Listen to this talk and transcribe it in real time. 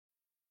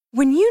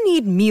When you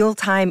need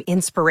mealtime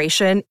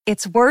inspiration,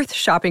 it's worth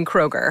shopping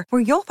Kroger,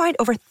 where you'll find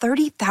over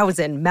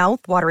 30,000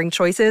 mouth-watering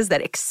choices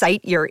that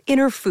excite your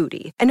inner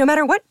foodie. And no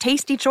matter what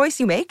tasty choice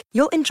you make,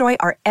 you'll enjoy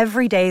our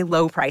everyday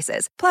low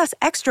prices, plus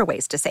extra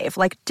ways to save,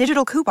 like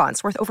digital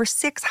coupons worth over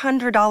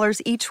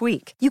 $600 each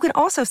week. You can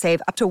also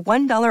save up to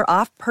 $1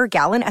 off per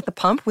gallon at the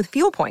pump with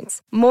fuel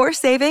points. More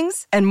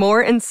savings and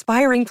more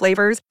inspiring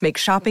flavors make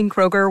shopping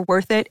Kroger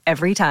worth it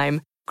every time.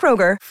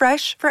 Kroger,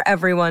 fresh for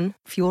everyone.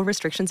 Fuel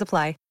restrictions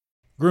apply.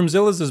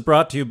 Groomzilla's is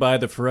brought to you by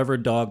the Forever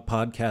Dog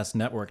Podcast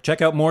Network.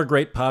 Check out more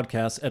great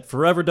podcasts at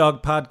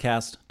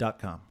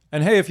foreverdogpodcast.com.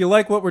 And hey, if you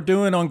like what we're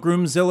doing on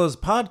Groomzilla's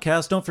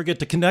podcast, don't forget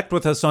to connect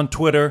with us on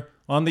Twitter,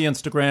 on the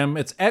Instagram.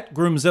 It's at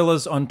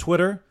Groomzilla's on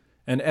Twitter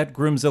and at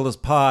Groomzilla's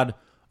Pod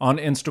on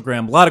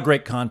Instagram. A lot of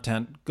great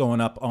content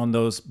going up on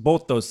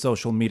both those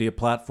social media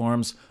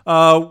platforms.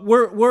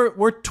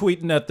 We're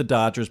tweeting at the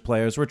Dodgers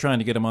players. We're trying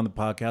to get them on the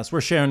podcast. We're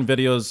sharing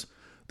videos.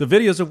 The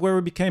videos of where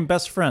we became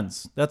best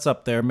friends. That's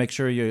up there. Make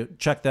sure you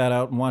check that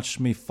out and watch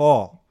me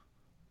fall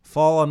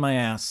on my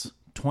ass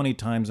 20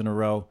 times in a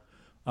row.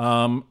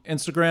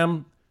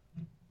 Instagram,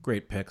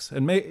 great pics.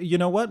 And you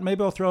know what?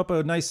 Maybe I'll throw up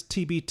a nice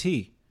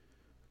TBT.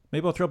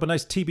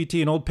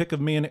 An old pic of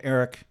me and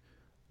Eric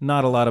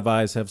not a lot of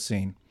eyes have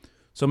seen.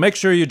 So make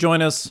sure you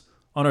join us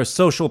on our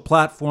social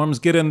platforms.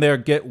 Get in there,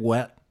 get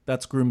wet.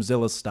 That's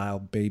Groomzilla style,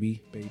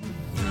 baby.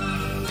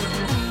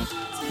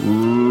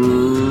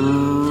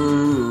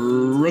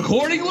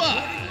 Recording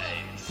live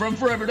from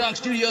Forever Dog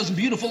Studios in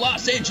beautiful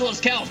Los Angeles,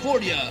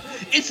 California.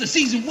 It's the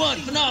season 1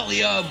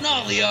 finale of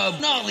Groomzilla.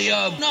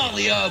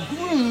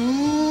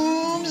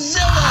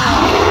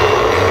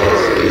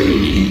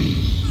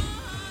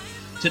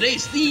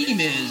 Today's theme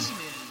is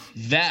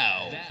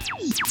vows.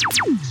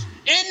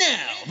 And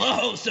now, the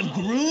host of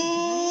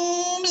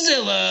Groomzillas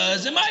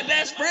and my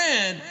best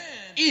friend,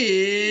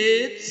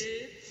 it's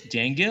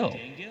Dan Gill.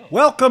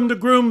 Welcome to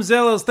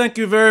Groomzillas. Thank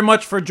you very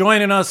much for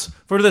joining us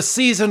for the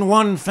season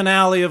 1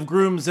 finale of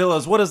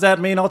Groomzillas. What does that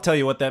mean? I'll tell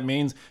you what that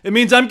means. It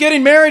means I'm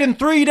getting married in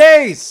 3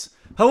 days.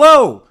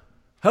 Hello,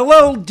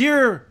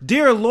 dear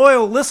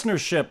loyal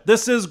listenership.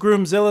 This is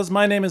Groomzillas.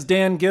 My name is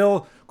Dan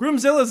Gill.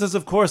 Groomzillas is,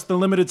 of course, the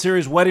limited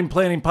series wedding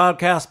planning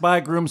podcast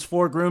by grooms,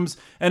 for grooms,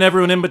 and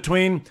everyone in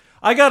between.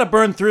 I gotta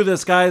burn through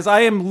this, guys.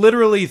 I am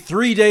literally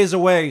 3 days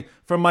away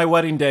from my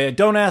wedding day.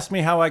 Don't ask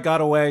me how I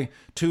got away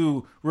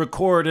to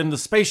record in the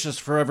spacious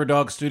Forever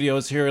Dog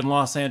Studios here in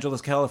Los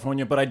Angeles,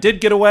 California, but I did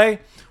get away.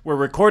 We're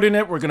recording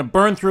it. We're gonna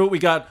burn through it. We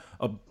got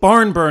a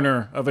barn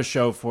burner of a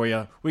show for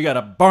you.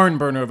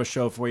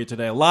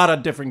 Today. A lot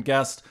of different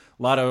guests,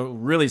 a lot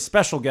of really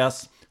special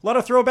guests, a lot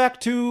of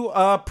throwback to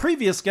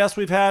previous guests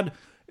we've had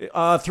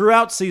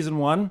throughout season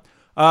 1.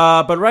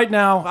 But right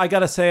now, I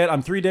gotta say it,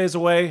 I'm 3 days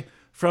away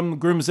from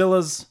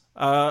Groomzilla's.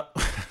 No,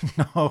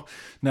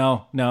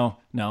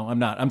 I'm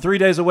not. I'm 3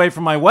 days away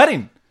from my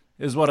wedding,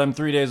 is what I'm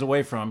 3 days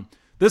away from.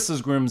 This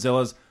is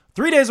Groomzilla's.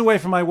 3 days away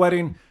from my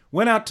wedding.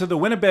 Went out to the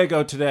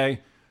Winnebago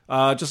today.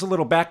 Just a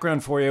little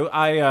background for you.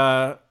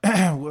 I,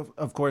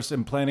 of course,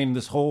 am planning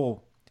this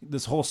whole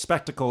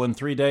spectacle in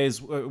 3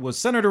 days. Was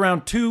centered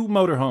around 2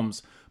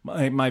 motorhomes.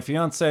 My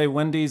fiance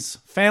Wendy's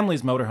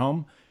family's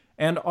motorhome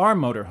and our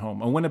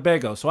motorhome, a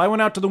Winnebago. So I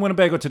went out to the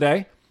Winnebago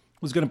today.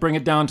 Was going to bring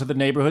it down to the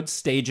neighborhood,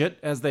 stage it,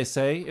 as they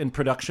say, in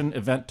production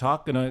event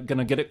talk.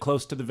 Gonna get it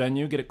close to the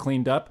venue, get it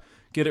cleaned up,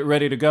 get it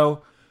ready to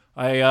go.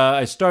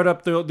 I start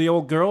up the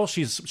old girl.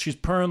 She's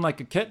purring like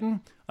a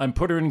kitten. I'm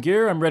put her in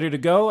gear. I'm ready to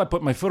go. I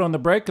put my foot on the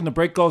brake, and the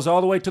brake goes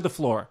all the way to the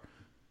floor.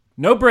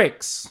 No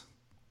brakes.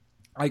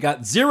 I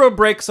got 0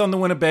 brakes on the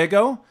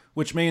Winnebago,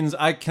 which means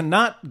I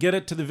cannot get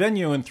it to the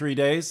venue in 3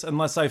 days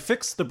unless I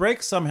fix the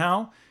brakes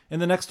somehow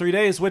in the next 3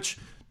 days, which...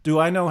 Do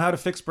I know how to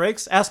fix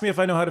brakes? Ask me if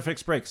I know how to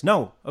fix brakes.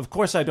 No, of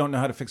course I don't know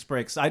how to fix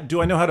brakes.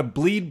 Do I know how to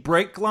bleed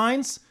brake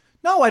lines?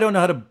 No, I don't know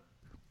how to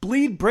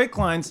bleed brake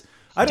lines.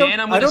 Dan,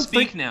 I'm going to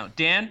speak now.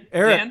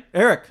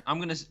 Eric. I'm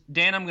going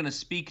to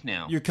speak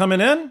now. You're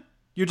coming in?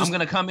 I'm going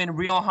to come in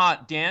real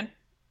hot, Dan.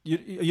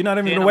 You're not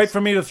even going to wait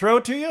for me to throw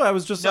it to you? I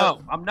was just... No,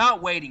 I'm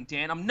not waiting,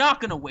 Dan. I'm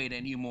not going to wait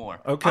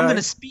anymore. Okay. I'm going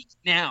to speak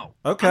now.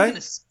 Okay.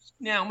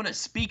 I'm going to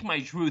speak my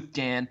truth,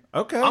 Dan.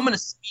 Okay. I'm going to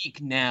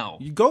speak now.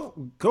 You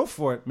go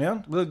for it,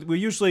 man. We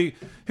usually...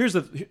 Here's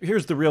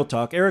the real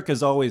talk. Eric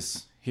is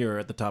always here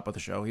at the top of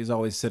the show. He's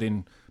always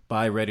sitting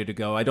by ready to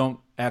go. I don't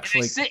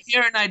actually... I sit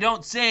here and I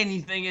don't say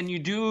anything, and you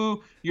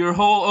do your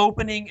whole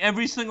opening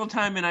every single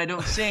time, and I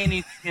don't say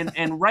anything.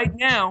 and right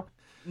now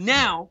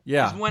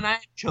is when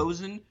I've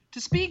chosen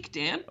to speak,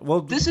 Dan.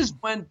 Well, this is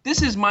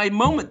my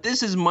moment.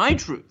 This is my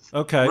truth.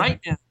 Okay. Right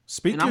now.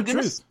 Speak your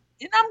truth.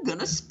 And I'm going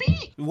to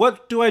speak.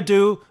 What do I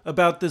do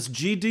about this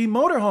GD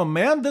motorhome,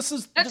 man? That's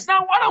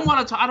not what I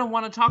want to talk. I don't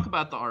want to talk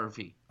about the RV.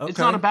 Okay. It's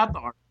not about the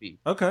RV.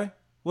 Okay.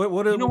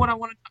 Do you know what I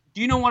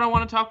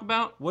want to talk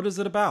about? What is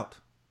it about?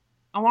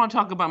 I want to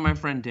talk about my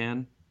friend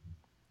Dan.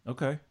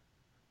 Okay.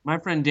 My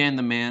friend Dan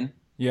the man.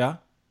 Yeah.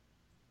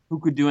 Who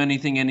could do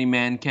anything any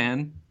man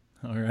can.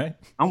 All right.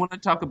 I want to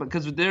talk about,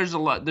 because there's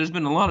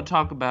been a lot of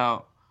talk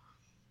about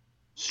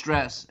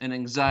stress and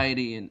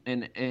anxiety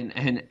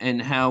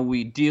and how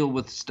we deal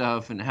with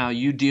stuff and how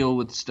you deal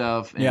with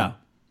stuff. And yeah.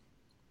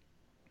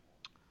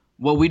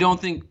 What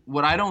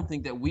I don't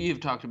think that we have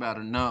talked about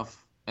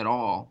enough at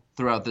all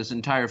throughout this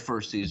entire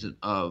first season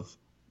of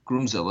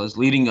Groomzilla's,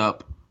 leading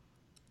up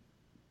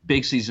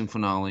big season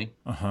finale,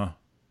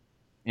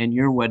 and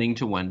your wedding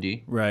to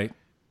Wendy. Right.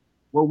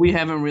 What we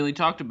haven't really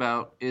talked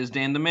about is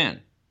Dan the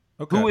Man.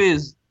 Okay. Who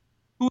is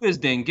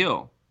Dan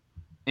Gill?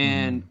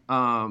 And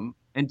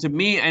and to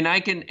me, and I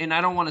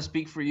don't want to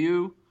speak for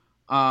you.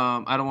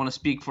 I don't want to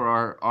speak for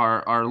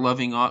our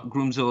loving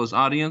Groomzilla's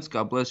audience.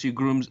 God bless you,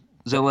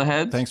 Groomzilla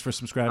heads. Thanks for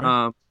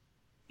subscribing.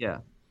 Yeah.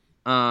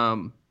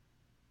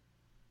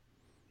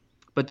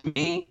 But to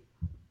me,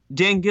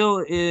 Dan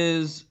Gill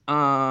is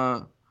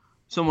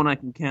someone I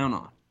can count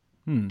on.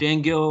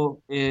 Dan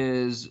Gill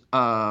is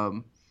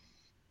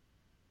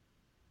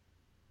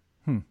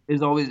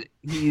always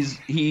he's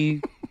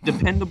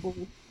dependable.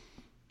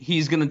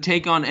 He's gonna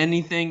take on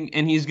anything,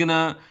 and he's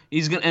gonna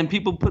and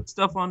people put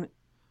stuff on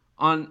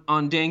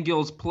Dan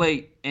Gill's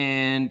plate,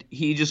 and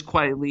he just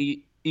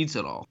quietly eats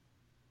it all.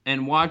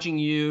 And watching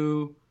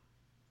you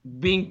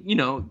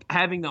being,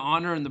 having the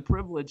honor and the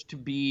privilege to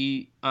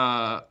be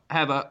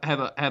have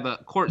a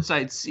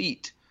courtside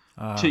seat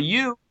to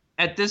you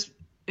at this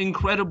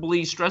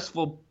incredibly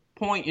stressful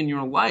point in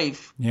your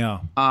life. Yeah.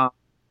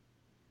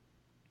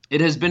 It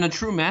has been a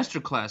true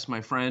masterclass,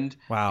 my friend.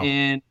 Wow.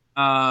 In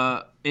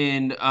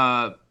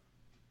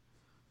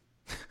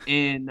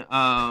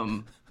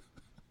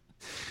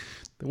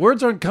the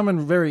words aren't coming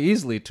very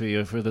easily to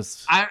you for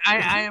this.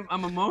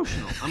 I'm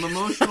emotional. I'm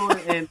emotional,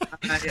 and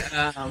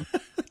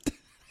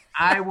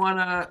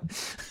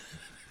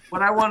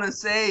what I wanna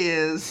say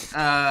is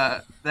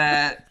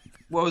that,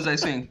 what was I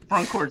saying?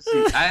 Front court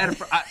seat. I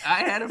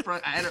had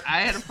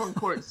a front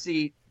court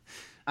seat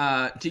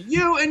to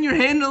you and your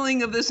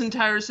handling of this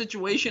entire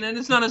situation, and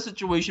it's not a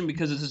situation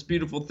because it's this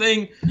beautiful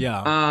thing.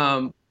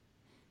 Yeah.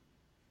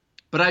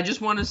 But I just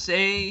want to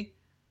say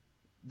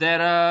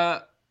that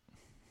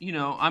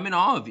I'm in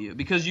awe of you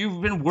because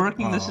you've been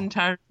working this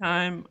entire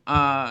time.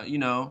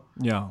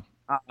 Yeah.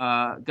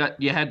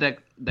 You had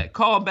that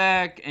call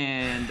back,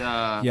 and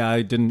yeah,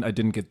 I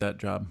didn't get that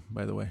job,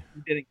 by the way.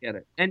 You didn't get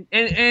it. And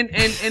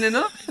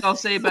another thing I'll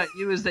say about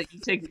you is that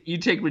you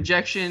take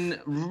rejection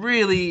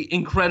really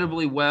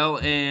incredibly well,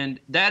 and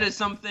that is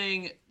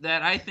something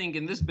that I think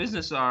in this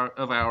business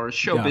of ours,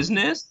 show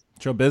business.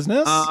 Show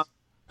business.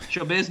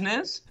 Show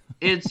business.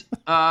 It's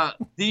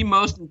the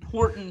most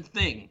important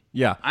thing.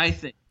 Yeah, I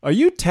think. Are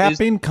you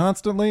tapping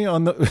constantly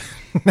on the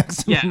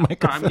next to the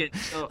microphone?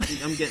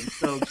 I'm getting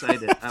so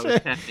excited. I was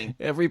tapping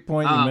every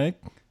point you make.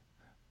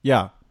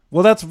 Yeah.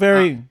 Well, that's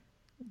very.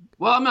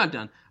 Well, I'm not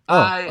done.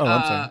 I'm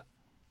sorry.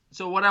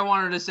 So what I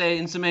wanted to say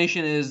in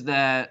summation is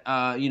that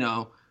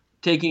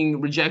taking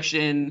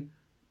rejection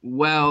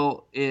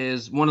well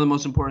is one of the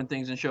most important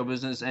things in show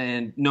business,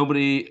 and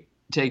nobody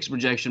takes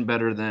rejection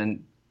better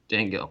than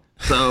Dan Gill.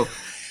 So.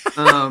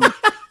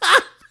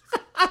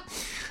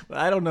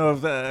 I don't know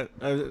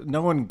if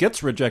no one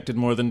gets rejected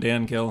more than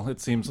Dan Gill,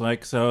 it seems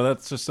like. So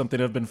that's just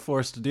something I've been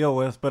forced to deal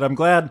with. But I'm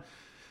glad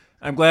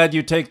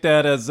you take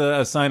that as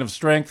a sign of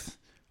strength.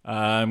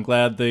 I'm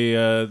glad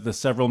the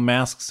several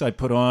masks I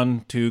put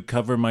on to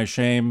cover my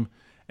shame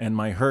and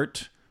my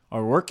hurt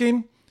are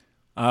working.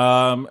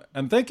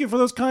 And thank you for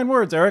those kind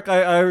words, Eric.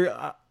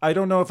 I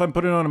don't know if I'm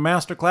putting on a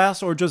master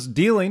class or just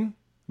dealing.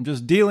 I'm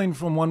just dealing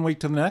from one week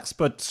to the next,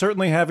 but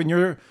certainly having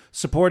your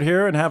support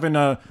here and having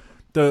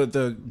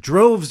the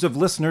droves of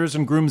listeners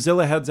and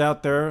Groomzilla heads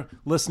out there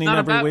listening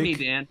every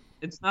week.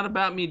 It's not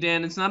about me,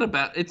 Dan. It's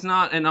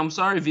not, and I'm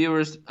sorry,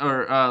 viewers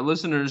or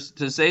listeners,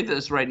 to say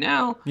this right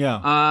now.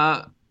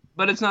 Yeah.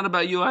 But it's not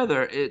about you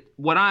either.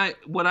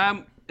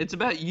 It's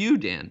about you,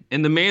 Dan,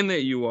 and the man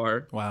that you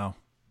are. Wow.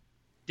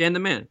 Dan the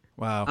Man.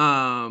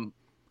 Wow.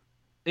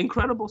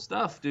 Incredible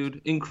stuff,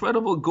 dude.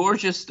 Incredible,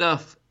 gorgeous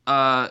stuff.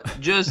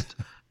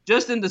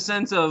 Just in the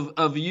sense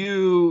of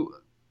you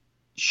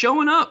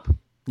showing up.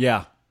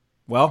 Yeah.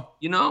 Well.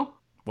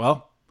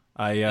 Well,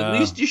 at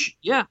least you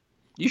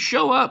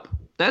show up.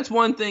 That's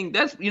one thing.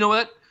 That's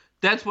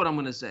what I'm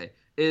gonna say.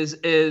 Is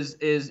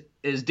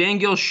Dan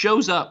Gill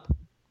shows up.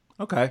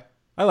 Okay,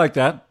 I like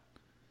that.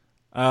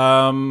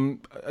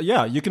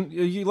 Yeah,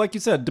 you like you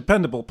said,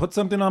 dependable. Put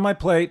something on my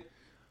plate,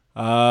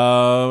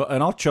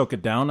 and I'll choke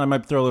it down. I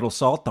might throw a little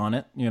salt on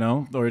it,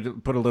 or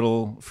put a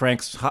little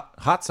Frank's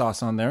hot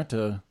sauce on there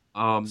to.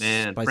 Oh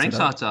man, Frank's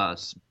hot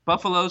sauce,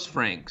 Buffalo's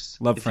Frank's.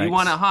 Love if Frank's. You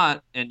want it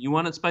hot and you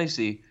want it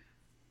spicy,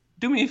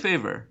 do me a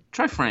favor.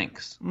 Try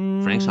Frank's.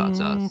 Frank's hot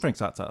sauce.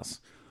 Frank's hot sauce.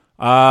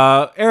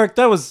 Eric,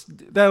 that was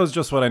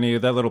just what I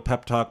needed. That little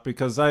pep talk,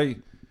 because I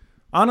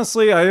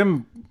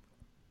am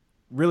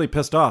really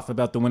pissed off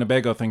about the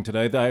Winnebago thing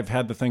today. I've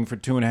had the thing for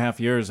 2.5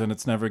 years, and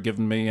it's never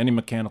given me any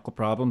mechanical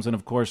problems. And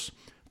of course,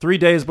 3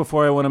 days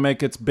before I want to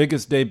make its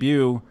biggest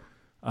debut,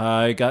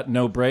 I got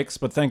no brakes.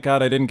 But thank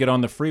God I didn't get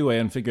on the freeway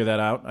and figure that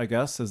out, I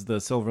guess, is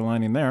the silver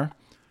lining there.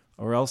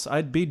 Or else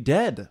I'd be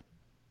dead.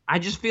 I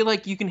just feel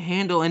like you can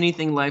handle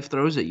anything life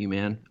throws at you,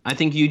 man. I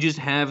think you just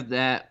have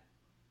that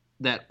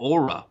that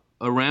aura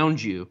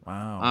around you.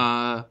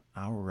 Wow.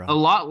 Aura. A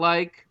lot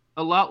like,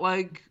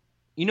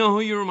 you know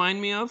who you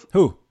remind me of?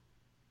 Who?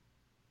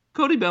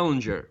 Cody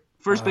Bellinger,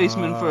 first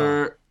baseman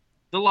for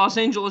the Los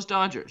Angeles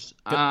Dodgers.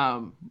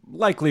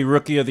 Likely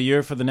Rookie of the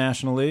Year for the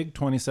National League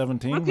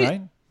 2017,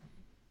 right?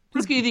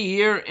 Rookie of the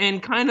Year,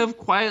 and kind of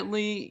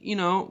quietly,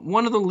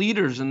 one of the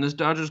leaders in this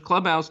Dodgers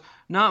clubhouse.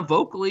 Not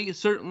vocally,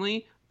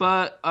 certainly,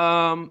 but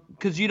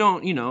because you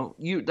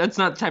don't, that's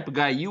not the type of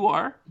guy you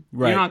are.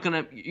 Right.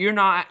 You're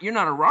not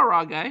a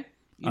rah-rah guy.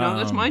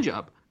 That's my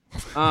job.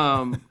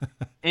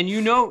 And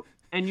you know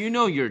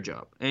your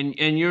job,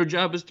 and your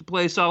job is to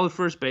play solid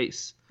first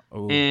base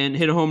and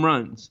hit home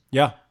runs.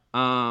 Yeah. Get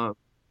on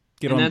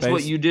base. That's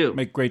what you do.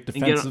 Make great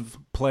defensive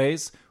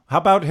plays. How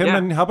about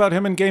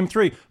him? In Game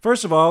 3?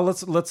 First of all,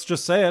 let's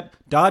just say it: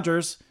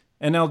 Dodgers,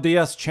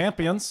 NLDS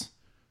champions.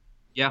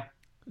 Yeah,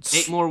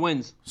 8 more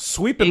wins.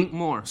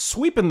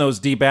 Sweeping those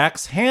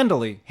D-backs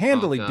handily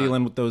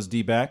dealing with those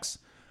D-backs.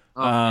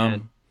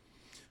 Man.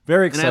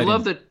 Very exciting.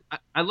 And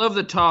I love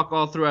the talk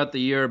all throughout the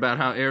year about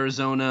how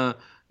Arizona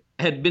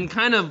had been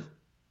kind of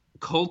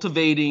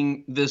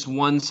cultivating this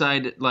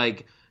one-sided,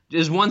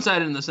 is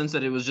one-sided in the sense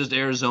that it was just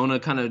Arizona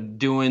kind of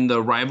doing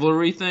the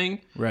rivalry thing.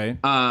 Right.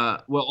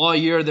 Well, all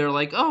year they're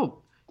like, don't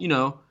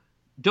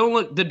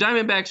look. The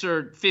Diamondbacks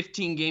are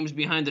 15 games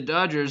behind the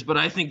Dodgers, but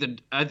I think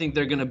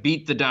they're going to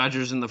beat the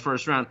Dodgers in the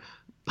first round.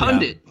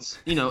 Pundits,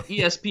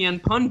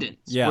 ESPN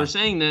pundits were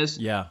saying this.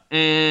 Yeah.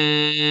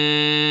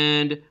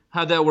 And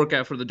how'd that work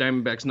out for the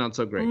Diamondbacks? Not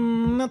so great.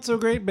 Not so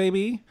great,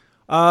 baby.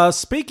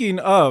 Speaking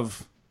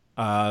of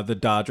the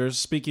Dodgers,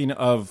 speaking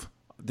of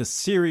the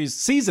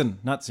season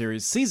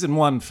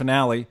 1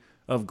 finale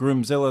of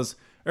Groomzilla's.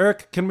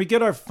 Eric, can we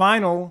get our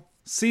final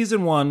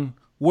season 1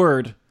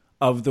 word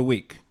of the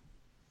week?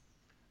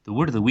 The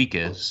word of the week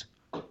is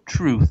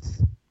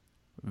truth.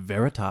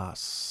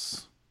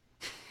 Veritas.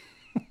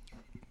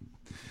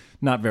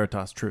 Not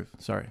veritas, truth.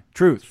 Sorry.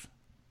 Truth.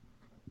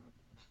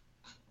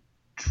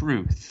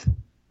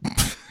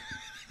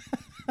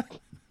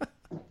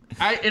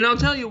 I'll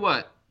tell you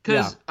what,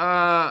 because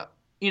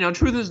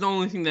truth is the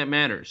only thing that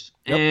matters.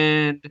 Yep.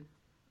 And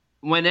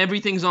when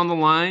everything's on the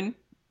line,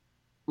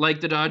 like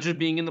the Dodgers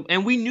being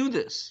and we knew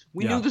this.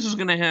 We knew this was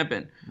going to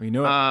happen. We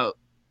knew it.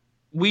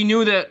 We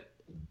knew that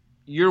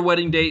your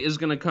wedding date is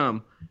going to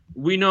come.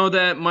 We know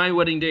that my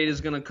wedding date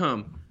is going to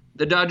come.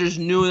 The Dodgers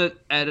knew that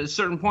at a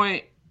certain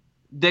point,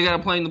 they got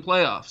to play in the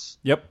playoffs.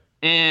 Yep.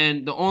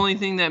 And the only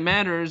thing that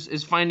matters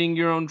is finding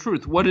your own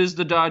truth. What is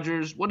the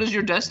Dodgers? What is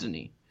your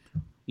destiny?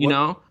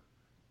 What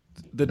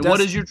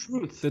is your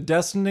truth? The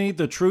destiny,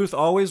 the truth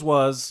always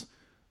was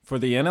for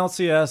the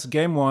NLCS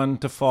Game 1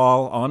 to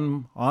fall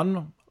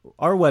on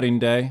our wedding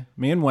day.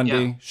 Me and Wendy.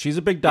 Yeah. She's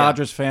a big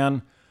Dodgers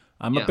fan.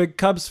 I'm a big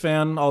Cubs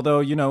fan.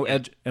 Although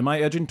am I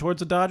edging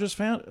towards a Dodgers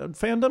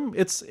fandom?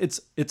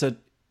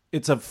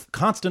 It's a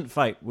constant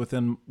fight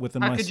within my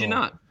soul. How could you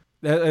not?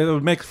 It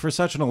would make for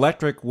such an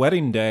electric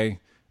wedding day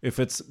if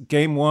it's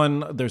Game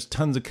 1. There's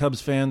tons of Cubs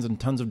fans and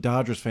tons of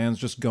Dodgers fans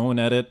just going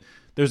at it.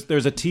 There's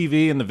a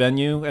TV in the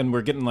venue, and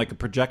we're getting like a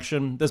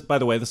projection. By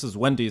the way, this is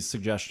Wendy's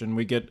suggestion.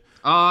 We get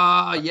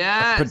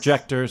a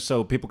projector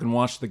so people can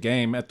watch the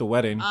game at the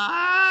wedding.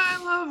 I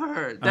love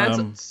her.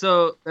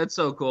 That's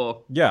so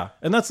cool. Yeah,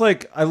 and that's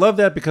I love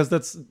that because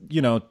that's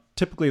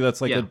typically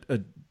that's a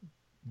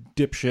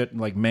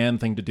dipshit man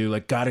thing to do.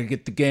 Gotta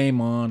get the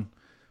game on.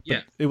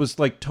 But it was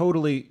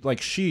totally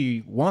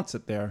she wants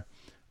it there.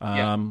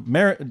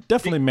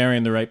 Definitely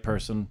marrying the right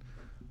person.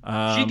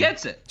 She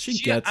gets it. She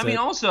gets it. I mean,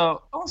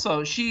 also,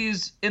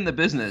 she's in the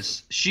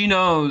business. She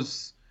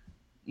knows,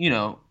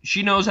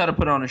 she knows how to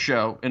put on a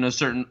show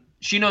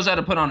she knows how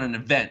to put on an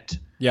event.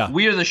 Yeah.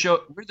 We're the show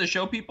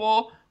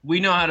people.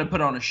 We know how to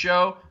put on a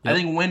show. Yep. I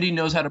think Wendy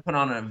knows how to put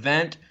on an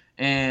event.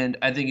 And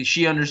I think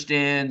she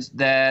understands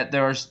that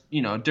there are,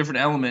 different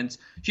elements.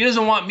 She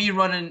doesn't want me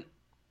running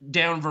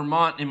down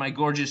Vermont in my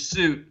gorgeous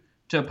suit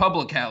to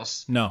Public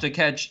House to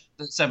catch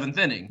the 7th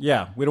inning.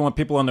 Yeah, we don't want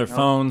people on their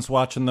phones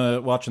watching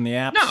the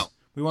apps. No,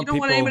 we want you don't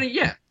want anybody.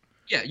 Yeah,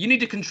 you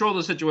need to control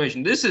the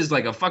situation. This is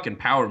a fucking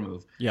power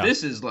move. Yeah.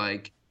 This is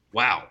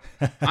wow.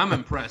 I'm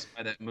impressed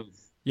by that move.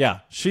 Yeah,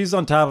 she's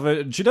on top of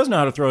it. She does know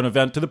how to throw an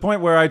event to the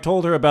point where I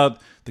told her about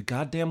the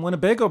goddamn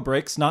Winnebago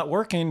brakes not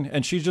working,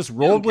 and she just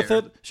rolled with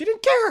it. She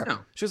didn't care. No.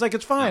 She was like,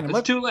 it's fine. No,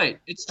 it's too late.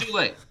 It's too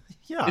late.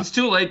 Yeah. It's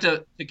too late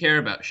to care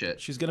about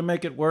shit. She's going to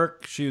make it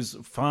work. She was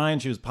fine.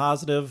 She was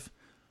positive.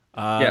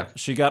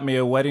 She got me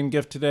a wedding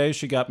gift today.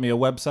 She got me a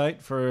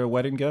website for a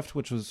wedding gift,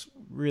 which was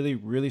really,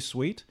 really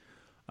sweet.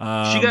 She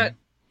got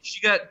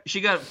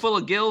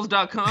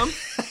fullofgills.com.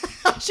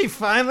 She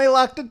finally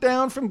locked it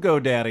down from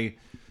GoDaddy.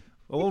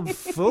 Old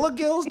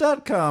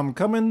fullofgills.com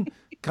coming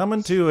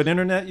to an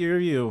internet near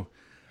you.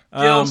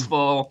 Gills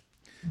full.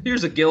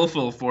 Here's a gill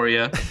full for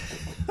you.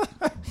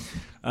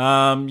 Yeah.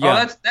 Oh,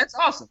 that's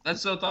awesome.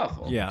 That's so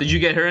thoughtful. Yeah. Did you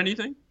get her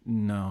anything?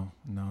 No.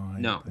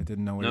 I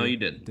didn't know. You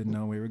didn't. Didn't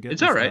know we were getting.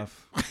 It's all right.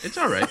 Stuff. It's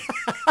all right.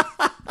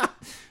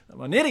 I'm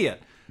an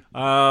idiot.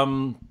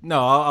 No,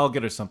 I'll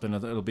get her something.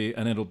 It'll be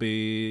a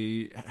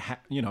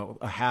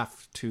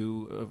half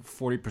to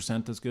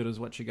 40% as good as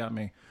what she got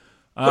me.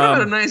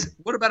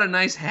 What about a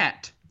nice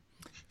hat?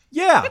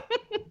 Yeah.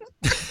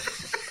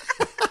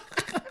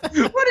 What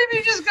if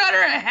you just got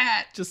her a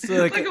hat? Just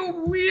like a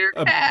weird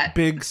hat. A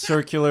big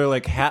circular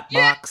like hat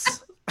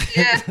box.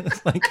 Yeah.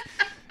 Like,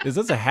 is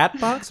this a hat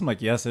box? I'm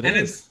like, yes, it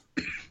is.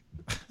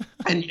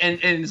 And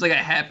it's like a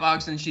hat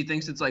box, and she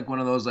thinks it's like one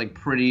of those like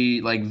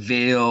pretty like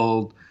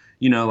veiled,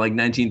 like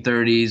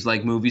 1930s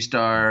like movie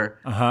star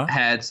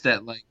hats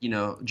that like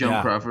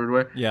Joan Crawford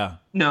wear. Yeah.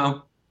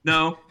 No,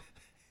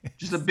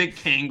 just a big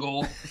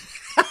Kangol.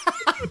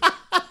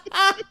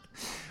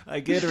 I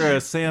get her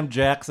a Sam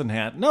Jackson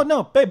hat.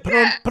 No, babe, put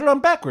it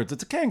on backwards.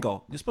 It's a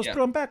Kangol. You're supposed to put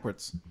it on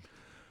backwards.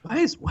 Why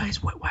is Wendy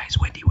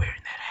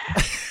wearing that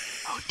hat?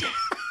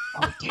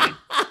 Oh, Dan.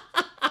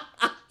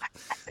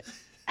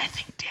 I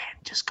think Dan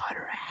just got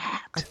her a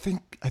hat.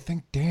 I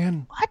think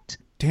Dan. What?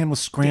 Dan was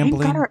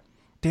scrambling.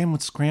 Dan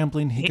was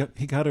scrambling. He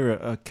got her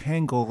a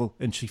Kangol,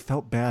 and she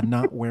felt bad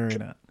not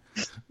wearing it.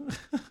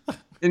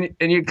 and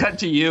you cut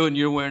to you, and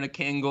you're wearing a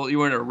Kangol. You're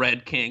wearing a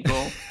red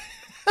Kangol.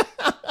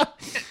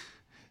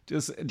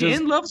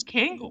 Dan loves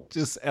Kangol.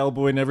 Just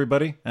elbowing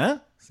everybody. Huh?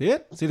 See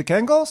it? See the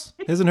Kangols?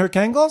 Isn't her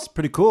Kangols?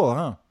 Pretty cool,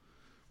 huh?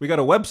 We got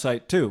a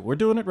website, too. We're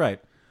doing it right.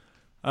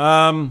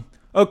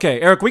 Okay,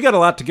 Eric, we got a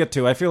lot to get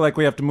to. I feel like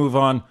we have to move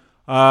on.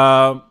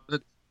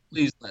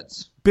 Please,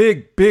 let's.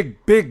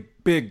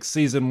 Big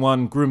season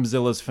 1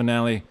 Groomzilla's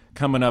finale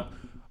coming up.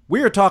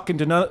 We are talking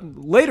to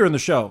later in the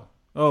show.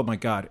 Oh, my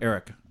God,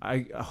 Eric.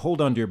 I hold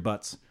on to your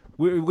butts.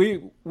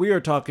 We are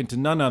talking to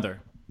none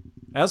other.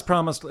 As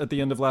promised at the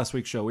end of last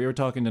week's show, we were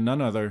talking to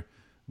none other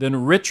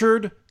than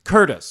Richard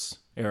Curtis,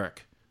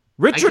 Eric.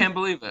 Richard, I can't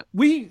believe it.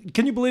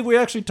 Can you believe we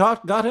actually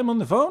got him on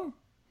the phone?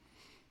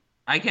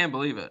 I can't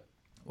believe it.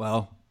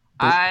 Well,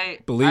 I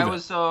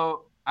was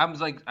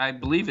like, I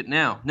believe it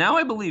now. Now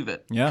I believe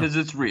it. Yeah. Because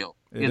it's real.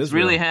 It's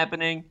really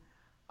happening.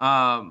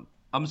 I'm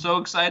so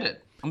excited.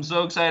 It's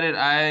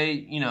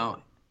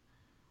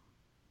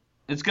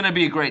going to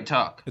be a great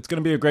talk.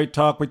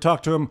 We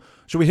talked to him.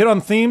 Should we hit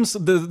on themes?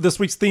 This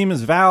week's theme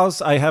is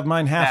vows. I have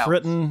mine half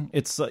written.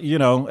 It's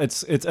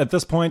it's at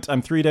this point,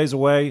 I'm 3 days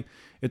away.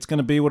 It's going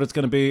to be what it's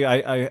going to be.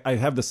 I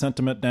have the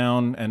sentiment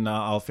down, and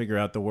I'll figure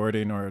out the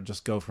wording or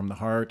just go from the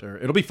heart, or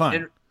it'll be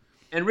fine.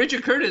 And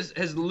Richard Curtis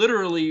has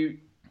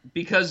literally,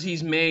 because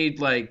he's made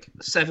like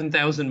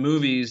 7,000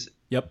 movies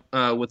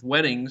with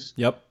weddings.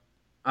 Yep.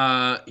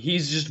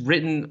 He's just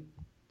written...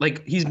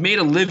 Like, he's made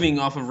a living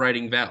off of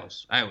writing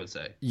vows, I would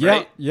say. Yeah,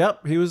 right?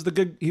 Yep. He was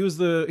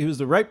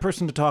the right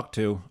person to talk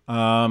to.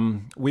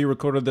 We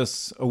recorded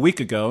this a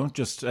week ago,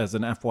 just as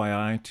an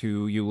FYI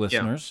to you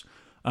listeners.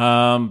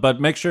 Yeah.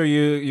 But make sure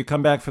you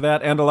come back for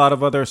that, and a lot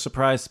of other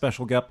surprise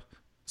special guests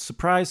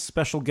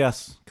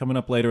coming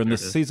up later in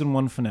this season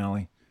 1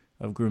 finale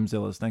of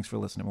Groomzilla's. Thanks for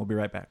listening. We'll be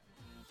right back.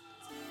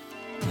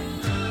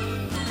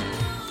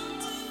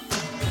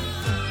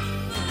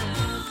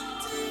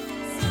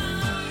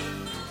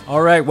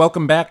 All right,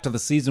 welcome back to the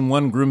Season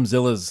 1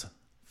 Groomzilla's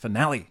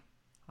finale.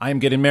 I am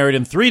getting married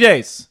in 3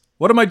 days.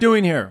 What am I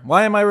doing here?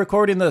 Why am I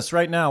recording this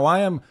right now? Why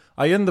am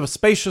I in the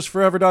spacious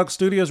Forever Dog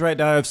Studios right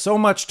now? I have so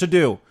much to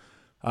do.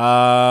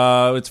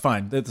 It's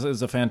fine. This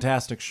is a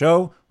fantastic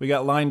show we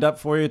got lined up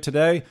for you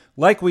today.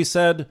 Like we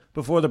said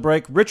before the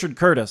break, Richard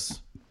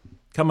Curtis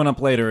coming up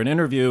later. An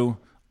interview.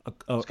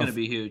 It's going to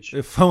be huge.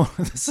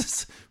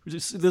 This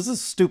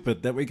is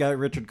stupid that we got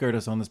Richard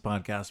Curtis on this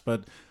podcast,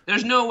 but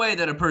there's no way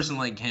that a person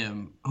like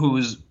him,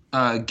 who's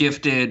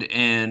gifted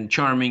and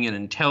charming and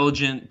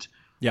intelligent,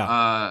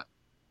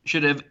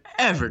 should have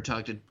ever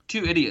talked to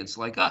two idiots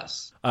like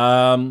us.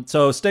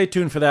 So stay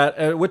tuned for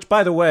that, which,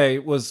 by the way,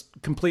 was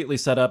completely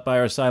set up by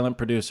our silent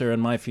producer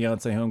and my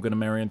fiance, who I'm going to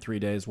marry in 3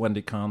 days,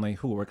 Wendy Conley,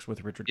 who works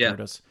with Richard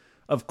Curtis.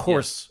 Of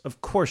course,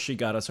 she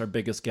got us our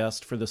biggest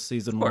guest for this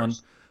season 1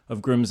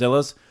 of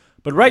Groomzilla's.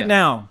 But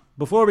now,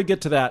 before we get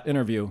to that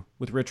interview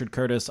with Richard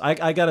Curtis,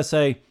 I got to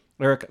say,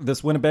 Eric,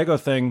 this Winnebago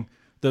thing,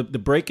 the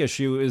brake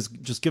issue is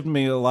just giving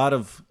me a lot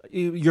of...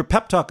 Your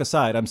pep talk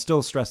aside, I'm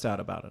still stressed out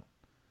about it.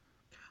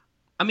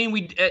 I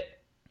mean,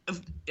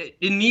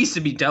 it needs to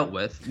be dealt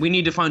with. We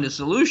need to find a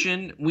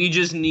solution. We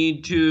just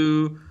need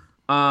to,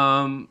 get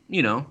on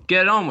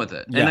with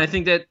it. Yeah. And I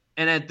think that,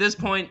 and at this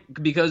point,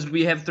 because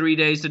we have 3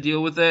 days to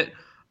deal with it,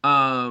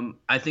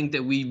 I think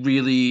that we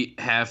really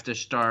have to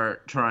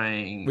start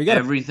trying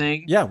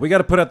everything. Yeah, we got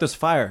to put out this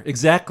fire.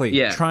 Exactly.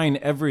 Yeah. Trying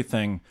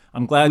everything.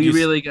 I'm glad you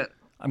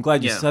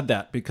said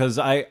that, because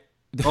anything.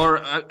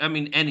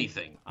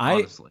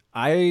 Honestly,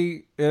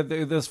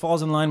 this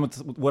falls in line with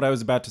what I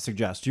was about to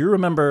suggest. You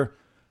remember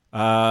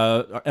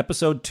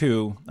episode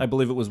 2? I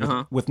believe it was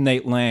with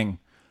Nate Lang.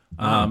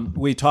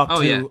 We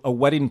talked to a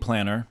wedding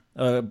planner,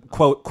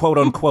 quote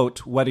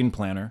unquote wedding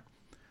planner.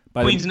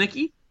 Queen's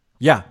Nikki.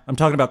 Yeah, I'm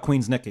talking about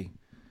Queen's Nikki.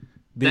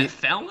 That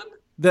felon?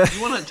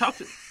 You want to talk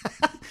to...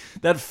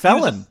 That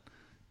felon?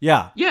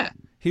 Yeah. Yeah.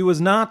 He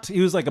was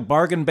like a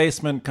bargain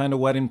basement kind of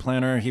wedding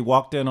planner. He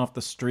walked in off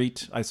the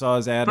street. I saw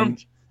his ad.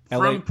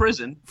 from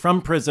prison.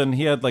 From prison.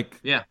 He had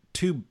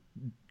 2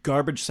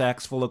 garbage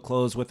sacks full of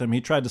clothes with him.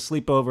 He tried to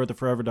sleep over at the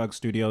Forever Dog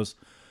Studios.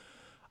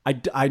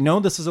 I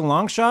know this is a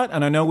long shot,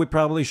 and I know we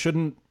probably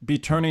shouldn't be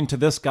turning to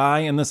this guy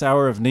in this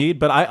hour of need,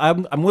 but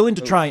I'm willing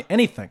to try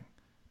anything,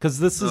 because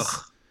this is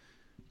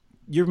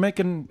you're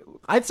making.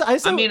 I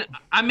mean,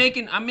 I'm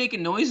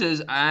making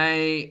noises.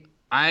 I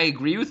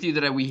agree with you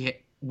that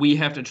we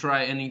have to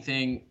try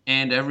anything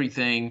and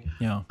everything.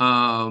 Yeah.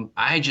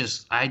 I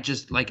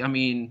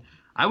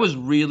was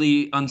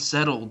really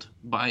unsettled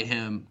by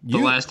him the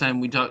last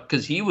time we talked,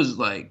 because he was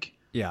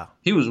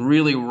he was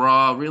really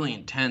raw, really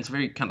intense,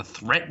 very kind of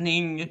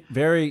threatening.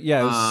 Very,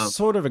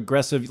 sort of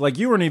aggressive. Like,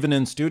 you weren't even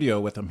in studio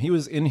with him. He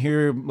was in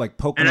here,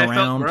 poking around. And I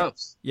felt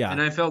gross. Yeah.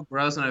 And I felt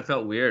gross and I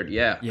felt weird.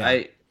 Yeah.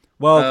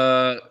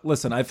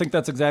 Listen, I think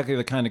that's exactly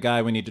the kind of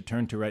guy we need to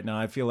turn to right now.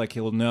 I feel like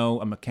he'll know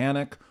a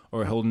mechanic,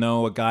 or he'll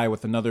know a guy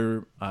with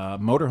another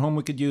motorhome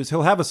we could use.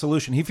 He'll have a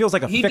solution. He feels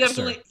like a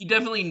fixer. He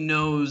definitely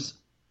knows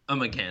a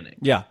mechanic.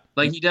 Yeah.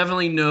 He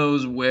definitely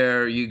knows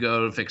where you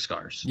go to fix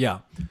cars. Yeah.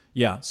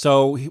 Yeah.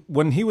 So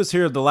when he was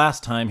here the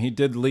last time, he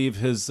did leave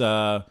his,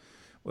 it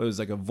was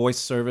like a voice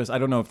service. I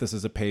don't know if this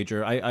is a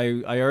pager.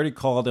 I already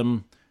called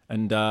him,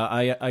 and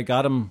I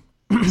got him.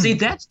 See,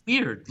 that's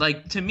weird.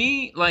 To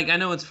me, I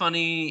know it's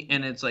funny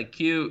and it's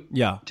cute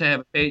to have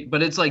a page,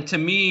 but it's to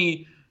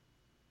me,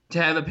 to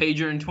have a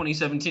pager in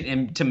 2017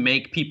 and to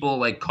make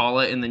people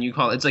call it and then you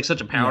call it, it's such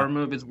a power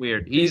move. It's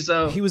weird.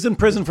 He was in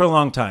prison for a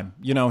long time.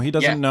 He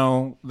doesn't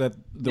know that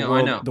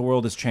the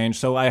world has changed.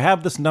 So I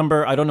have this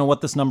number. I don't know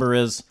what this number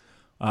is.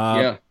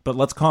 But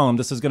let's call him.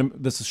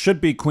 This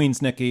should be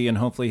Queen's Nicky, and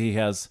hopefully he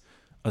has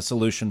a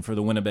solution for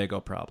the Winnebago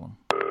problem.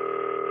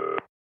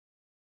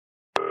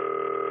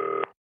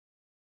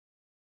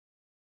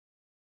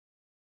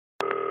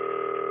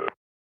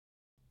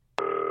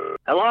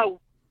 Hello.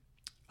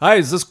 Hi,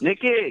 is this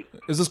Nicky?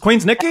 Is this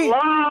Queen's Nicky?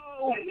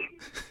 Hello.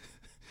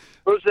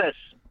 Who's this?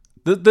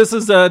 This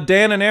is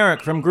Dan and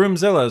Eric from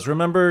Groomzilla's.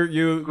 Remember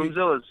you?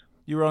 Groomzilla's.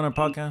 You were on our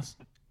podcast.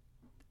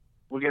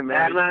 We're getting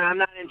married. I'm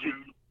not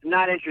interested.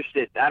 Not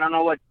interested. I don't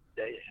know what.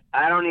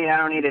 I don't need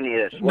any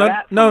of this.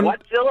 No.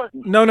 What-Zilla?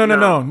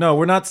 No.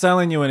 We're not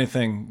selling you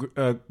anything,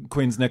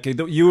 Queen's Nicky.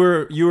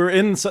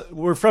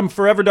 We're from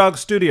Forever Dog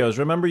Studios.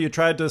 Remember you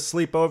tried to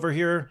sleep over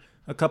here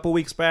a couple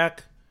weeks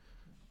back?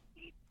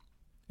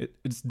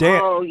 It's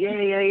Dan. Oh, yeah.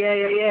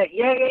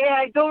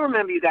 I do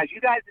remember you guys. You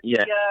guys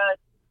are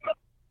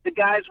the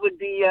guys with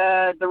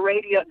the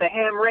radio, the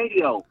ham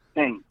radio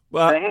thing.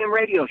 The ham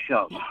radio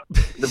show.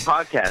 The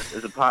podcast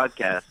is a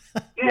podcast.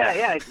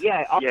 Yeah.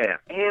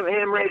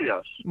 Ham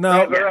radios.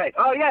 No. Right.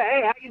 Oh, yeah.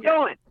 Hey, how you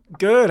doing?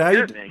 Good. How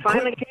you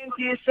finally came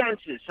to your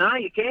senses, huh?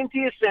 You came to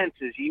your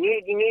senses. You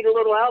need a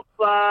little help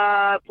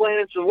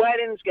planning some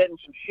weddings, getting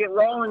some shit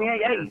rolling.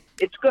 Hey,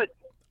 it's good.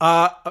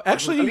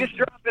 Actually,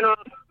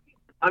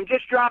 I'm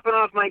just dropping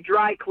off my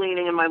dry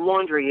cleaning and my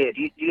laundry here.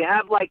 Do you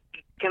have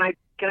can I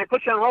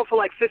put you on hold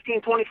for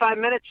 15, 25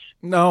 minutes?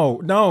 No.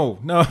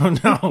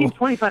 15,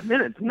 25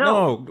 minutes?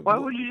 No. Why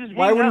would you just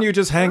Why wouldn't you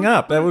just hang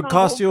up? That would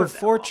cost you a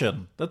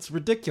fortune. That's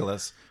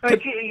ridiculous.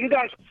 You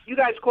guys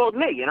called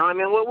me, I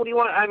mean, what do you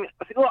want? I mean,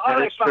 all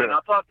right, fine.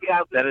 I'll talk to you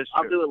out there.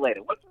 I'll do it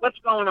later. What's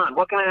going on?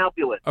 What can I help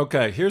you with?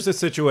 Okay, here's the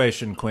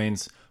situation,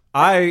 Queens.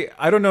 I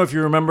don't know if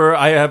you remember,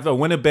 I have a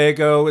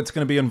Winnebago. It's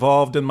going to be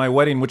involved in my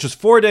wedding, which is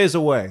 4 days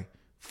away.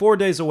 4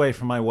 days away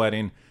from my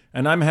wedding,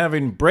 and I'm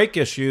having brake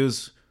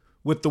issues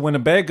with the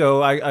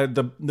Winnebago.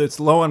 It's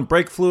low on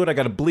brake fluid. I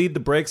got to bleed the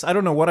brakes. I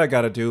don't know what I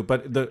got to do,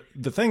 but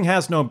the thing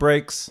has no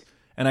brakes,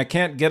 and I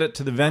can't get it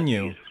to the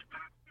venue.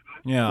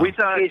 Yeah. We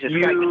thought this is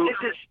the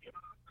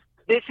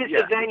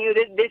venue.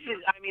 This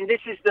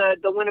is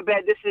the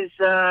Winnebago. This is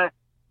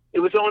it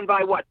was owned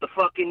by what, the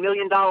fucking $1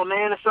 Million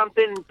Man or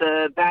something?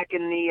 Back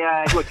in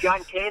the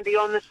John Candy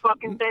on this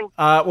fucking thing?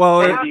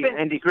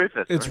 Andy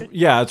Griffith.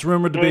 It's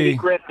rumored to be Andy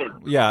Griffith.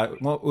 Yeah,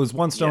 well, it was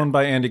once owned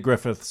by Andy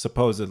Griffith,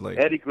 supposedly.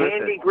 Andy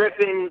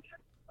Griffith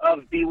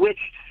of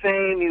Bewitched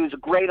fame. He was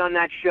great on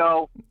that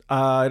show.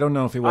 I don't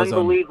know if he was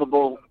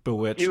unbelievable. On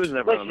Bewitched. He was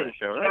never on that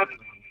show, right?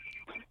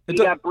 You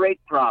got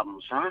brake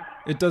problems, huh?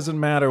 It doesn't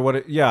matter what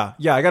it. Yeah,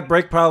 I got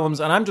brake problems,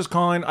 and I'm just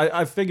calling.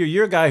 I figure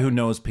you're a guy who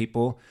knows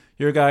people.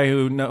 You're a guy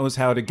who knows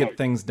how to get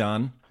things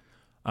done.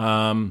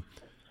 And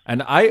you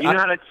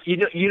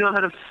know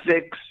how to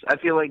fix. I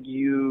feel like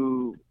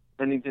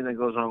anything that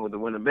goes wrong with the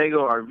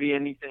Winnebago RV,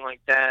 anything like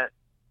that.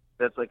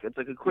 It's like a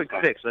quick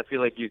fix. I feel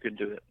like you could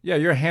do it. Yeah,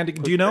 you're handy.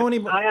 Do you know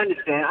any? I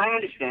understand.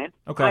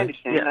 Okay. I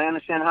understand. Yeah. I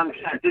understand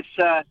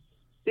 100%.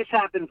 This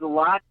happens a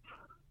lot.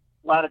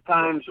 A lot of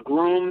times,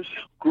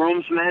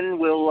 groomsmen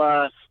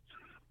will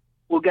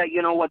get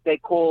what they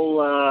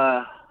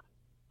call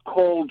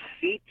cold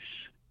feet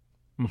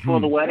before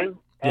the wedding,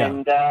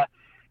 and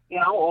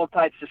all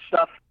types of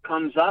stuff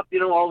comes up.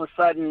 All of a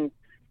sudden,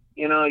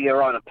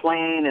 you're on a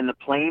plane and the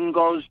plane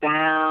goes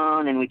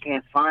down and we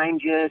can't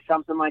find you,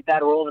 something like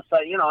that, or all of a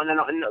sudden, and then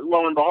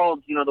lo and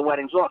behold, the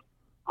wedding's off.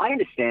 I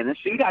understand this.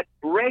 So you got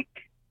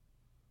brake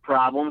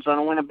problems on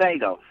a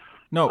Winnebago.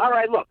 No. All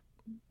right, look.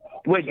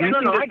 Wait, do you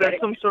think that's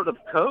some sort of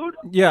code?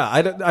 Yeah,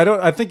 I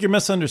don't. I think you're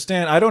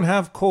misunderstanding. I don't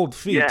have cold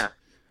feet. Yeah.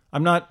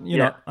 I'm not. You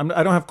know,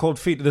 I don't have cold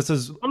feet. This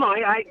is. Well,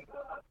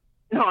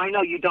 no, I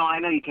know you don't. I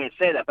know you can't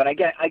say that, but I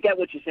get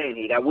what you're saying.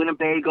 You got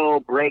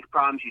Winnebago brake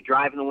problems. You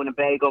drive in the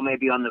Winnebago,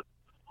 maybe on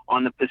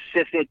the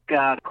Pacific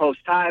Coast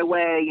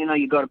Highway. You know,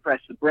 you go to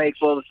press the brakes,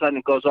 all of a sudden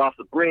it goes off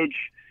the bridge.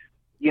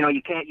 You know,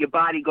 you can't. Your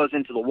body goes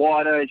into the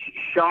water.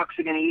 Sharks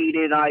are going to eat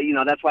it. You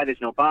know, that's why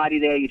there's no body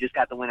there. You just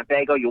got the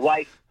Winnebago. Your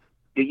wife,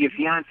 your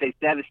fiance's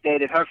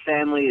devastated. Her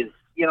family is.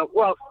 You know,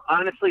 well,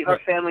 honestly, her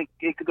family,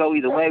 it could go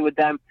either way with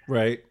them.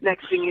 Right.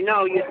 Next thing you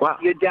know,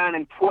 you're down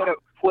in Puerto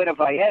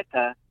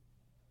Vallarta.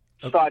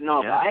 Starting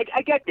off, I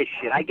get this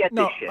shit.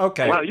 This shit.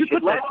 Okay. Wow, you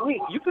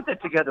put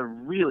that together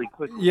really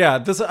quickly.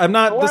 Yeah, I'm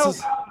not. Well, this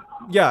is.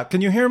 Yeah,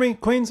 can you hear me,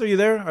 Queens? Are you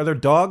there? Are there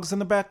dogs in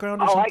the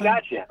background or something? I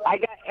got you.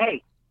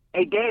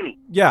 Hey, Danny.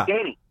 Yeah.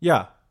 Danny.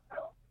 Yeah.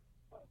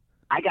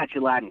 I got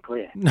you loud and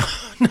clear. No,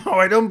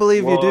 I don't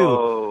believe you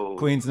do,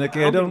 Queens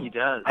Nikki. I don't. He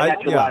does. I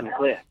got you loud and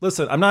clear.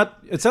 Listen, I'm not.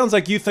 It sounds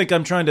like you think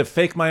I'm trying to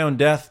fake my own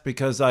death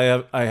because I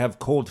have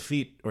cold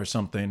feet or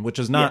something, which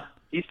is not. Yeah.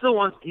 He still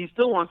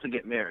wants to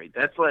get married.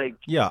 That's like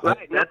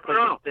right. That's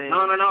no.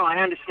 I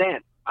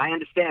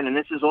understand, and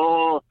this is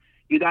all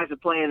you guys are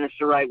playing this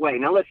the right way.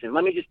 Now listen,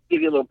 let me just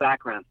give you a little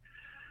background.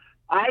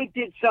 I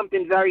did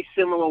something very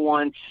similar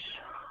once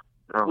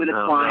with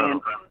a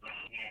client.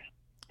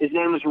 His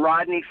name was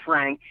Rodney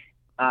Frank.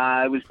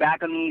 It was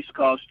back on the East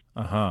Coast.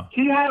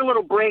 He had a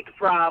little brake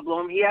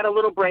problem.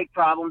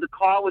 The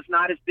car was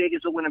not as big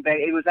as a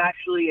Winnebago. It was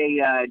actually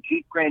a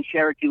Jeep Grand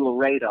Cherokee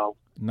Laredo.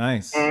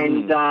 Nice.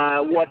 And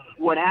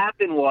what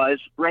happened was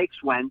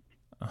brakes went.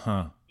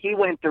 He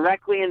went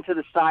directly into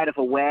the side of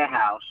a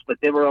warehouse, but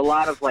there were a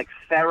lot of like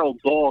feral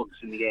dogs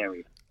in the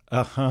area.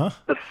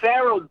 The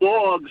feral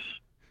dogs.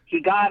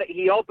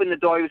 He opened the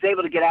door. He was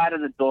able to get out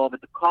of the door, but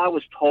the car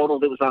was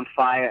totaled. It was on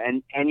fire,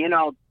 and you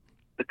know,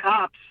 the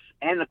cops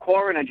and the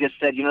coroner just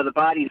said, you know, the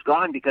body's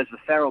gone because the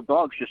feral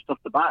dogs just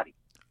took the body.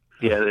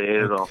 Yeah, they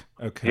ate it all.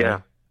 Okay.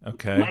 Yeah.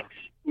 Okay.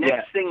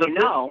 Next thing you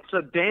know. So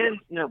Dan,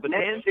 no, but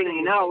next thing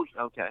you know.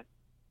 Okay.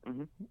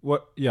 Mm-hmm.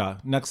 What? Yeah.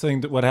 Next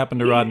thing, what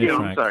happened to Rodney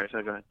Frank? Sorry,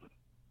 go ahead.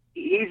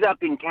 He's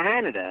up in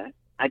Canada.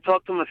 I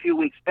talked to him a few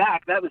weeks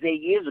back. That was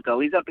 8 years ago.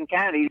 He's up in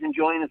Canada. He's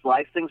enjoying his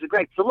life. Things are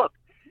great. So look.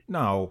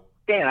 No.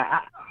 Dan,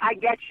 I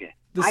get you.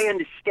 I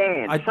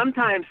understand.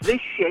 Sometimes this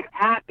shit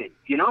happens,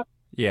 you know?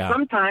 Yeah.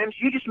 Sometimes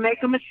you just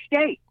make a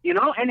mistake, you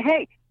know? And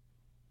hey,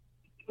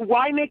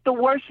 why make the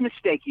worst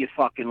mistake of your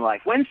fucking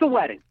life? When's the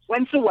wedding?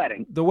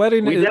 The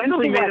wedding we is...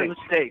 definitely made a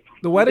mistake.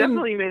 We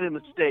definitely made a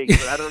mistake,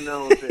 but I don't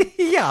know if it...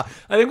 Yeah,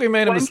 I think we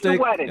made a mistake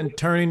in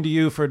turning to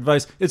you for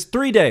advice. It's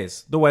 3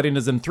 days. The wedding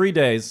is in 3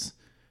 days.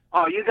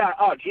 Oh,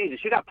 Jesus,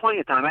 you got plenty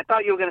of time. I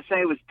thought you were going to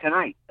say it was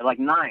tonight at like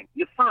 9.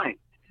 You're fine.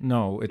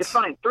 No, it's...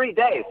 You're fine. 3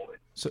 days.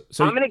 So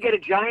I'm going to get a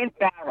giant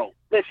barrel.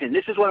 Listen,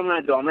 this is what I'm going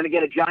to do. I'm going to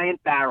get a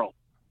giant barrel.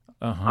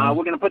 We're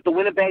going to put the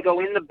Winnebago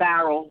in the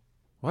barrel.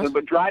 What?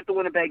 We'll drive the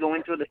Winnebago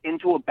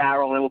into a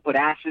barrel, and we'll put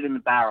acid in the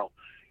barrel.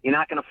 You're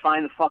not going to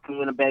find the fucking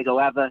Winnebago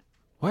ever.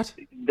 What?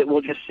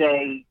 We'll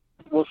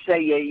say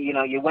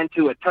you went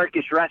to a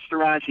Turkish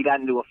restaurant, you got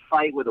into a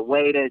fight with a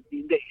waiter.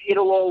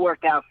 It'll all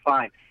work out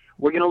fine.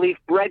 We're going to leave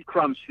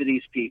breadcrumbs for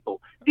these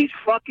people. These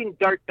fucking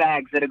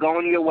dirtbags that are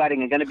going to your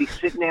wedding are going to be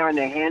sitting there on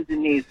their hands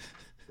and knees,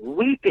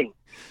 weeping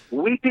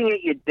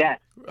at your death.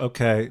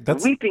 Okay,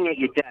 that's weeping at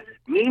your death.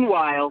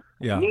 Meanwhile,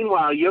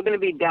 you're going to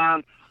be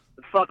down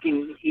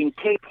fucking in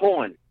Cape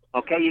Horn.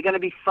 Okay, you're going to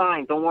be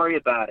fine. Don't worry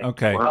about it.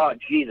 Okay. Oh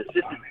Jesus,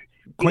 you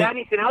got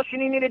anything else you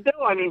need me to do?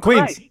 I mean,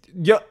 Queens.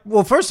 Yeah.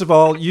 Well, first of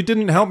all, you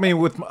didn't help me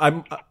with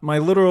my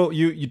literal.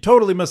 You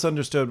totally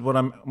misunderstood what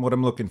I'm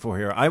looking for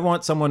here. I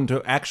want someone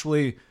to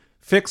actually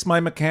fix my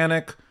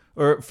mechanic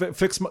or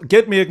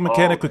get me a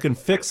mechanic who can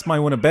fix my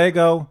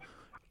Winnebago.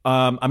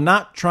 I'm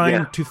not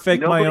trying to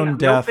fake my own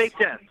death. No fake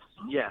death.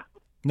 Yeah.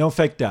 No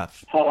fake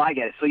death. Oh, I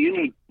get it. So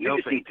you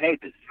just need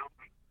papers.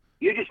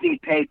 You just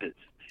need papers.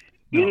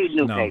 You need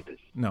new papers.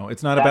 No,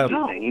 it's not That's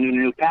about... the thing. You need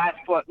a new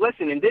passport.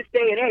 Listen, in this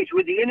day and age,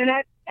 with the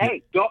internet,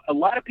 a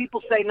lot of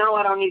people say, no,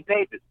 I don't need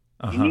papers.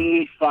 You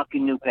need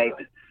fucking new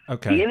papers.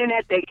 Okay. The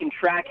internet, they can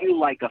track you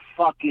like a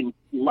fucking,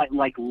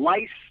 like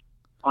lice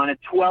on a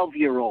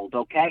 12-year-old,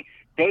 okay?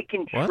 They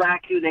can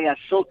track you. They are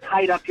so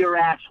tight up your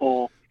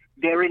asshole.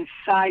 They're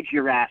inside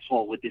your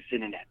asshole with this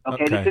internet,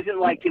 okay? This isn't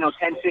like, 10,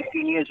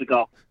 15 years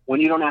ago when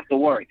you don't have to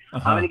worry.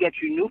 I'm going to get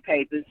you new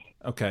papers.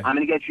 Okay. I'm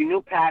going to get you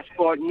new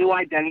passport, new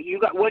identity.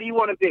 What do you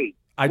want to be?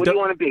 What do you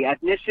want to be?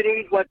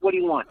 Ethnicity? What do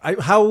you want?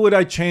 How would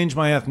I change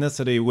my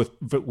ethnicity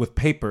with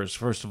papers?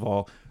 First of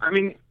all, I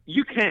mean,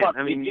 you can.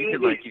 I mean, you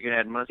can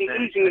add mustache.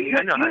 You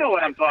know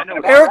what I'm talking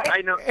about.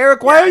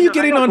 Eric, why are you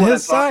getting on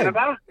his side?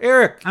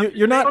 Eric,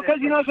 you're not.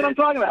 Because he knows what I'm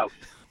talking about.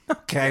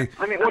 Okay.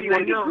 I mean, what do you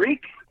want to be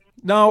Greek?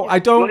 No, I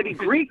don't. You want to be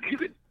Greek?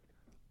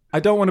 I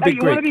don't want to be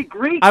Greek. You want to be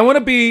Greek? I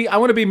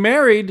want to be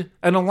married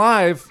and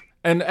alive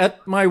and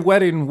at my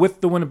wedding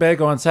with the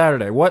Winnebago on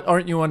Saturday. What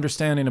aren't you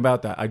understanding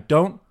about that? I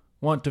don't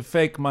want to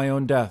fake my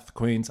own death,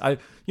 Queens.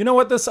 You know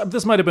what?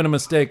 This might have been a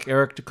mistake,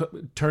 Eric,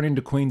 turning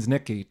to Queens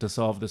Nikki to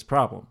solve this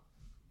problem.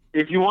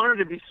 If you wanted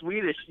to be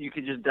Swedish, you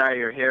could just dye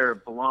your hair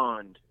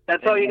blonde.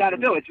 That's all you got to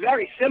do. It's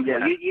very simple.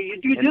 Yeah.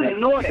 You do the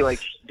Nordic. Like,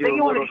 do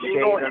a little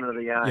shade under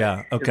the eye.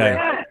 Yeah,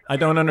 okay. I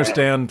don't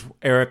understand,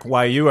 Eric,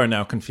 why you are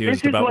now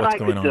confused about what's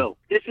going on.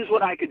 This is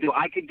what I could do.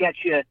 I could get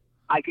you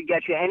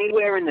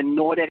anywhere in the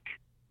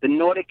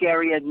Nordic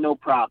area, no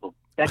problem.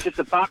 That's just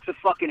a box of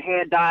fucking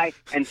hair dye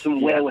and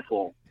some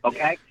wherewithal,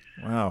 okay?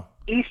 Wow.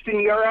 Eastern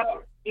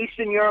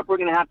Europe, we're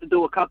gonna have to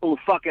do a couple of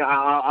fucking.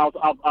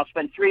 I'll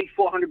spend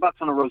 $300-400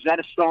 on a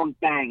Rosetta Stone.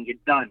 Bang, you're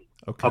done.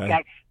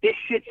 Okay. This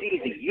shit's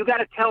easy. You got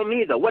to tell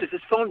me though. What is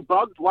this phone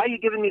bugged? Why are you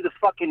giving me the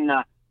fucking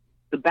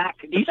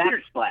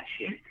backsplash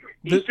shit?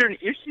 Eastern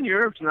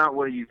Europe's not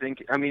what you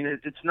think. I mean,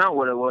 it's not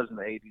what it was in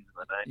the 80s and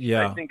the 90s.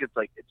 Yeah. I think it's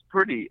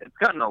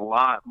gotten a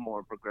lot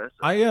more progressive.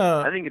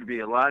 I think it'd be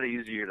a lot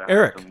easier to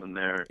have someone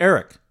there.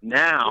 Eric.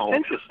 Now,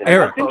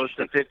 Eric. Opposed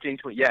to 15,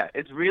 20. Yeah,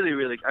 it's really,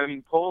 really, I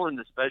mean, Poland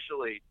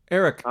especially.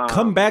 Eric,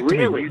 come back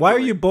to me. Why are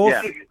you both?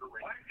 Yeah.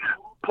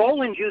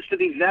 Poland used to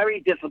be very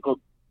difficult.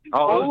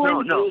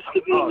 Poland used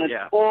to be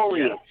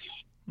notorious.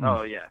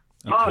 Oh, yeah.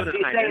 Oh, so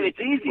you're saying it's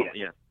easier?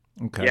 Yeah.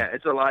 Okay. Yeah,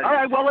 it's a lot. All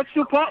right, well, let's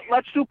do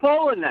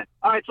Poland then.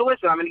 All right, so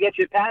listen, I'm going to get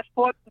you a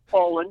passport to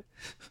Poland,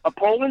 a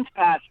Poland's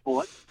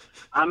passport.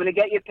 I'm going to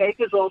get your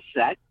papers all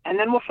set, and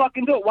then we'll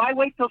fucking do it. Why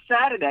wait till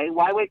Saturday?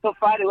 Why wait till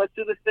Friday? Let's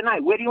do this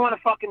tonight. Where do you want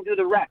to fucking do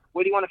the wreck?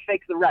 Where do you want to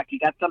fake the wreck? You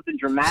got something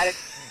dramatic?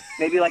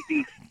 Maybe like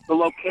the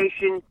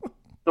location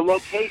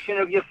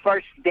of your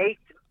first date?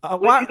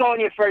 Where'd you go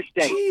on your first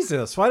date?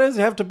 Jesus, why does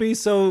it have to be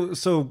so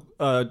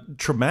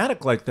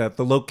traumatic like that?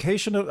 The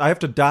location of I have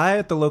to die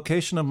at the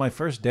location of my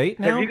first date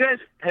now?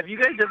 Have you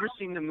guys ever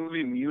seen the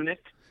movie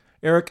Munich?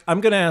 Eric, I'm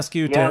going to ask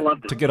you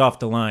to get off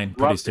the line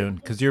pretty soon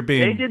because you're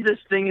being. They did this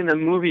thing in the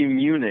movie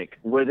Munich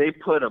where they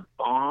put a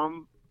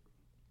bomb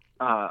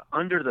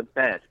under the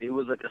bed. It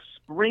was like a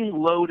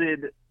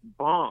spring-loaded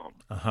bomb,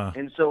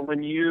 and so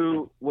when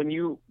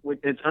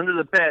it's under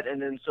the bed,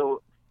 and then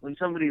so. When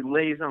somebody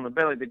lays on the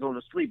bed like they're going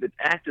to sleep,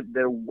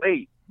 their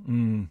weight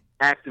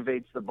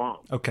activates the bomb.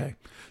 Okay,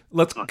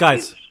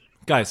 guys,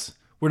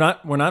 we're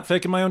not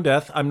faking my own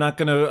death. I'm not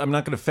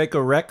gonna fake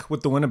a wreck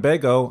with the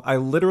Winnebago. I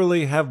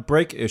literally have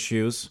brake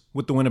issues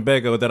with the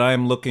Winnebago that I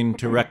am looking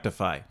to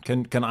rectify.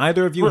 Can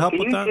either of you help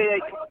with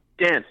that?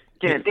 Dan,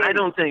 I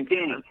don't think.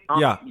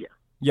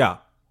 Yeah.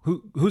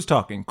 Who's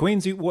talking?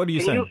 Queens, what are you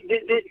saying?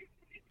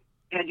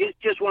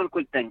 Just one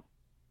quick thing.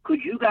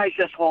 Could you guys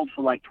just hold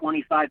for like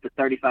 25 to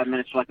 35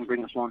 minutes so I can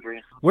bring this laundry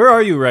in? Where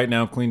are you right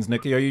now, Queens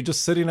Nikki? Are you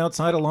just sitting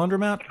outside a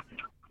laundromat?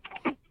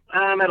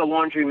 I'm at a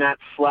laundromat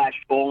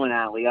 / bowling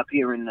alley up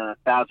here in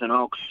Thousand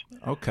Oaks.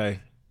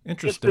 Okay,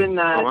 interesting. Just been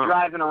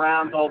driving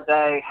around all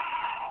day.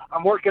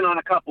 I'm working on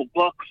a couple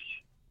books.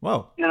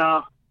 Whoa.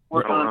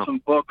 Working on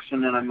some books,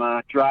 and then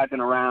I'm driving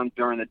around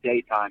during the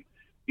daytime,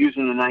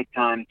 using the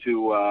nighttime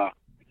to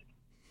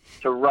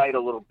write a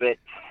little bit.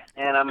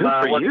 And I'm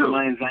working on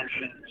my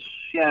inventions.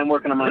 Yeah, I'm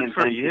working on my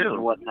inventions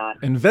and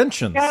whatnot.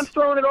 Inventions? Yeah, I'm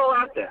throwing it all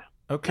out there.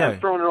 Okay. Yeah, I'm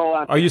throwing it all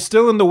out there. Are you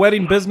still in the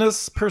wedding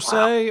business, per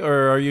se,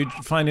 or are you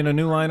finding a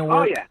new line of work?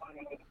 Oh, yeah.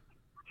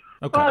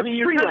 Okay. Well, I mean,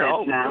 you're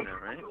freelance now,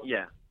 right?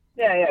 Yeah.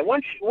 Yeah.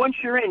 Once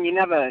you're in, you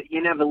never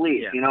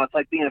leave. Yeah. It's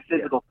like being a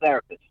physical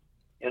therapist.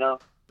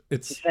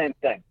 It's the same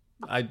thing.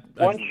 I've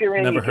you're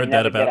in, never heard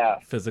that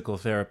about physical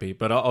therapy,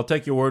 but I'll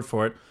take your word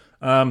for it.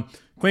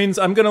 Queens,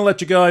 I'm going to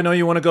let you go. I know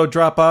you want to go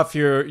drop off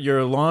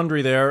your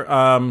laundry there.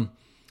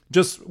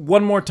 Just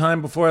one more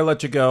time before I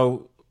let you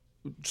go,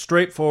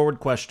 straightforward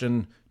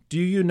question. Do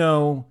you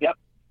know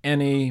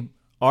any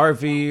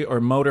RV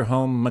or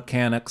motorhome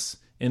mechanics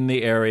in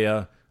the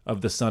area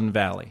of the Sun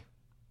Valley?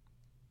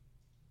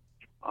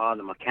 Oh,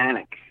 the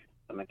mechanic.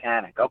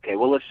 Okay,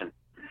 well, listen.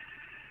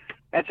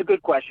 That's a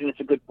good question. It's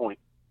a good point.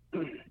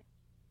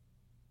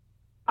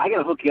 I got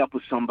to hook you up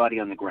with somebody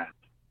on the ground.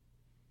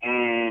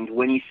 And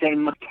when you say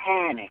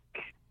mechanic,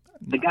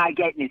 the guy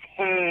getting his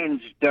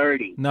hands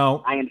dirty.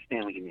 No. I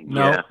understand what you mean.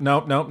 No.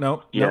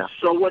 Yeah.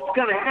 So what's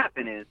going to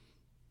happen is,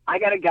 I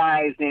got a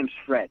guy, his name's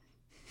Fred.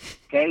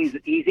 Okay?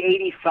 He's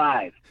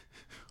 85.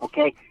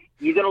 Okay?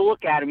 You're going to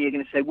look at him, you're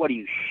going to say, what, are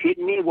you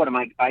shitting me? What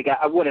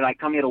did I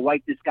come here to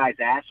wipe this guy's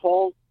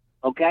asshole?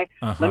 Okay?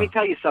 Let me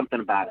tell you something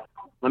about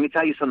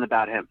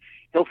him.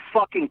 He'll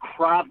fucking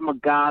Krav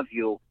Maga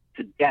you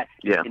to death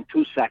in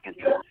 2 seconds.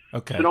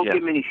 Okay. So don't give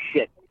him any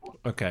shit.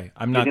 Okay,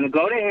 You're going to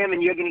go to him,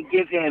 and you're going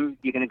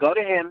to go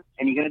to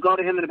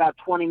him in about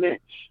 20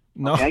 minutes.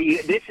 No. Okay?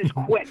 This is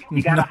quick.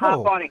 You got to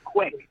hop on it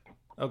quick.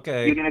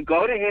 Okay. You're going to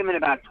go to him in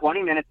about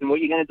 20 minutes, and what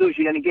you're going to do is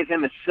you're going to give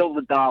him a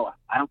silver dollar.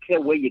 I don't care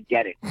where you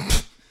get it.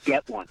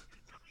 Get one.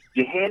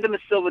 You hand him a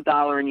silver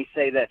dollar, and you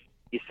say this.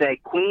 You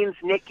say, Queens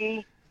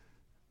Nikki,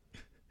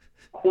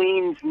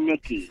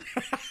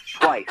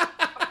 twice.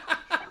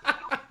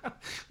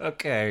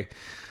 Okay.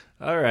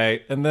 All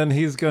right, and then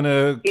he's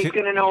gonna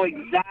know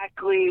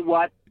exactly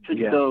what to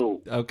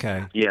do.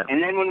 Okay. Yeah.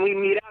 And then when we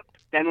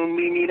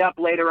meet up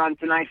later on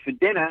tonight for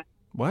dinner,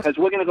 What? Because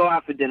we're gonna go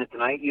out for dinner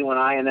tonight, you and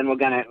I, and then I'm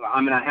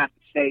gonna have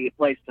to stay at your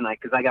place tonight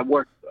because I got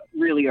work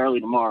really early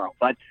tomorrow.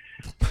 But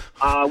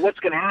what's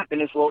gonna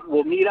happen is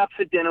we'll meet up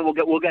for dinner.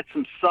 We'll get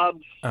some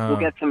subs. We'll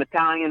get some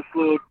Italian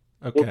food.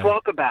 Okay. We'll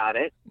talk about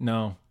it.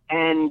 No.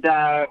 And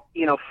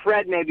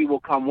Fred maybe will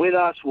come with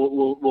us.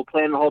 We'll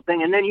plan the whole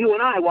thing, and then you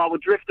and I, while we're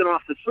drifting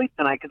off to sleep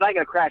tonight, because I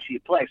got to crash at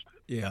your place.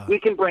 Yeah. We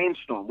can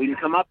brainstorm. We can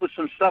come up with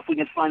some stuff. We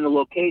can find the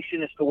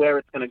location as to where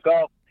it's going to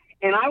go.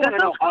 And I want to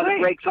know: are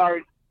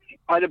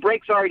the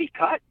brakes already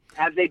cut?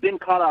 Have they been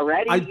cut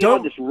already? I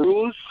don't. This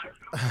ruse,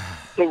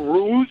 the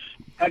ruse.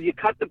 Have you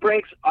cut the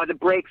brakes? Are the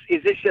brakes?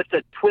 Is this just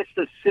a twist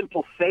of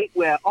simple fate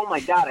where, oh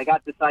my God, I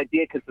got this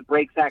idea because the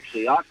brakes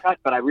actually are cut,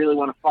 but I really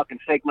want to fucking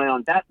fake my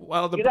own death?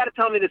 Well, you got to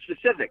tell me the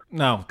specifics.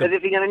 No, because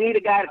if you're going to need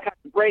a guy to cut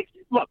the brakes,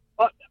 look,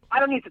 I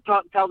don't need to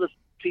tell this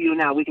to you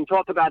now. We can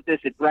talk about this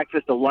at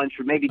breakfast or lunch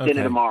or maybe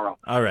dinner tomorrow.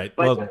 All right.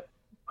 But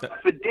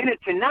for dinner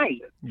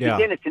tonight,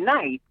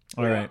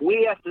 all right,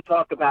 we have to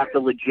talk about the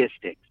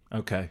logistics.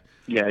 Okay.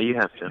 Yeah, you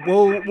have to.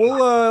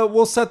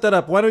 We'll set that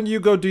up. Why don't you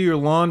go do your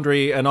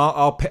laundry, and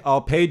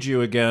I'll page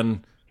you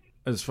again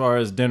as far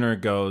as dinner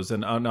goes,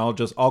 and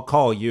I'll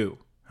call you.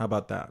 How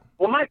about that?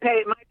 Well, my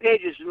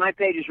page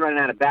is running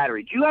out of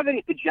battery. Do you have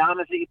any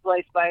pajamas that you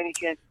place by any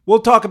chance? We'll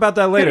talk about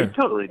that later. Yeah, you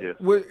totally do.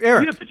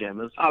 Eric, you have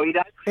pajamas. Oh, he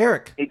does.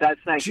 Eric, he does.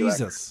 Thank you.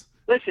 Jesus.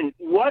 Listen,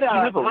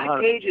 my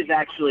page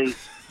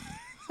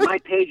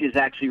is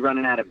actually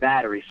running out of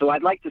battery, so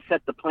I'd like to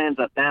set the plans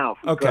up now.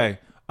 Okay.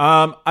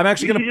 I'm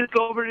actually going to just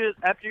go over to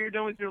after you're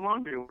done with your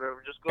laundry or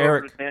whatever. Just go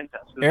over to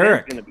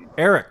Fantastic.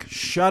 Eric,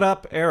 shut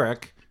up,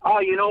 Eric. Oh,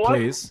 you know what?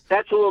 Please.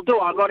 That's what we'll do.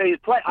 I'll go to your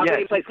place.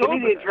 Give me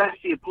the address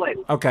to your place.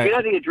 Okay. You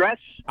know the address?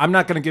 I'm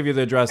not going to give you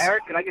the address.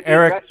 Eric, can I get the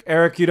address?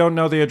 Eric, you don't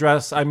know the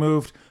address. I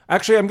moved.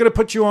 Actually, I'm going to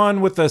put you on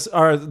with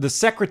the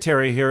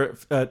secretary here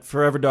at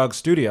Forever Dog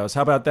Studios.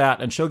 How about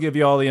that? And she'll give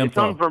you all the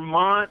info. It's on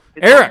Vermont.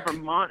 Eric. On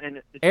Vermont, and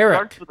it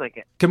Eric. starts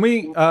with Can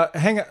we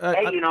hang?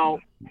 Hey,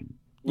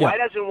 why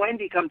doesn't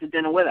Wendy come to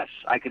dinner with us?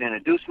 I can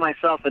introduce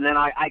myself, and then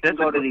I can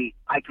go to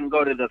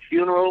the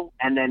funeral,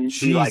 and then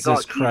be like,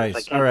 Jesus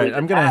Christ! All right,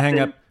 I'm gonna hang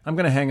up. I'm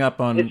gonna hang up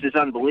on. This is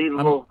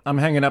unbelievable. I'm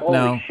hanging up Holy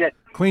now. Shit.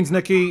 Queen's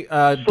Nikki,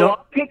 don't.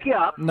 I'll pick you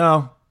up.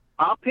 No.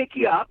 I'll pick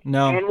you up.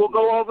 No. And we'll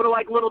go over to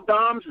like Little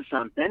Dom's or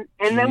something,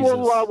 and then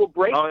we'll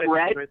break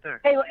bread. Right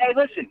there. Hey,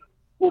 listen,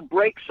 we'll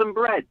break some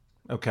bread.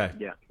 Okay.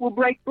 Yeah. We'll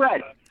break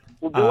bread.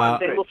 We'll do one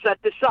thing. We'll set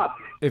this up.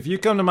 If you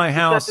come to my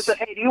house,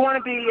 hey, do you want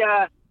to be?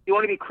 You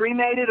want to be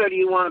cremated or do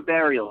you want a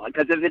burial?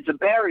 Because if it's a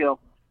burial,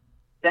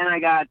 then I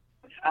got.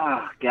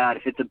 Oh God!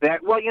 If it's a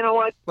burial, well, you know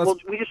what?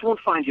 We just won't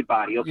find your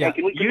body. Okay? Yeah.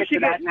 Can we commit to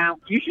that now?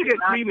 You should get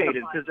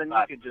cremated because then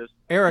you could just.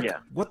 Eric,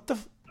 what the?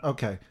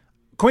 Okay.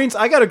 Queens,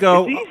 I gotta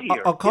go.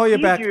 I'll call you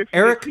back.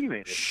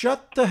 Eric,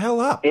 shut the hell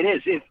up. It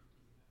is.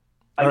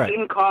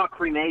 In-car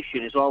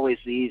cremation is always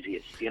the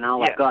easiest. You know,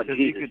 like God,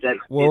 Jesus,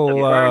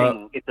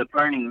 it's a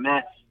burning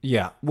mess.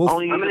 Yeah. I'm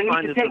gonna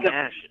need to take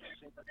ashes.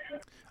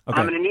 Okay.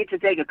 I'm going to need to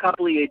take a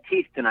couple of your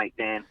teeth tonight,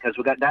 Dan, because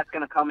that's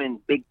going to come in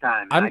big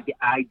time.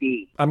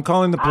 ID. I'm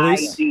calling the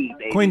police. ID,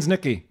 baby. Queen's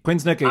Nikki,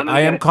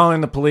 I am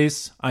calling the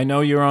police. I know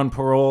you're on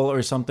parole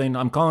or something.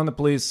 I'm calling the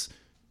police.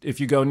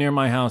 If you go near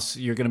my house,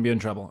 you're going to be in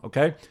trouble,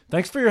 okay?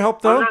 Thanks for your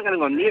help, though. I'm not going to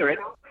go near it.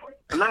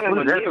 I'm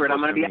going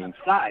to be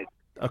outside.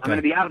 Okay. I'm going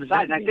to be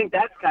outside, and I think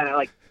that's kind of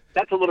like,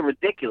 that's a little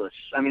ridiculous.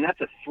 I mean,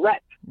 that's a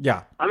threat.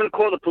 Yeah. I'm going to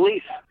call the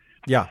police.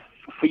 Yeah.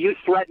 For you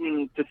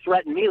to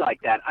threaten me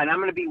like that, and I'm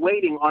going to be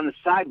waiting on the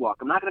sidewalk.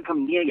 I'm not going to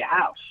come near your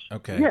house.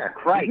 Okay. Yeah,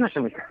 Christ.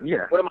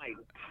 Yeah. What am I,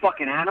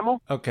 fucking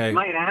animal? Okay. Am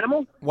I an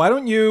animal? Why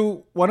don't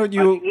you?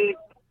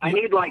 I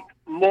need like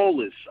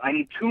molars. I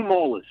need 2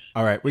 molars.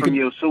 All right, from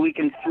you, so we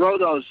can throw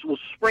those. We'll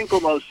sprinkle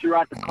those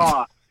throughout the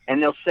car,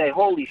 and they'll say,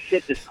 "Holy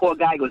shit, this poor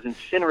guy was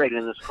incinerated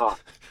in this car."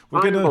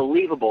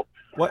 Unbelievable.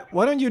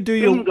 Why don't you do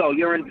your bingo?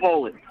 You're in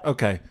Poland.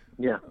 Okay.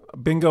 Yeah.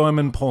 Bingo, I'm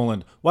in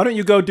Poland. Why don't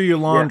you go do your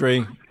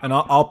laundry, and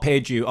I'll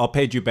page you. I'll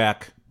page you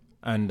back,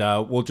 and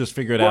we'll just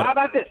figure it out. How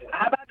about this?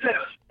 How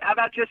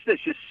about just this?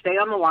 Just stay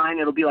on the line.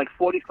 It'll be like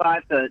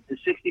 45 to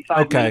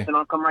 65 minutes, and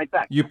I'll come right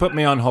back. You put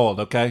me on hold,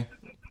 okay?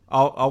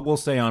 We'll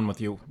stay on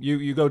with you.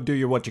 You go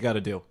do what you got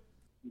to do.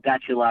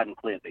 Got you loud and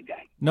clear, big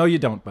guy. No, you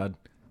don't, bud.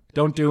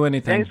 Don't do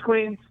anything. Thanks,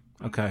 Queens.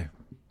 Okay.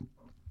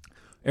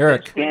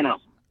 Eric. Dano.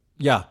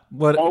 Yeah.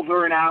 What?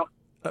 Over and out.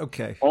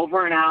 Okay.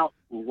 Over and out.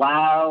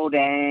 Loud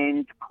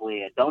and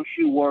clear. Don't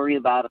you worry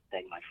about a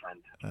thing, my friend.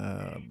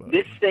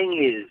 This thing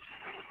is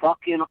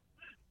fucking.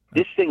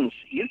 This thing's.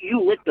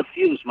 You lit the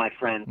fuse, my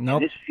friend.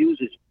 Nope. This fuse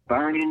is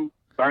burning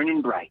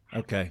bright.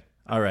 Okay.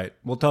 All right.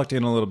 We'll talk to you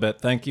in a little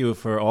bit. Thank you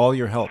for all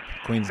your help,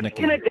 Queen's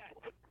Nikki.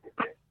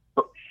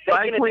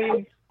 Bye,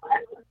 Queen.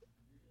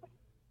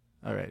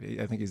 All right.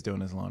 I think he's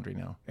doing his laundry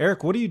now.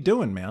 Eric, what are you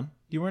doing, man?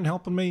 You weren't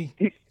helping me.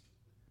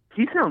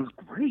 He sounds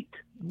great.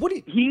 What?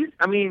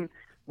 I mean.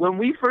 When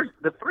we first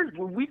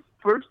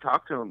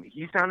talked to him,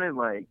 he sounded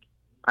like,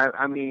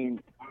 I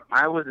mean,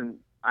 I wasn't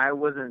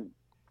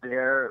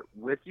there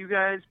with you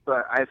guys,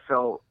 but I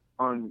felt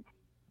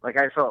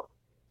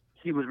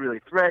he was really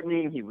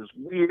threatening. He was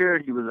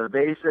weird. He was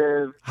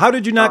evasive. How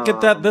did you not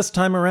get that this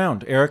time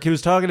around, Eric? He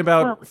was talking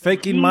about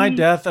faking my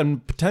death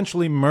and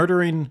potentially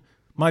murdering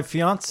my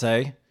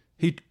fiance.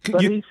 He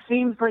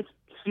seems like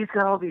he's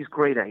got all these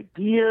great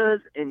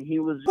ideas, and he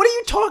was... What are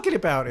you talking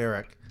about,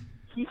 Eric?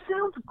 He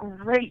sounds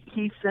great.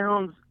 He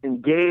sounds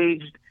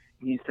engaged.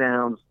 He's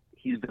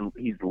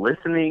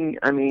listening.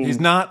 I mean... He's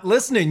not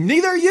listening.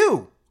 Neither are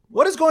you.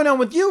 What is going on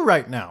with you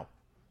right now?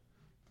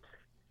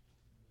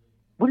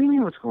 What do you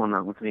mean what's going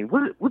on with me?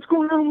 What's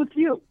going on with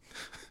you?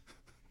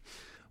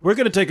 We're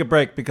going to take a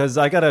break because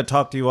I got to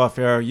talk to you off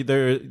air.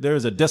 There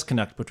is a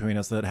disconnect between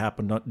us that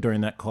happened during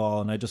that call,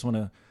 and I just want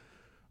to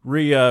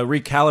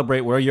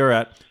recalibrate where you're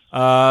at.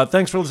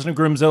 Thanks for listening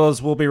to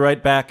Groomzillas. We'll be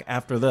right back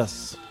after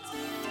this.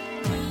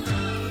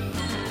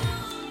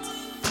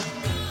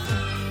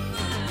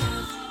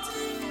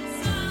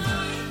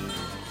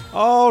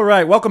 All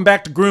right, welcome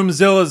back to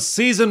Groomzilla's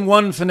Season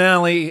 1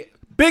 finale.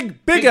 Big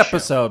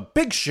episode,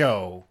 big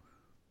show.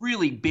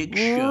 Really big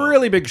show.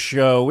 Really big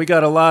show. We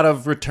got a lot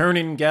of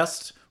returning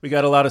guests. We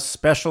got a lot of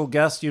special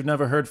guests you've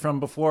never heard from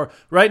before.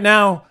 Right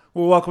now,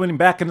 we're welcoming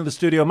back into the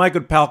studio my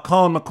good pal,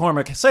 Colin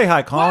McCormick. Say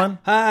hi, Colin. What?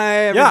 Hi,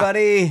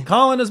 everybody. Yeah,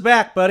 Colin is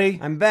back, buddy.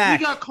 I'm back.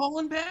 We got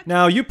Colin back?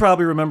 Now, you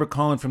probably remember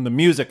Colin from the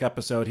music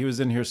episode. He was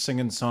in here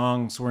singing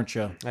songs, weren't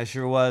you? I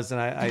sure was, and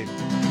I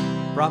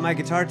brought my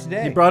guitar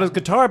today. He brought his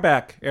guitar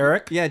back,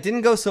 Eric. Yeah, it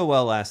didn't go so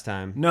well last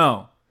time.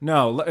 No.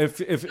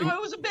 If it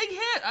was a big hit.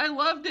 I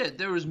loved it.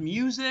 There was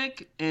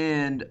music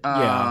and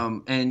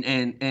Colin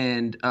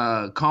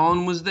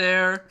was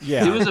there.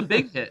 Yeah. It was a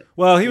big hit.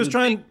 Well, he was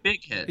trying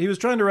big hit. He was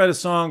trying to write a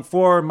song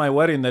for my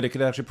wedding that he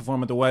could actually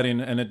perform at the wedding,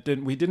 and it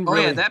didn't. We didn't. Oh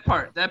really... yeah, that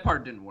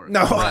part didn't work.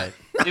 No, but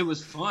it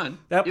was fun.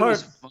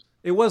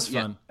 It was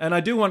fun, and I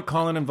do want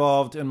Colin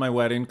involved in my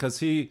wedding because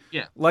he,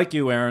 like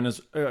you,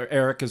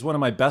 Eric, is one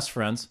of my best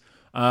friends.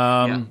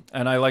 And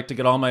I like to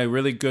get all my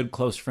really good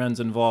close friends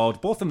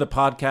involved, both in the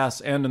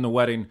podcast and in the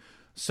wedding.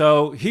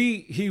 So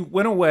he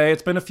went away.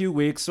 It's been a few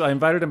weeks. So I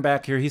invited him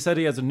back here. He said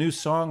he has a new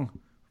song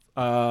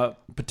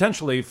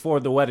potentially for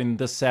the wedding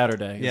this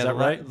Saturday. Is that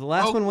right? The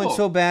last one went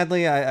so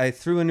badly, I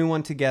threw a new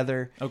one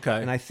together. Okay.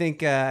 And I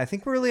think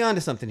we're really onto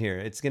something here.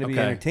 It's going to be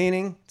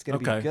entertaining. It's going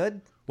to be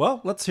good.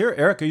 Well, let's hear it.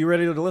 Eric, are you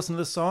ready to listen to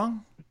this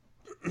song?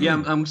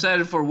 Yeah, I'm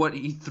excited for what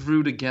he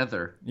threw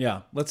together.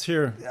 Yeah, let's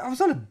hear. I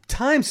was on a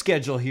time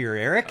schedule here,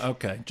 Eric.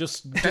 Okay,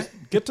 just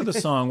get to the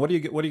song. What do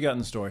you got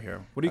in store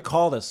here? What do you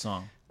call this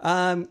song?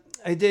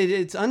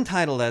 It's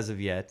untitled as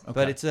of yet,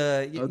 but it's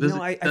I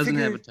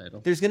figure have a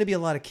title. There's going to be a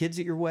lot of kids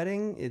at your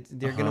wedding.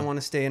 They're going to want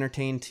to stay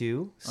entertained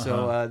too.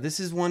 So this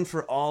is one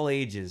for all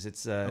ages.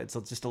 It's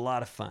just a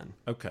lot of fun.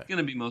 Okay, it's going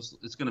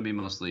to be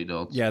mostly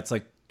adults. Yeah, it's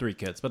like 3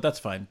 kids, but that's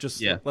fine.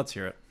 Just let's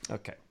hear it.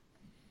 Okay.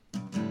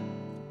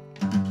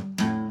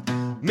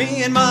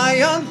 Me and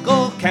my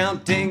uncle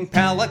counting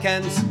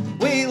pelicans.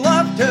 We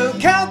love to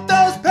count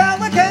those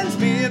pelicans.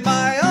 Me and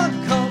my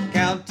uncle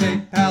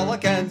counting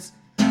pelicans.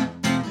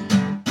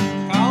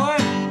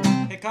 Colin?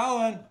 Hey,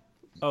 Colin.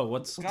 Oh,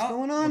 what's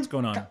going on? What's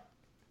going on?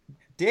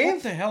 Dave?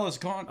 What the hell is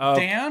going on?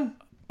 Dan?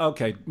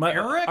 Okay.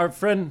 Eric? Our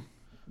friend...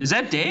 Is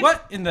that Dave?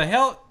 What in the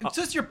hell? Is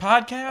this your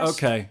podcast?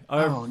 Okay.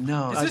 Oh,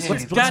 no. Is this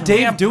what's your goddamn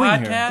Dave doing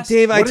podcast?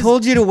 here? Dave, I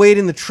told you to wait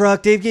in the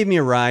truck. Dave gave me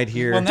a ride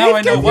here. Well, now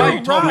I know why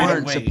you told me to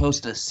weren't wait.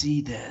 supposed to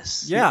see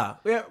this. Yeah.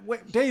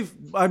 Wait, Dave,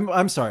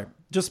 I'm sorry.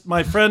 Just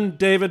my friend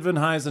David Van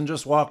Huysen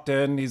just walked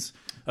in. He's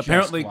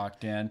apparently... Just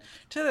walked in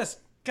to this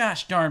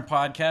gosh darn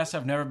podcast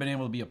I've never been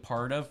able to be a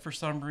part of for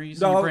some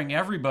reason. No. You bring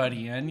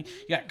everybody in. You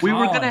got We're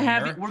Colin gonna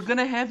have here. you. We're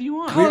gonna have you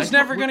on. Colin's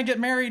never gonna get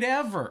married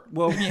ever.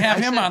 Well, you have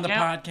him said on the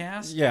yeah.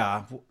 podcast.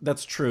 Yeah,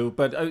 that's true.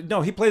 But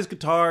no, he plays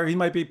guitar. He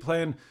might be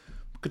playing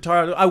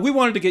guitar. We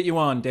wanted to get you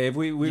on, Dave.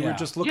 We were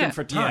just looking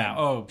for time. Yeah.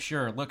 Oh,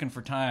 sure. Looking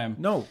for time.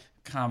 No.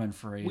 Common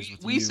phrase.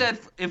 We said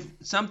if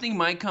something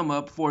might come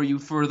up for you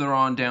further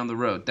on down the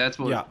road. That's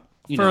what. Yeah.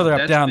 Further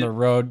up down the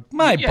road.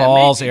 My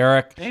balls,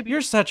 Eric. You're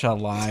such a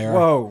liar.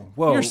 Whoa.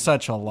 You're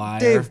such a liar.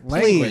 Dave,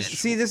 please. Language.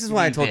 See, this is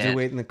why I told you to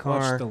wait in the car.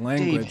 Watch the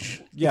language.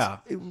 Dave. Yeah.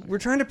 We're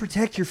trying to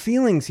protect your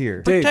feelings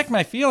here. Dave. Protect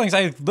my feelings.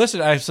 I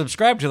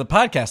subscribe to the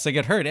podcast. They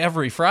get heard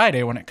every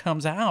Friday when it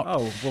comes out.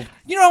 Oh, well.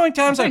 You know how many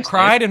times I've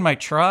cried in my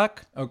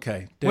truck?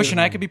 Okay. David, Wishing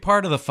I could be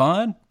part of the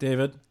fun?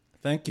 David,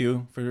 thank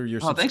you for your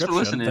Oh, subscription. thanks for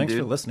listening, Thanks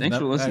dude. for listening.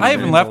 Thanks for listening. I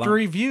even means left lot. a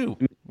review.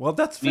 Well,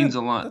 that's Means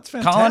a lot. That's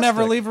fantastic. Colin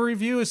ever leave a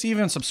review? Is he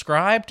even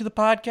subscribed to the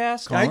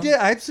podcast? Colin? I did.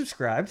 I've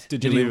subscribed.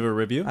 Did you leave a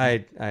review?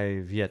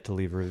 I've yet to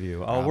leave a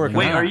review. I'll work.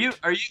 Wait, on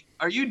it.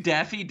 are you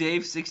Daffy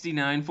Dave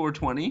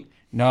 69420?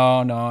 No,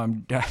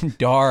 I'm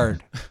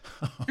Dard.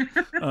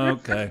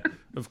 Okay.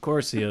 Of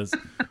course he is.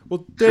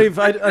 Well, Dave,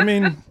 I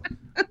mean,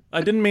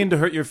 I didn't mean to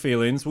hurt your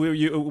feelings.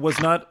 It was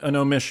not an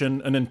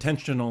omission, an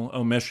intentional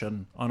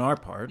omission on our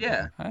part.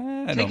 Yeah.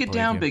 I Take don't it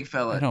down, believe you. big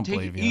fella. I don't Take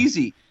believe it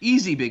you.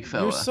 easy, big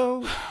fella.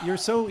 You're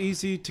so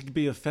easy to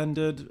be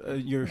offended.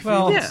 Your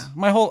Well,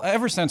 feelings.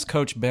 ever since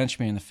Coach benched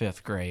me in the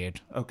 5th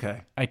grade,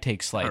 Okay. I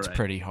take slights All right.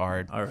 pretty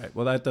hard. All right.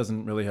 Well, that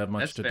doesn't really have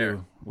much That's to fair.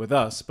 do with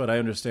us, but I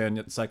understand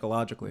it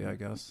psychologically, I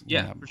guess.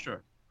 Yeah, for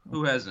sure.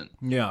 Who hasn't?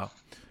 Yeah.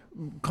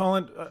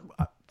 Colin,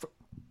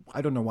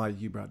 I don't know why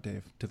you brought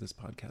Dave to this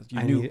podcast.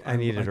 I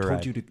needed a ride. I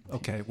told you to.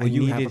 Okay, well, I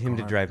you needed him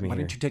to drive me Why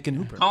here. didn't you take an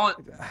Uber?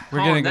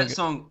 Colin,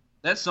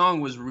 that song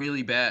was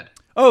really bad.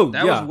 Oh,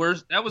 that was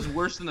worse. That was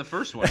worse than the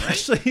first one, right?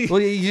 Actually, well,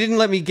 you didn't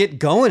let me get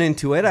going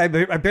into it. I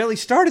barely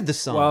started the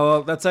song.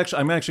 Well,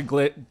 I'm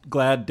actually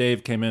glad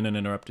Dave came in and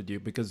interrupted you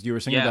because you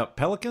were singing about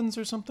pelicans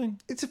or something.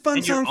 It's a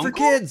fun song for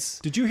kids.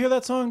 Did you hear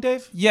that song,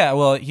 Dave? Yeah,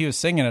 well, he was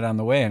singing it on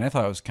the way, and I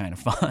thought it was kind of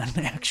fun,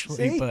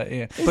 actually. See? But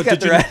yeah, but got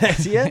the right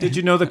idea. Did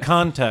you know the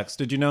context?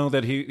 Did you know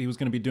that he was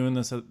going to be doing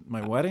this at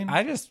my wedding?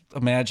 I just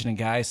imagine a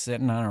guy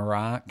sitting on a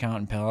rock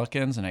counting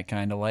pelicans, and I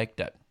kind of liked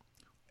it.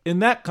 In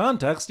that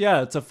context,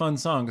 yeah, it's a fun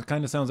song. It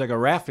kind of sounds like a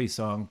Raffi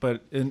song,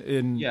 but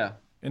in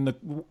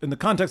the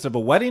context of a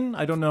wedding,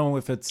 I don't know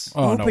if it's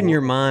open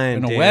your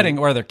mind. In a wedding,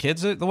 or are there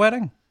kids at the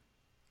wedding?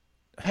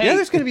 Hey, yeah,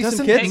 there's going to be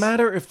some kids. Doesn't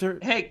matter if they're.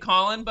 Hey,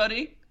 Colin,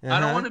 buddy,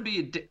 I don't want to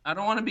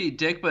be a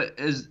dick, but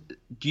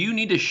do you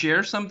need to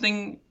share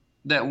something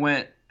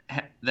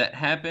that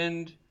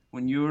happened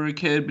when you were a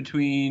kid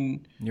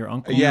between your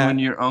uncle and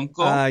your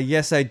uncle?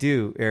 Yes, I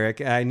do,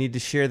 Eric. I need to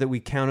share that we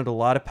counted a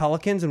lot of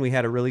pelicans and we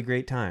had a really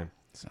great time.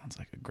 Sounds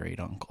like a great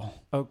uncle.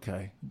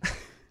 Okay.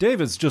 Dave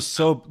is just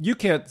so you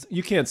can't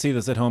see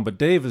this at home, but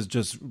Dave is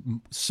just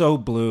so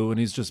blue and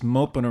he's just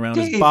moping around.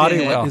 His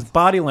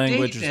body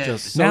language is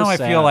just so now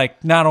sad. I feel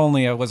like not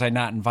only was I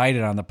not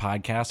invited on the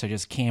podcast, I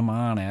just came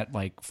on it,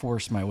 like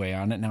forced my way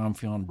on it. Now I'm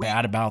feeling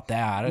bad about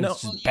that.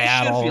 It's just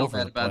bad all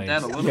over the place.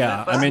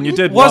 Yeah, I mean, you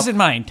did. Wasn't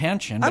my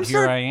intention, but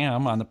here I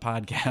am on the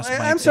podcast.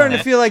 I'm starting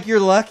to feel like you're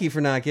lucky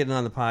for not getting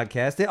on the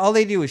podcast. All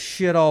they do is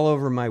shit all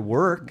over my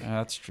work.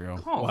 That's true.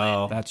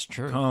 Well, that's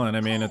true. Colin, I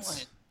mean,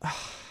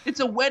 It's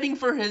a wedding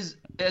for his.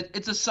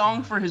 It's a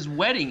song for his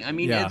wedding. I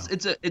mean,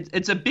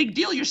 it's a big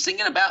deal. You're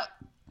singing about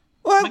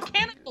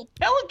mechanical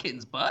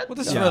pelicans, bud.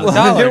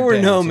 Well, there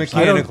were no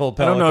mechanical pelicans.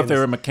 I don't know if they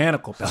were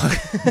mechanical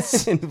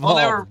pelicans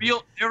involved.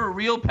 Oh, they were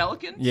real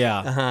pelicans. Yeah.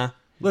 Uh-huh.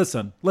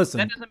 Listen.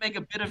 That doesn't make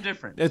a bit of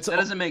difference. That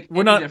doesn't make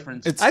any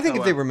difference. I think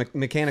if they were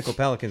mechanical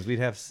pelicans, we'd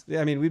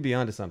be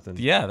onto something.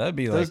 Yeah, that'd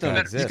be Those don't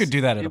exist. You could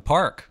do that at a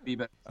park.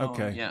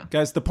 Okay. Yeah.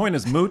 Guys, the point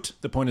is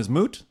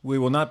moot. We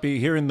will not be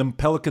hearing the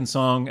pelican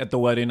song at the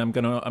wedding. I'm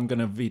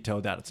gonna veto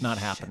that. It's not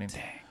happening.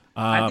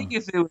 I think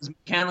if it was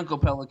mechanical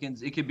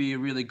pelicans, it could be a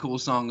really cool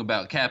song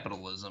about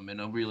capitalism in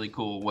a really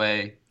cool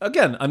way.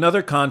 Again,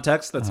 another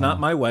context that's not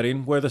my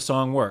wedding where the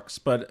song works.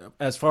 But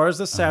as far as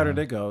this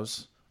Saturday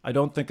goes, I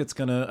don't think it's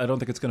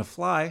gonna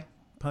fly.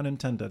 Pun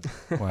intended.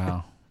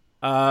 Wow.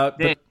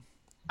 Dave,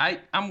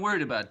 I'm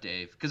worried about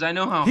Dave because I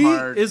know how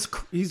hard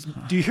he's.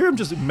 Do you hear him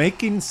just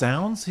making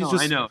sounds? He's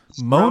just I know.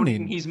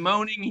 moaning. He's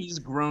moaning. He's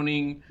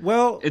groning.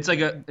 Well, it's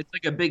like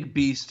a big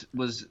beast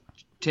was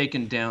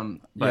taken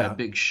down by a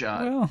big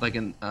shot,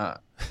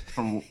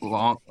 from a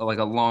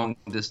long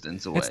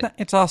distance away.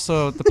 It's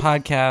also the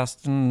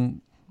podcast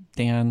and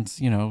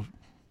Dan's,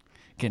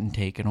 getting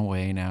taken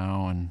away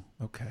now and.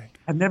 Okay.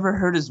 I've never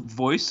heard his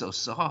voice so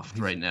soft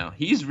right now.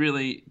 He's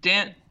really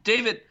Dan,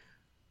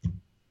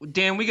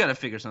 we got to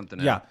figure something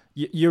out.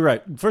 Yeah, you're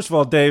right. First of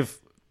all, Dave,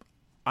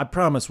 I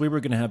promise we were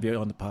going to have you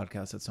on the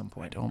podcast at some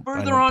point.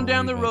 Further on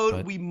down the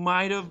road, we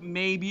might have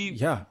maybe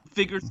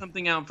figured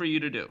something out for you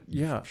to do.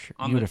 Yeah.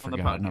 You would have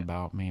forgotten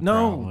about me,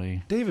 No,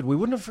 probably. David, we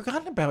wouldn't have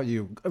forgotten about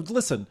you.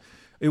 Listen,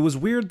 it was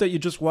weird that you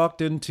just walked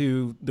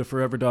into the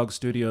Forever Dog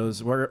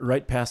Studios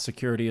right past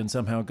security and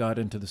somehow got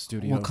into the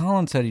studio. Well,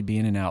 Colin said he'd be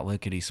in and out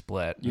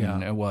lickety-split. Yeah.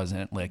 And it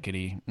wasn't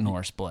lickety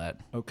nor split.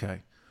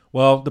 Okay.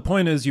 Well, the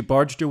point is you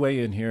barged your way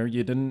in here.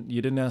 You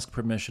didn't ask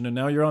permission, and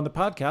now you're on the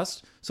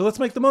podcast. So let's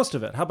make the most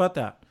of it. How about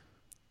that?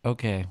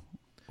 Okay.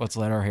 Let's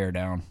let our hair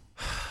down.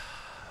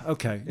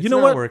 Okay. It's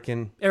not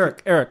working.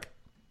 Eric,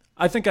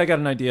 I think I got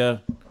an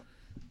idea.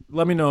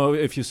 Let me know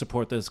if you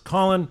support this.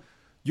 Colin,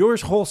 your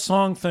whole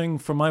song thing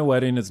for my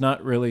wedding is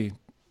not really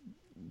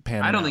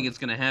panning I don't out. think it's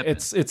going to happen.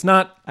 It's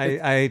not.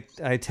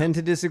 I tend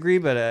to disagree,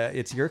 but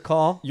it's your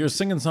call. You're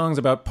singing songs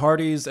about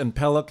parties and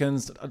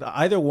pelicans.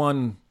 Either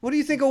one. What do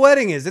you think a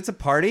wedding is? It's a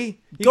party.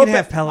 You can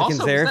have pelicans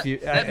also, there that, if you.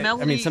 That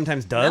melody, I mean,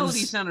 sometimes doves. Melody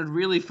sounded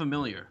really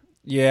familiar.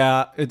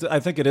 Yeah, I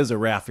think it is a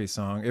Raffi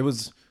song. It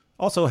was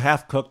also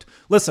half cooked.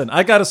 Listen,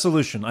 I got a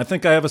solution. I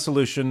think I have a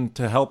solution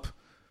to help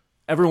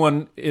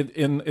everyone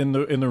in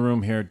the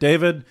room here.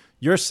 David,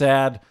 you're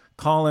sad.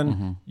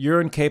 Colin, you're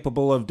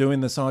incapable of doing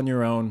this on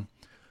your own.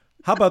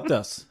 How about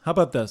this?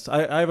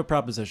 I have a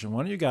proposition.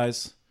 Why don't you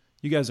guys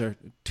are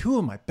two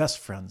of my best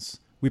friends.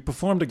 We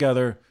perform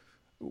together,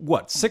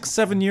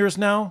 6-7 years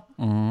now?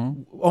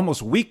 Mm-hmm.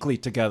 Almost weekly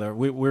together.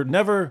 We're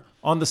never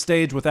on the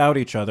stage without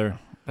each other.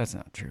 That's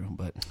not true,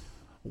 but...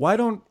 Why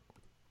don't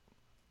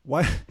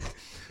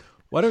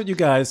you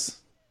guys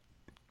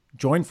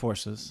join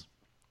forces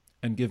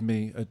and give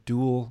me a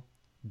dual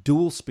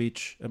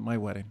speech at my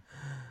wedding?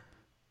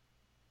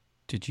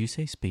 Did you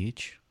say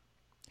speech?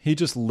 He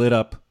just lit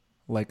up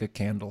like a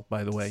candle,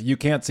 by the way. You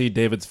can't see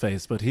David's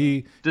face, but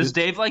Does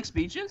Dave like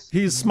speeches?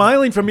 He's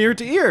smiling from ear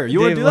to ear.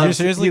 You want to do that? You're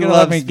seriously going to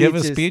let me give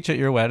a speech at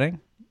your wedding?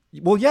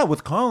 Well, yeah,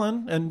 with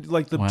Colin, and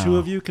like the two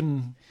of you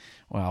can...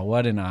 Wow,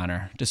 what an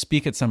honor to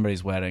speak at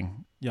somebody's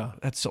wedding. Yeah.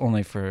 That's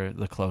only for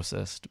the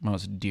closest,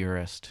 most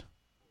dearest.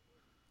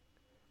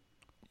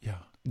 Yeah.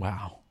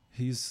 Wow.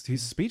 He's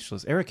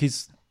speechless. Eric,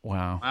 he's...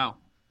 Wow.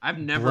 I've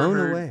never blown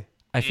heard... away.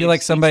 I feel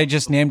like somebody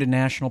just named a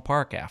national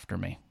park after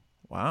me.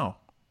 Wow.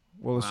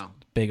 Well, it's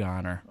big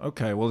honor.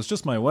 Okay, well, it's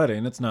just my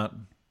wedding. It's not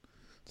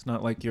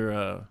like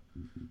you're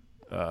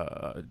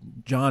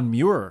John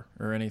Muir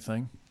or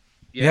anything.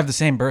 Yeah. We have the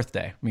same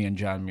birthday, me and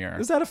John Muir.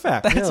 Is that a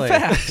fact? That's really? a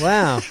fact.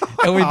 Wow.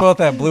 And we both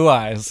have blue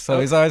eyes, so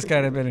he's always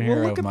kind of been a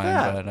hero look of at mine.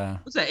 that.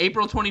 But What's that,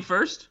 April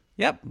 21st?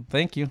 yep,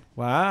 thank you.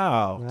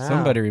 Wow.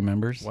 Somebody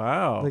remembers.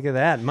 Wow. Look at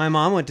that. My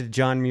mom went to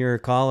John Muir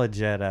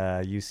College at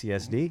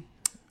UCSD.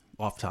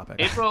 Off topic.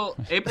 April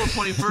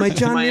 21st. My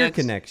John is Muir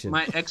connection.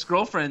 My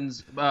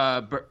ex-girlfriend's,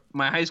 my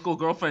high school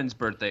girlfriend's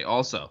birthday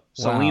also.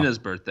 Selena's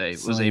birthday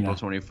was April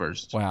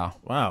 21st.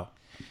 Wow.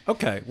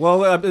 Okay.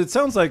 Well, it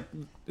sounds like,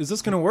 is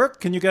this going to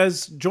work? Can you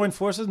guys join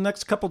forces the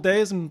next couple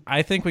days? And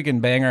I think we can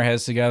bang our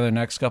heads together the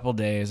next couple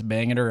days,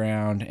 bang it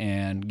around,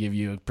 and give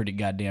you a pretty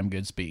goddamn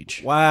good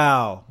speech.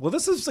 Wow. Well,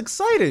 this is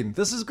exciting.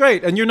 This is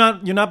great. And you're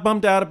not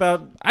bummed out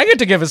about... I get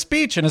to give a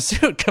speech in a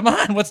suit. Come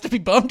on, what's to be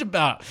bummed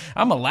about?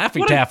 I'm a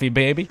Laffy Taffy,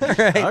 baby.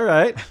 All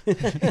right.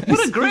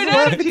 What a great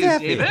attitude,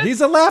 David.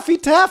 He's a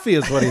Laffy Taffy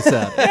is what he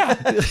said.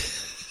 Yeah.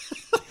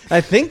 I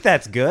think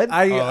that's good.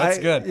 That's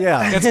good.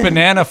 Yeah. It's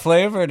banana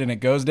flavored and it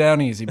goes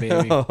down easy,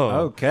 baby.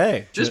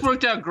 Okay. Just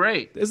worked out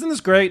great. Isn't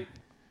this great?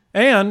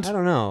 And... I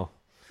don't know.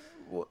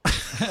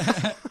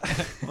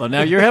 Well,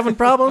 now you're having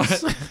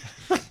problems?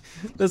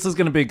 This is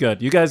going to be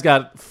good. You guys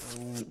got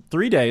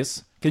 3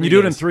 days. Can you do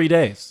it in 3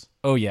 days?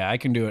 Oh, yeah, I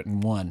can do it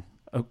in one.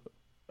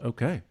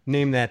 Okay.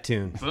 Name that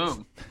tune.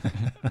 Boom.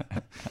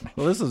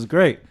 Well, this is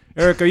great.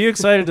 Eric, are you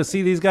excited to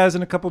see these guys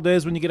in a couple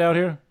days when you get out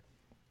here?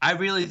 I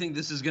really think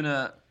this is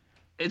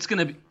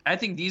I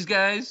think these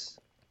guys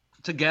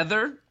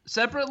together,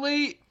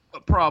 separately,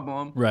 a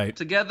problem. Right.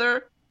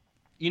 Together,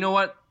 you know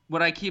what?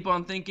 What I keep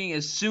on thinking,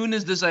 as soon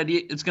as this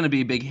idea, it's going to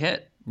be a big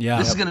hit. Yeah.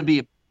 This is going to be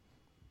a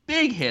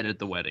big hit at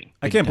the wedding.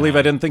 I can't believe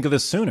I didn't think of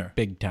this sooner.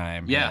 Big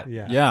time. Yeah.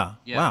 Yeah.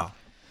 Yeah.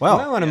 Wow.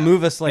 I want to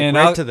move us And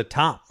right I'll- to the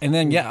top. And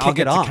then, I'll Kick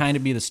get it to off. kind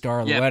of be the star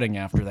of the wedding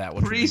after that.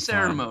 Which would be fun.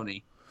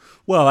 Pre-ceremony.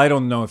 Well, I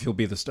don't know if you'll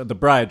be the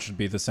bride should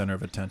be the center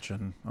of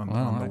attention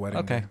on the wedding.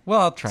 Okay. Well,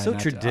 I'll try. So not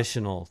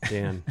traditional,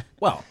 Dan.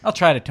 Well, I'll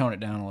try to tone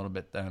it down a little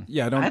bit then.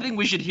 yeah, I think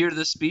we should hear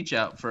the speech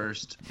out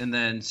first, and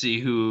then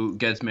see who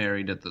gets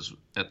married at this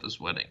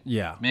wedding.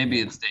 Yeah. Maybe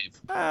it's Dave.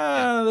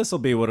 This will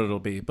be what it'll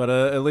be. But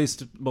at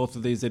least both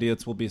of these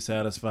idiots will be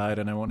satisfied,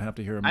 and I won't have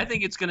to hear them. I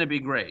think it's going to be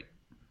great.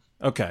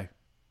 Okay.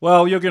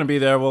 Well, you're going to be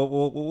there.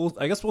 We'll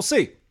I guess we'll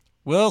see.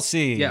 We'll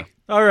see. Yeah.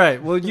 All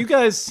right. Well, you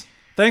guys,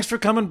 thanks for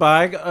coming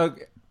by.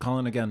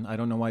 Colin, again, I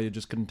don't know why you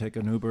just couldn't take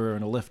an Uber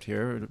and a Lyft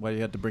here, or why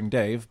you had to bring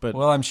Dave, but...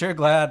 Well, I'm sure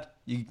glad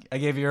I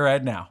gave you a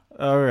ride now.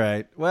 All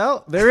right.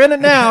 Well, they're in it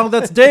now.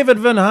 That's David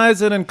Van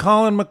Huysen and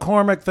Colin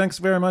McCormick. Thanks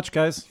very much,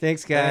 guys.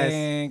 Thanks,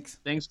 guys.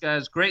 Thanks,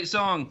 guys. Great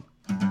song.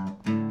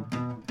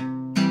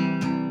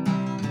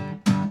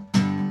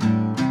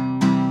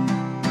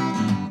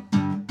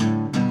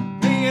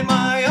 Me and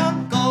my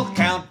uncle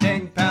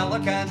counting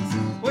pelicans.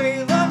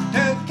 We love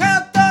to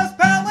count those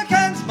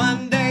pelicans.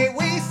 Monday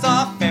we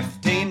saw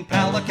 15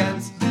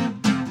 pelicans.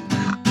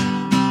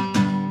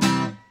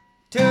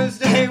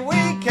 Tuesday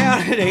we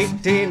counted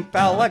 18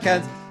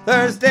 pelicans.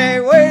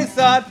 Thursday we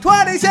saw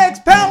 26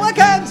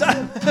 pelicans.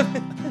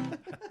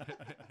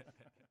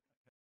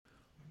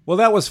 Well,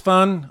 that was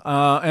fun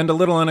and a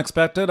little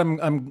unexpected.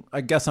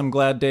 I guess I'm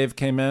glad Dave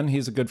came in.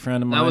 He's a good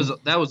friend of mine.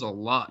 That was a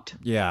lot.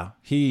 Yeah.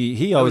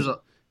 He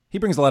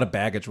brings a lot of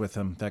baggage with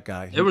him, that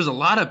guy. There was a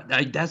lot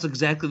of that's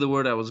exactly the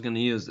word I was going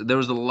to use. There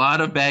was a lot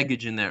of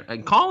baggage in there.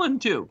 And Colin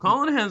too.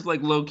 Colin has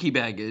like low-key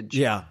baggage.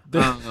 Yeah.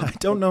 I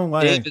don't know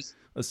why I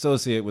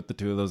associate with the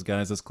two of those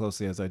guys as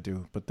closely as I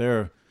do, but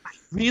they're...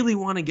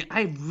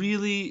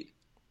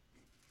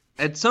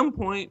 At some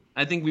point,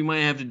 I think we might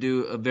have to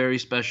do a very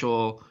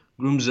special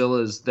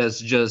Groomzilla's that's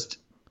just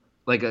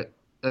like a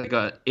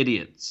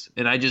idiots,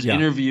 and I just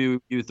interview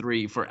you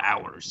three for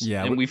hours.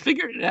 Yeah, and we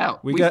figured it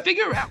out. We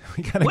figure out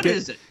what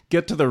is it.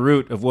 Get to the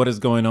root of what is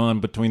going on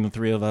between the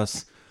three of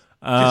us.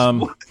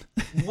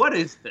 What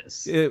is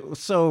this? It was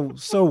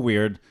so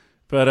weird,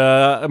 but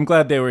I'm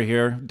glad they were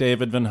here,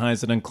 David Van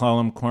Huysen and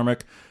Colin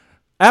McCormick.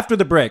 After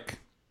the break,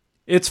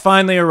 it's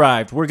finally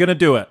arrived. We're gonna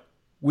do it.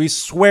 We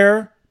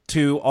swear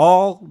to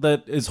all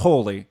that is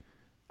holy.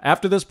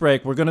 After this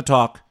break, we're going to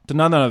talk to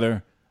none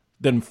other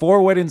than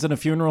 4 weddings and a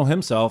funeral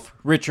himself,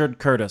 Richard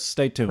Curtis.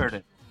 Stay tuned. Heard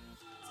it.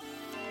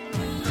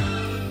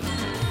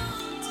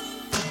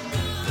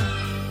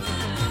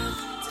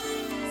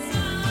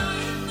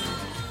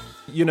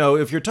 You know,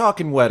 if you're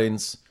talking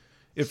weddings,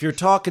 if you're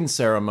talking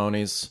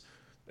ceremonies,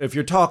 if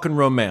you're talking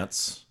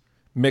romance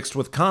mixed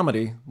with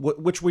comedy,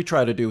 which we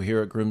try to do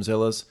here at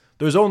Groomzilla's,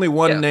 there's only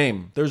one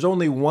name. There's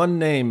only one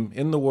name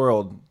in the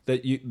world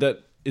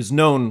that is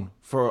known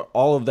for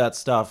all of that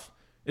stuff.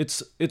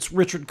 It's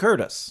Richard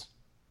Curtis.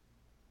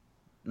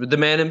 The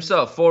man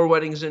himself. 4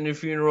 Weddings and a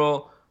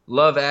Funeral,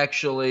 Love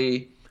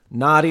Actually.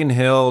 Notting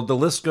Hill. The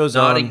list goes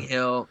on. Notting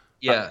Hill.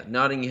 Yeah,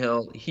 Notting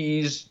Hill.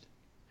 He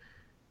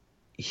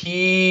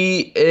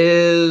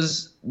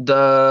is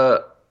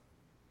the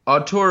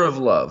auteur of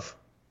love.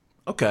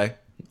 Okay.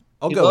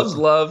 He loves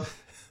love.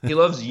 He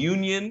loves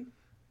union.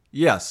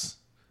 Yes.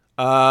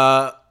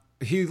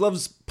 He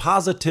loves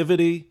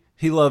positivity.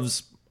 He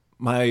loves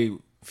my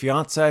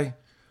fiance.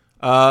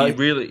 He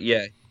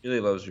really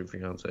loves your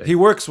fiance. He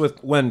works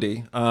with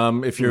Wendy.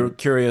 If you're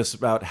curious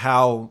about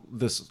how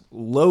this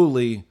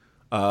lowly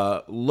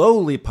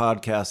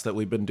podcast that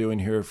we've been doing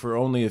here for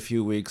only a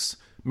few weeks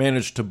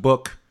managed to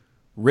book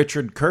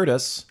Richard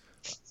Curtis,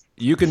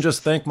 you can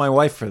just thank my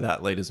wife for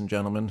that, ladies and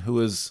gentlemen, who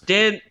is...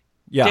 Dan,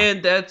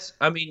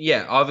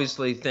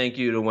 obviously thank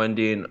you to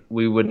Wendy, and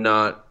we would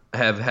not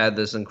have had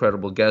this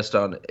incredible guest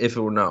on if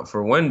it were not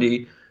for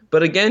Wendy.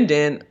 But again,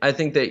 Dan, I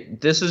think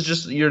that this is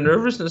just your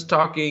nervousness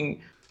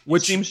talking,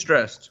 which seems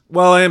stressed.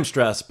 Well, I am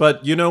stressed,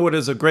 but you know what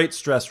is a great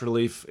stress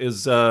relief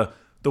is the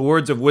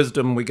words of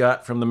wisdom we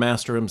got from the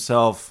master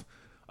himself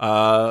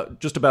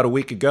just about a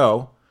week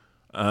ago.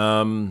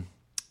 I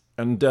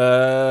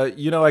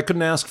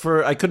couldn't ask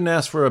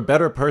for a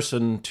better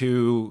person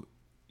to,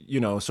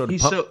 sort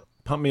of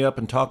pump me up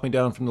and talk me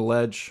down from the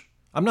ledge.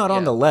 I'm not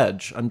on the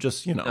ledge. I'm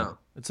just,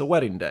 it's a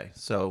wedding day.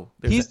 So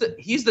he's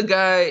the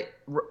guy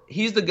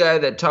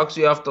that talks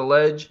you off the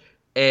ledge,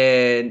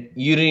 and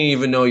you didn't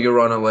even know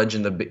you're on a ledge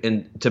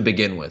to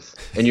begin with,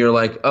 and you're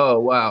like, oh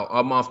wow,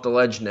 I'm off the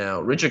ledge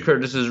now. Richard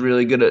Curtis is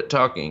really good at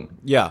talking.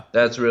 Yeah,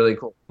 that's really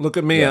cool. Look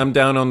at me, yeah. I'm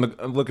down on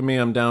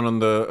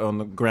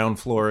the ground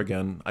floor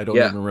again. I don't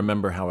even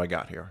remember how I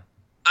got here.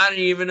 I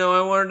didn't even know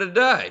I wanted to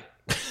die.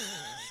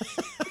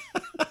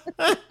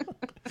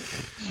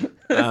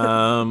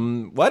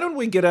 Why don't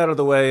we get out of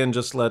the way and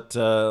just let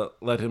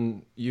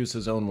him use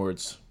his own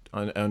words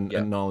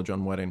and knowledge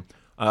on wedding.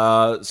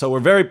 So we're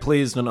very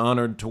pleased and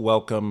honored to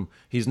welcome.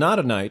 He's not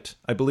a knight.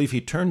 I believe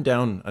he turned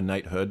down a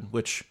knighthood,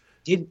 which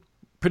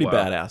pretty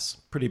badass.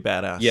 Pretty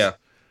badass. Yeah.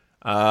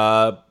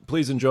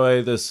 Please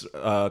enjoy this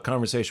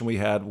conversation we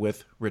had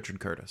with Richard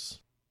Curtis.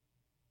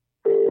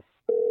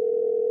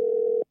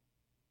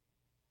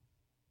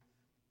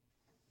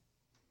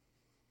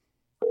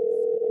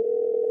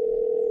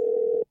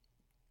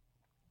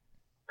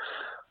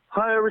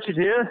 Hi, Richard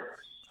here.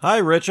 Hi,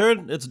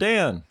 Richard. It's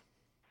Dan.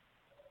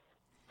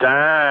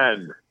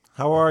 Dan.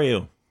 How are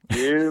you?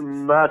 You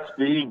must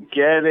be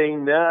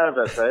getting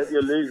nervous. I hope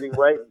you're losing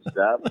weight and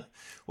stuff.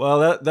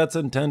 Well, that's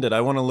intended.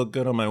 I want to look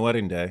good on my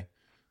wedding day.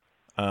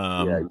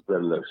 Yeah, you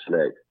better look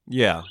slick.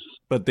 Yeah,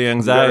 but the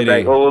anxiety. You got to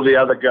make all the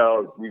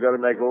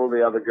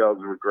other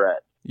girls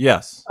regret.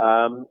 Yes.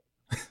 Very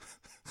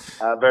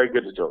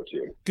good to talk to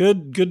you.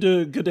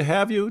 Good to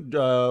have you.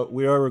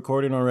 We are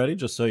recording already,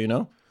 just so you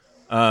know.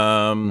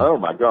 Oh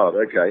my God!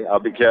 Okay,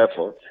 I'll be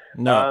careful.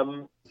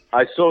 No.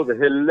 I saw the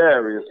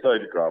hilarious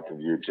photograph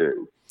of you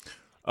two.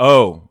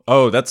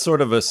 Oh, that's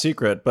sort of a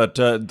secret, but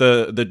by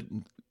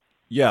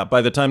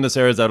the time this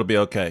airs, that'll be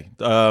okay.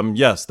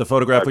 Yes, the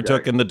photograph we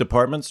took in the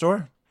department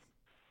store.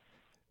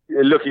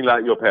 You're looking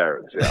like your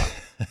parents, yeah,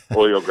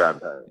 or your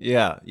grandparents.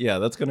 Yeah,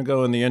 that's going to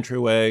go in the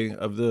entryway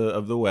of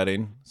the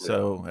wedding,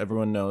 so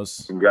everyone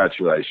knows.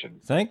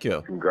 Congratulations! Thank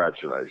you.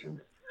 Congratulations.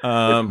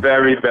 It's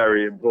very,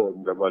 very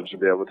important that one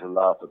should be able to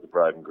laugh at the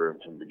bride and groom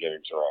from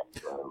beginning to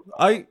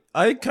end.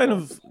 I kind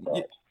of,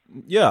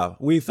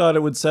 we thought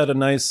it would set a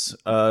nice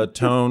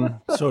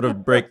tone, sort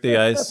of break the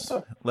ice,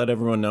 let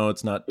everyone know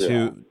it's not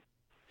too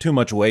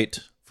much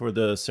weight for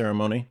the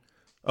ceremony.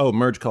 Oh,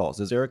 merge calls.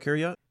 Is Eric here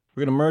yet?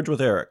 We're going to merge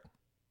with Eric.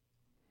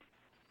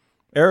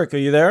 Eric, are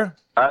you there?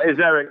 Is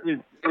Eric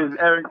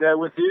there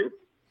with you?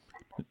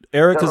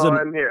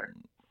 I'm here.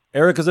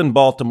 Eric is in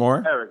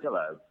Baltimore. Eric,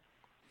 hello.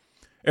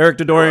 Eric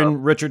Dodorian,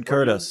 Richard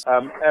Curtis.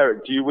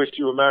 Eric, do you wish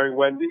you were marrying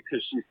Wendy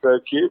because she's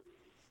so cute?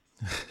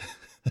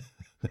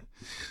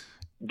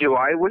 Do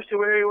I wish to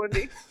marry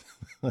Wendy?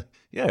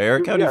 Yeah,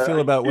 Eric, how do you feel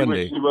about Wendy?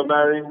 You wish you were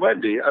marrying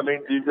Wendy. I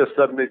mean, do you just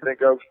suddenly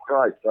think, oh,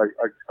 Christ, I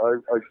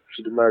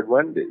should have married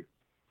Wendy?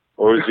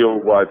 Or is your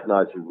wife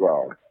nice as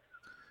well?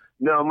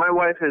 No, my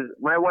wife is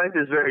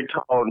very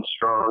tall and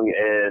strong,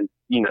 and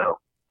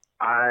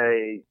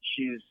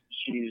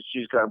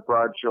she's got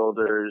broad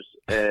shoulders,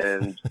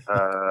 and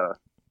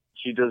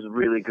she does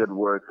really good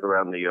work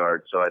around the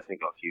yard, so I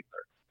think I'll keep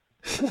her.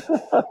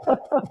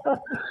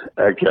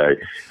 Okay.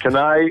 Who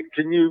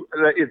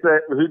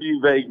do you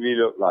vaguely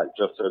look like,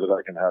 just so that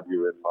I can have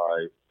you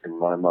in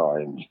my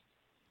mind?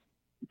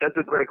 That's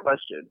a great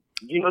question.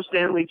 Do you know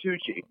Stanley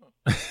Tucci?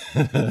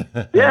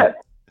 Yeah.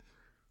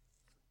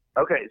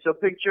 Okay, so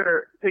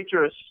picture a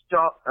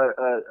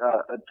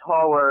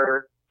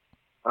taller,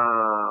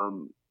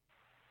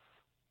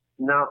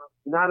 not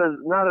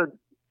a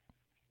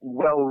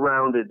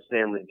well-rounded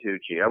Stanley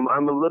Tucci. I'm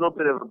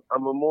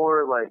a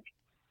more like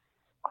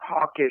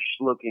hawkish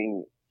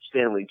looking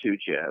Stanley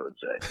Tucci, I would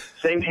say.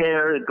 Same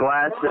hair,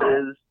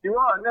 glasses. You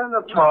are?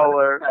 No,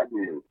 taller. I'm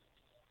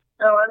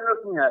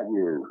looking at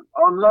you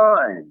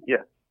online.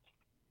 Yeah.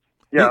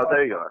 Yeah,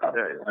 there you are.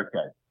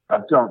 Okay.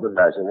 I've got the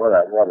measure.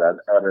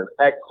 An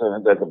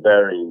excellent. There's a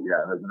very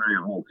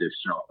hawkish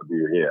shot of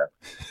you here.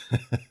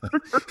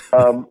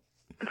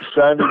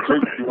 Sandy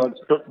Tucci once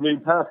cooked me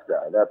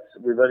pasta.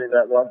 We've only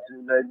met once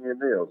and he made me a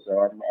meal, so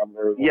I'm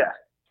very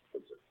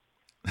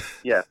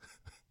Yeah.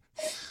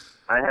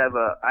 I have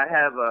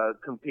a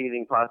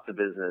competing pasta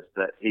business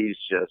that he's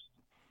just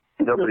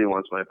nobody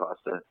wants my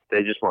pasta.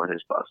 They just want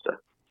his pasta.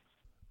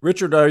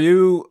 Richard, are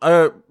you?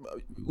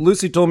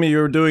 Lucy told me you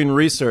were doing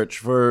research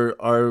for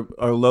our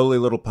lowly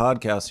little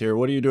podcast here.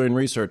 What are you doing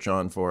research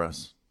on for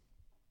us?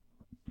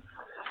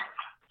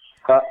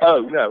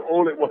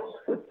 All it was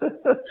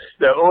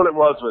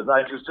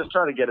I was just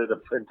trying to get her to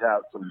print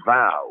out some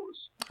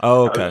vows.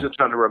 Oh, okay. I was just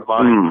trying to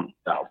remind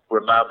myself.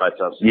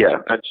 Since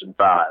you mentioned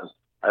vows,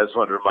 I just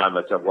wanted to remind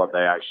myself what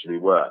they actually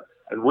were.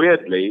 And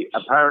weirdly,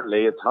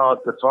 apparently, it's hard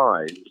to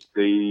find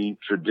the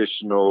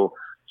traditional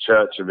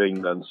Church of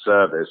England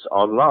service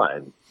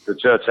online. The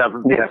church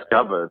haven't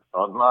discovered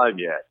online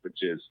yet,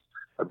 which is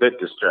a bit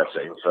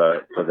distressing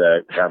for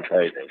their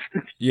campaigning.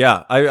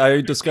 Yeah, I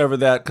discovered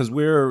that because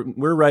we're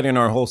writing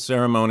our whole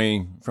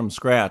ceremony from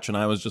scratch, and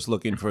I was just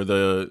looking for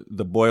the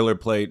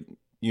boilerplate,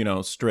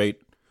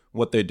 straight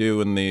what they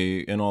do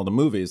in all the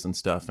movies and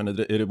stuff, and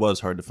it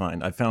was hard to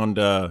find. I found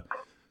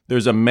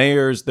there's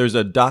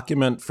a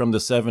document from the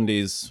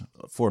 70s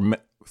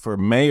for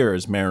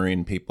mayors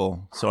marrying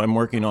people, so I'm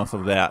working off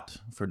of that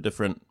for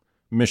different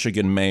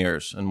Michigan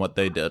mayors and what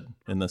they did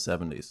in the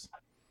 70s.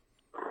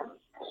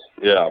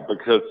 Yeah,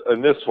 because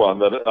in this one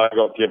that I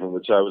got given,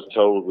 which I was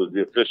told was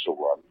the official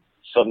one,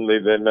 suddenly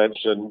they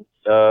mentioned,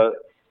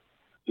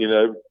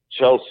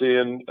 Chelsea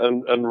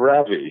and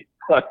Ravi.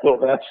 I thought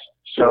that's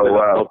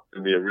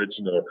in the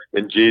original,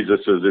 in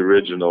Jesus's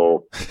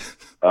original,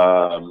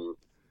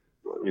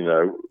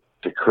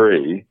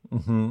 decree.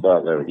 Mm-hmm.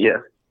 But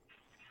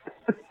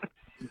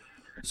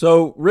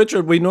So,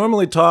 Richard, we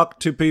normally talk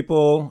to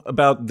people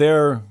about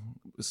their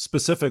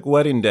specific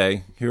wedding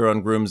day here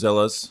on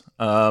Groomzilla's,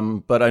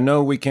 but I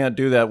know we can't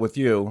do that with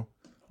you,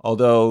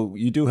 although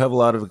you do have a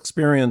lot of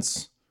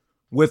experience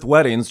with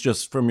weddings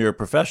just from your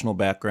professional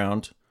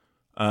background.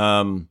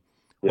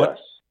 Yes.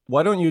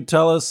 Why don't you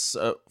tell us,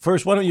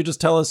 first, why don't you just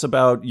tell us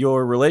about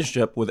your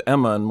relationship with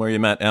Emma and where you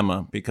met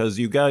Emma? Because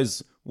you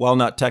guys, while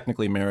not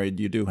technically married,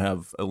 you do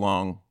have a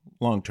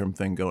long-term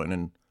thing going,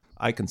 and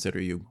I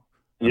consider you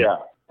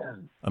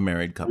a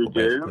married couple,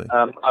 basically.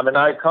 I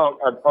can't,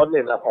 oddly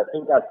enough, I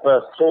think I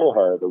first saw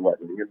her at the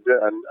wedding,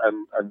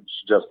 and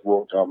she just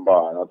walked on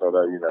by, and I thought,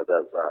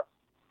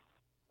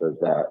 there's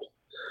that.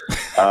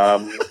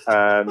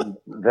 And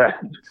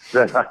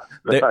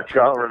then I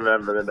can't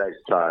remember the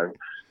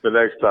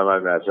next time I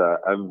met her.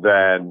 And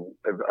then,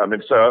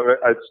 so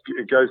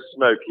it goes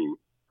smoky,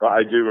 but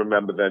I do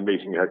remember then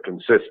meeting her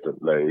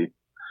consistently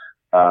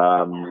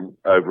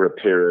over a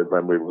period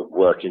when we were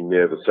working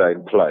near the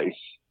same place.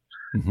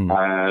 Mm-hmm.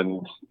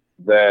 And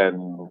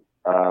then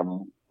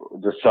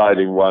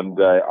deciding one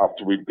day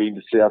after we'd been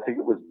to see, I think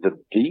it was The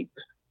Deep.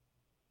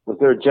 Was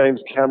there a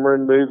James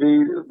Cameron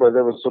movie where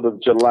there was sort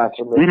of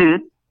gelatinous?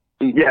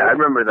 Mm-hmm. Yeah, I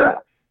remember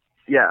that.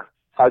 Yeah.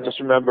 I just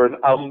remember an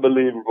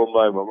unbelievable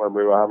moment when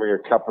we were having a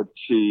cup of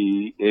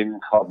tea in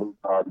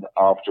Covent Garden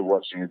after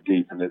watching The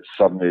Deep, and it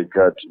suddenly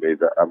occurred to me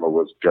that Emma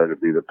was going to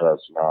be the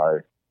person I,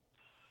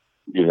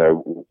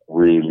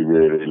 really,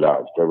 really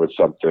loved. There was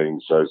something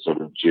so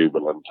sort of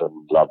jubilant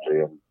and lovely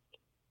and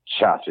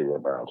chatty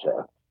about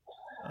her.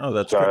 Oh,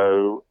 that's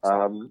so.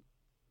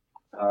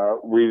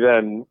 We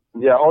then,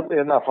 oddly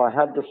enough, I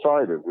had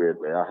decided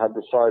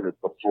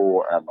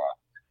before Emma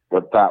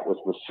that was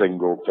the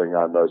single thing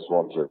I most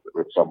wanted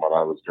with someone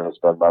I was going to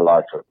spend my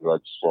life with. I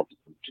just wanted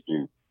them to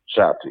be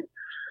chatty.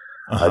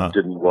 Uh-huh. I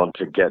didn't want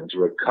to get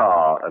into a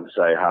car and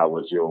say, "How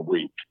was your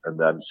week?" and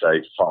then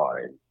say,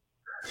 "Fine."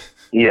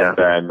 Yeah.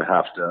 And then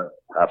have to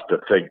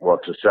think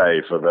what to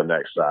say for the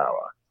next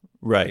hour.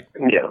 Right.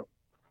 Yeah.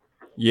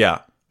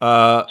 Yeah.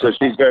 So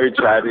she's very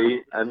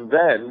chatty, and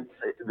then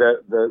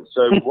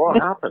so what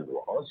happened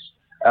was,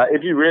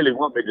 if you really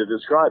want me to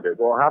describe it,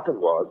 what happened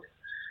was,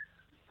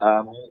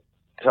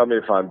 tell me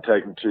if I'm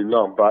taking too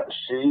long, but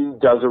she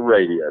does a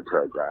radio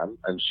program,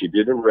 and she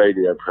did a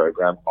radio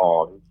program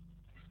on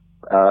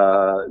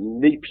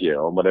leap year,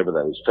 or whatever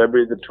that is,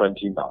 February the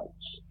 29th.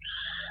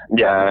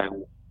 Yeah.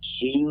 And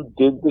she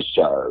did the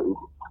show,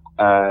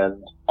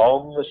 and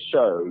on the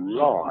show,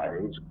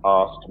 live,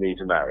 asked me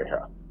to marry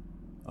her.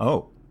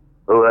 Oh,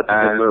 that's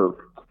a good move.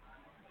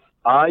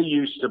 I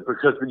used to,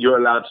 because you're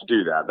allowed to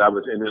do that. That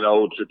was in an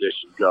old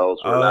tradition.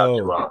 Girls were allowed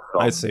to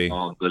ask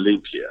on the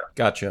leap year.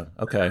 Gotcha.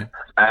 Okay.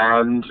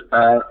 And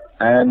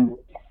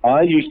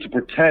I used to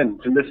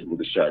pretend to listen to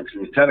the show because it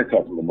was 10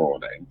 o'clock in the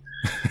morning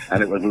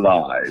and it was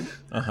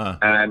live. Uh-huh.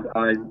 And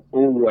I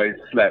always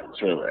slept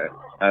through it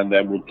and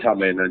then would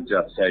come in and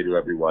just say to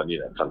everyone,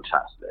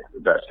 fantastic, the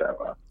best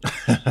ever.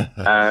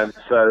 And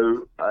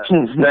so,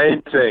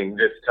 same thing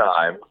this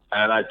time.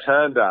 And I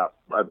turned up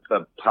at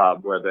the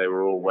pub where they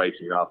were all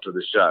waiting after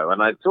the show,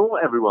 and I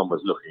thought everyone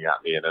was looking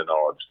at me in an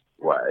odd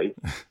way.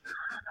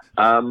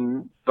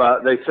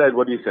 But they said,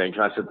 "What do you think?"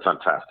 And I said,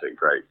 "Fantastic,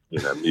 great.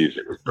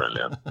 Music was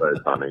brilliant, very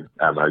funny.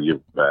 Emma,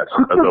 you bet,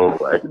 as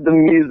always." The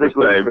music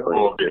was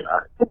brilliant.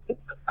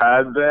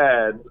 And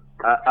then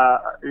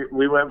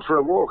we went for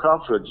a walk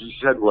afterwards. She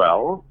said,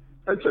 "Well,"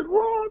 I said,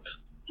 "What?"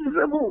 She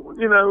said, "Well,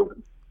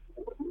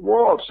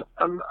 what?"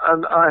 And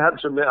I had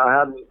to admit I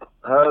hadn't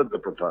heard the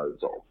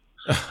proposal.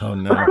 Oh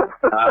no!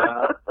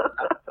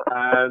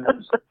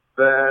 And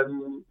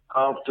then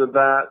after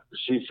that,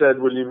 she said,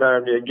 "Will you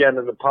marry me again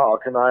in the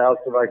park?" And I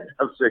asked if I could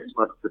have 6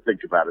 months to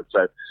think about it.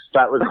 So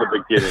that was the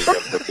beginning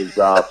of the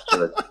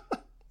disastrous,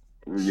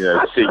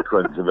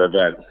 sequence of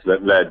events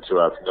that led to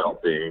us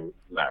not being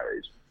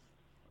married.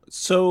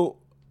 So,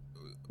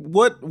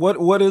 what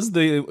is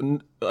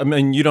the? I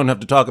mean, you don't have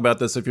to talk about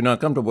this if you're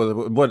not comfortable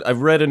with it. What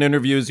I've read in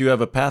interviews, you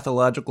have a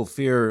pathological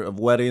fear of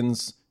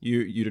weddings.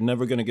 You're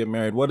never going to get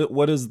married.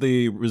 What is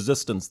the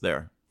resistance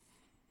there?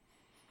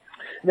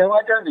 No,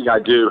 I don't think I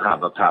do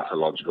have a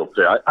pathological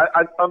fear. I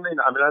mean,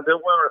 there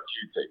were a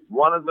few things.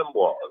 One of them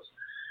was,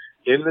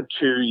 in the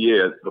 2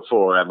 years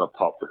before Emma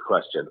popped the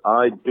question,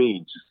 I'd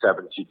been to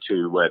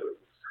 72 weddings,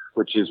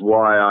 which is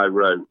why I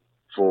wrote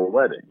 4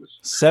 weddings.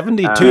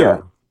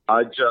 72?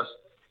 Just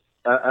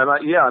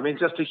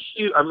a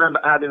huge, I remember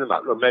adding them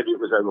up, or maybe it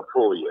was over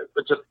 4 years,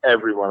 but just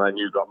everyone I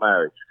knew got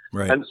married.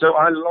 Right. And so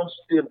I lost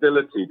the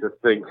ability to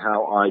think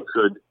how I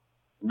could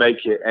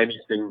make it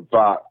anything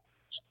but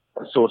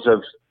a sort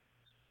of,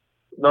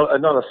 not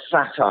a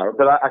satire,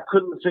 but I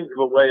couldn't think of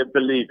a way of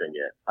believing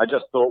it. I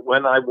just thought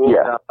when I walk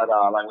down that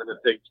aisle, I'm going to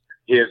think,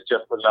 here's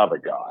just another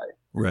guy.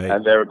 Right.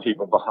 And there are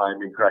people behind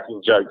me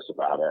cracking jokes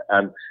about it.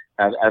 And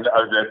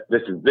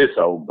this is this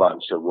old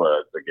bunch of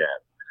words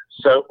again.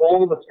 So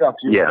all the stuff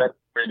you don't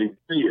really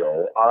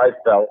feel, I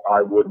felt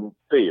I wouldn't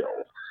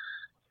feel.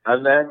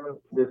 And then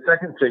the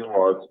second thing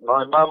was,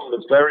 my mum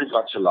was very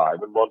much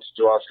alive and wanted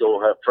to ask all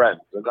her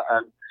friends. And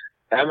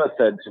Emma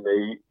said to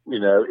me,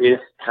 if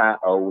Pat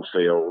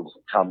Oldfield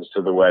comes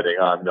to the wedding,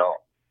 I'm not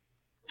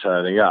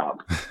turning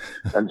up.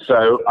 And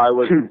so I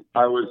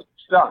was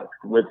stuck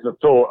with the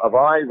thought of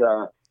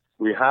either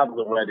we have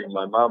the wedding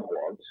my mum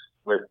wants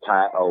with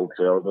Pat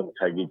Oldfield and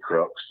Peggy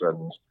Crooks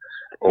and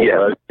all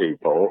those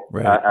people,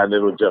 right. And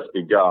it'll just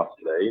be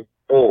ghastly,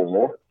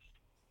 or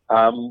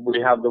we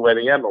have the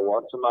wedding Emma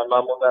wants and my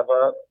mum will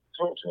never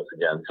talk to us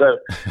again. So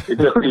it's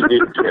just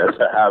easier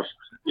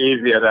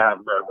to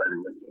have no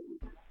wedding.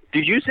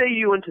 Did you say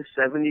you went to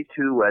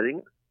 72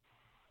 weddings?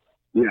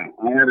 Yeah,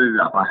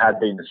 I had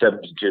been to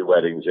 72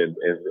 weddings in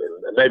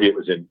maybe it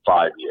was in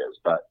 5 years,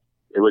 but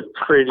it was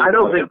pretty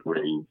every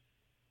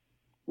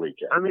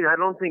weekend. I mean, I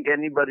don't think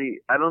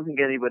anybody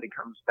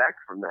comes back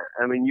from that.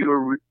 I mean, you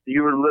were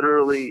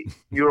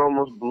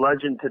almost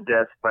bludgeoned to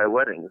death by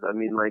weddings. I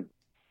mean, like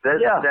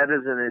that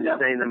is an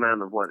insane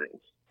amount of weddings.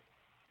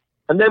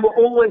 And they were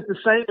always the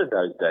same in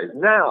those days.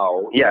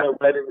 Now,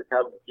 weddings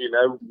have,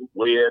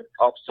 weird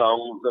pop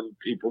songs and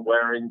people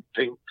wearing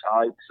pink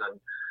tights and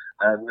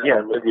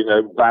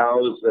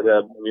vows that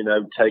are,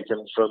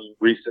 taken from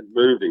recent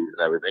movies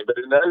and everything. But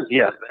in those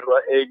days, they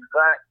were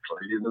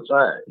exactly the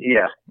same.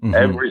 Yeah. Mm-hmm.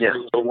 Every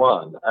single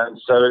one.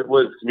 And so it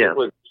was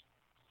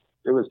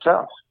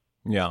tough.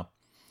 Yeah.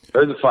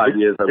 Those are 5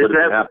 years I would have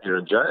been happier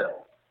in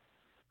jail.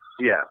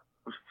 Yeah.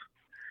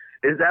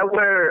 Is that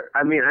where,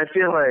 I mean, I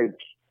feel like,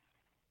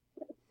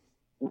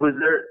 was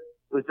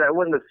that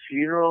when the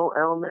funeral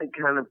element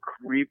kind of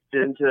creeped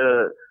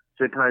into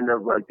kind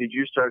of like, did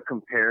you start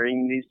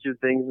comparing these two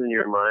things in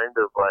your mind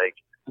of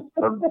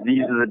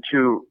these are the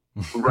two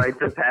rites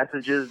of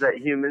passages that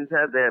humans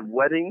have? They have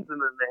weddings and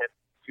then they have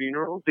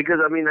funerals. Because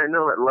I mean, I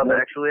know that Love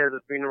Actually has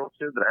a funeral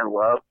too that I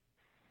love.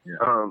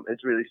 Yeah.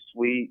 It's really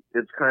sweet.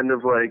 It's kind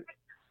of like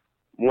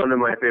one of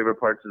my favorite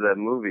parts of that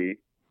movie.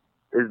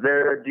 Do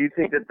you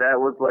think that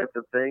was like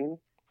the thing?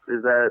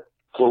 Is that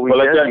what we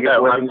get? I don't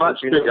know. I'm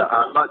much bigger.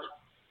 I'm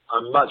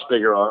much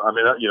bigger. I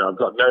mean, I've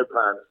got no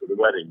plans for the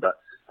wedding, but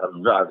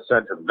I've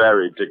sent a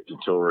very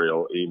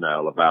dictatorial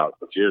email about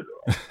the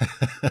funeral.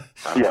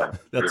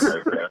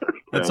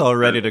 That's all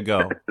ready to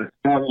go.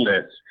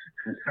 Sometimes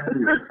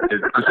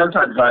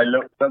I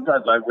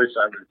wish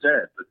I was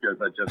dead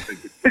because I just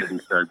think it's going to be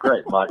so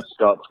great. Mike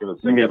Scott's going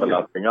to sing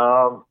Everlasting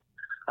Arms.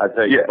 I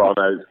think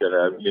Bono's going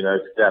to,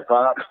 step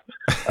up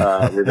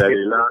with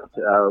any luck.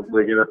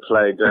 We're going to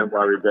play Don't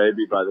Worry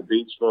Baby by the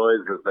Beach Boys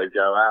as they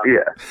go out.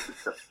 Yeah.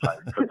 It's just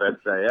like the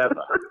best day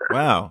ever.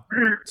 Wow.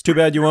 It's too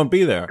bad you won't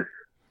be there.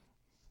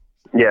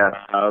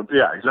 Yeah.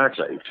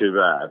 Exactly. Too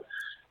bad.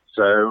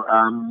 So,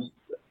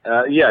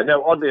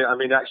 oddly, I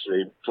mean,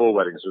 actually, 4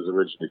 weddings was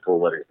originally 4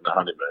 weddings and a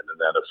honeymoon, and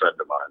then a friend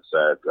of mine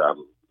said,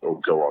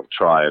 go on,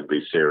 try and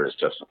be serious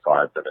just for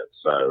 5 minutes.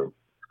 So,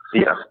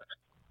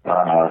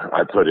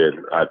 I put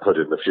in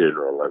the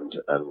funeral and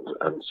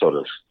sort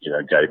of,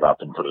 gave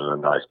up and put in a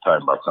nice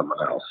poem by someone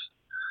else.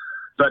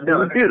 But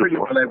no, pretty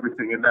well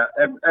everything in that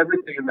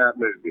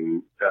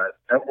movie,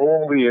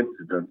 all the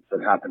incidents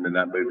that happened in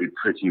that movie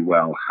pretty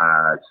well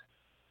had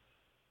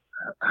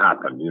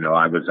happened.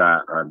 I was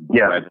at a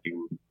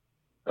wedding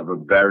of a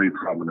very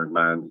prominent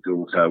man's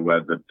daughter,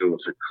 where the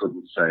daughter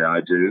couldn't say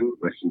 "I do,"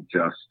 where she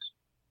just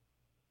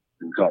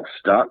got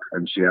stuck,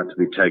 and she had to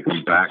be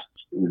taken back,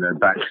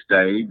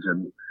 backstage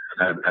and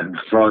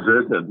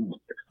prodded and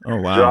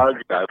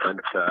drugged.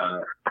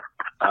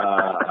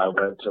 I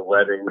went to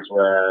weddings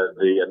where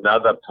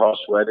another posh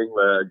wedding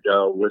where a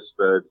girl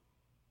whispered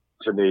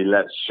to me,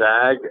 "Let's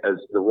shag," as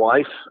the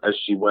wife, as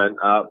she went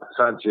up,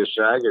 fancy a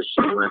shag, as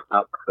she went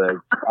up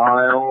the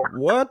aisle.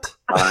 What?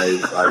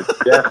 I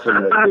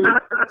definitely,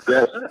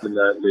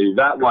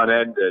 that one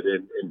ended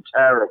in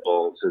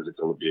terrible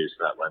physical abuse,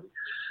 that one.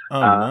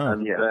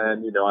 And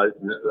then,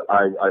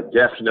 I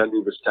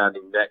definitely was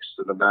standing next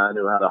to the man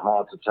who had a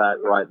heart attack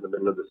right in the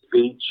middle of the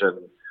speech, and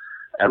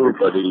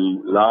everybody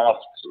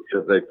laughed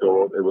because they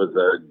thought it was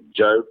a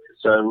joke.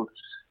 So,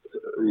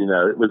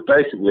 it was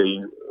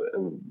basically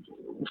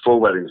 4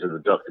 weddings in the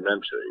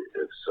documentary.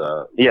 It's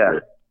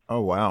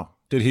Oh wow!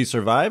 Did he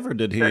survive, or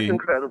did he? That's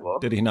incredible.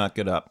 Did he not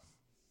get up?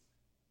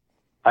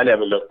 I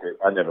never looked into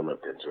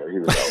it. He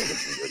was old.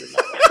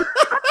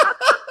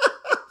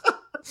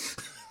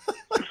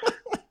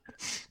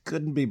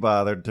 Couldn't be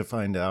bothered to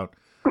find out.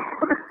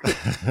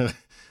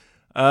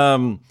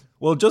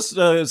 Well, just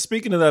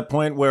speaking to that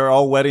point where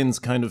all weddings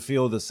kind of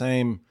feel the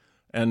same,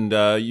 and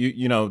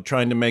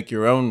trying to make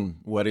your own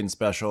wedding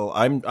special.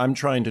 I'm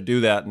trying to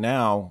do that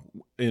now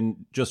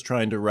in just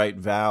trying to write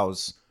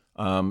vows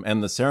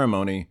and the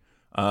ceremony,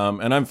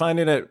 and I'm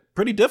finding it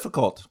pretty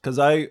difficult because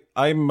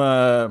I'm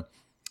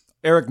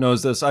Eric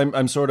knows this.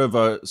 I'm sort of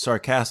a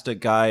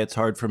sarcastic guy. It's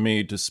hard for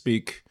me to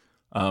speak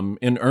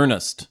in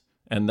earnest,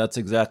 and that's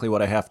exactly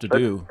what I have to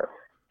do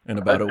in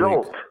about a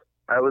week.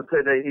 I would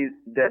say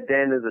that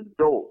Dan is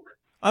adult.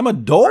 I'm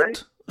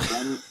adult?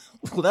 Right?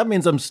 Well, that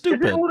means I'm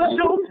stupid. Is that what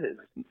adult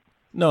is?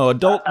 No,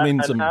 adult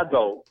means an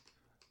adult.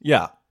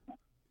 Yeah.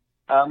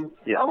 Oh,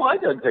 I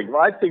don't think.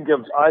 I think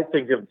of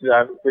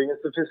being a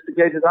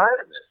sophisticated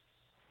ironist.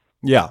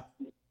 Yeah.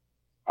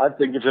 I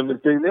think of him as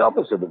being the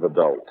opposite of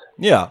adult.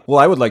 Yeah. Well,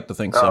 I would like to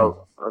think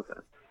so. Oh, okay.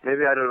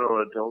 Maybe I don't know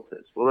what adult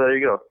is. Well, there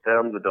you go.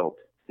 Dan's adult.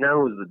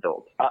 Now who's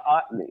adult?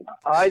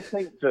 I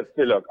think that.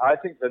 Look, I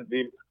think that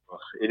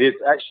it is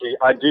actually.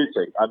 I do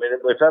think. I mean,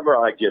 if ever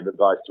I give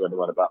advice to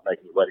anyone about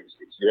making a wedding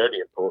speech, the only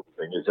important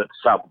thing is at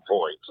some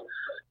point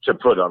to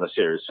put on a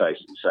serious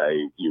face and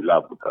say you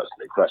love the person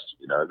in question.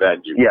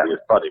 Then you can be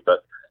funny.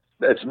 But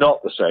it's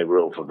not the same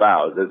rule for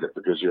vows, is it?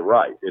 Because you're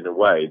right. In a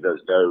way,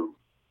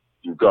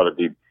 you've got to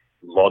be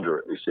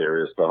moderately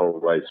serious the whole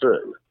way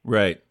through.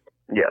 Right.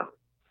 Yeah.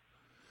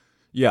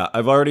 Yeah,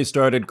 I've already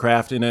started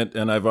crafting it,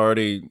 and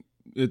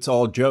it's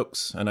all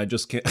jokes, and I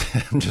just can't.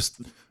 I'm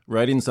just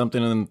writing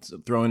something and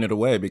throwing it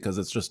away because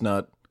it's just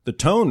not. The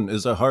tone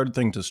is a hard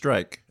thing to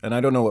strike, and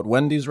I don't know what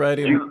Wendy's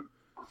writing.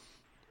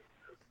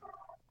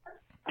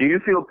 Do you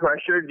feel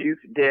pressure?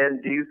 Dan?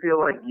 Do you feel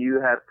like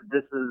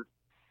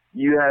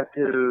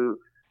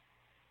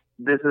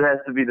this has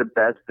to be the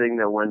best thing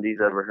that Wendy's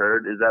ever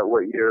heard? Is that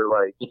what you're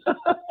like?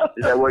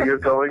 Is that what you're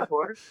going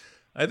for?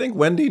 I think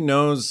Wendy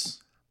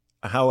knows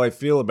how I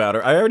feel about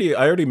her. I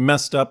already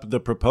messed up the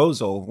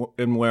proposal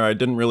in where I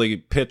didn't really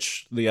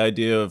pitch the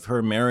idea of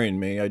her marrying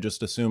me. I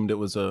just assumed it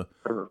was a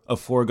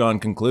foregone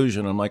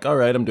conclusion. I'm like, all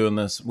right, I'm doing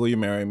this. Will you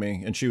marry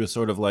me? And she was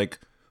sort of like,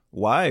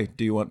 why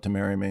do you want to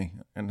marry me?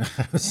 And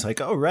I was like,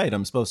 oh, right,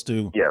 I'm supposed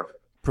to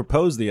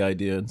propose the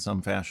idea in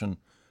some fashion.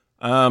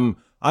 I'm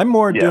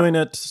more doing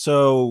it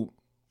so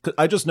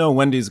I just know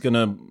Wendy's going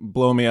to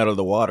blow me out of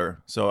the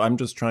water. So I'm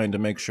just trying to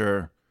make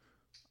sure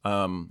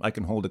I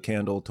can hold a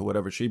candle to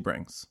whatever she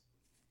brings.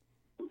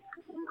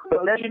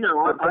 But I think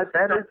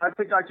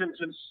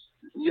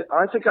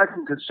I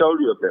can console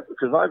you a bit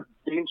because I've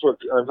been to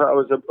I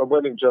was at a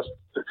wedding just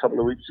a couple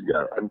of weeks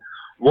ago, and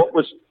what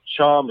was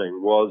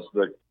charming was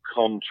the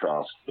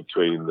contrast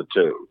between the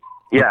two.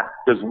 Yeah,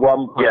 because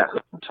one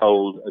person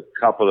told a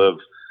couple of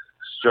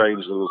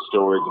strange little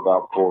stories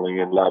about falling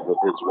in love with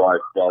his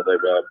wife while they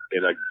were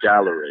in a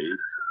gallery,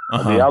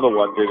 and the other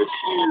one did a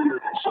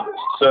huge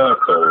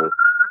circle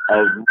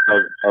of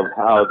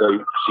how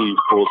she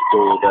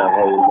foresaw their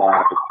whole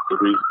life, the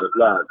reason of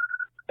love.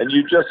 And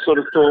you just sort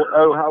of thought,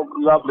 oh, how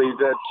lovely,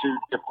 they're two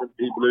different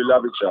people who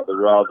love each other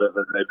rather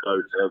than they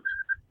both have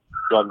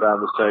gone down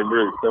the same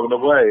route. So in a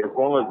way, as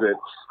long as it's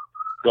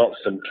got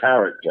some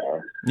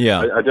character,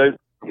 I don't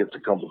think it's a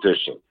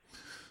competition.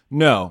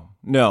 No,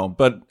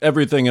 but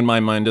everything in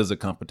my mind is a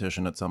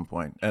competition at some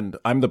point, and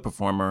I'm the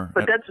performer.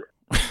 But that's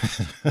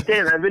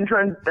Dan, I've been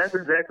trying. That's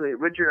exactly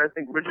Richard. I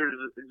think Richard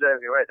is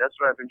exactly right. That's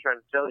what I've been trying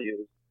to tell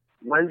you.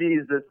 Wendy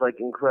is this like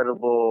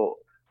incredible,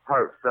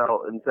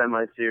 heartfelt, and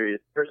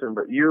semi-serious person,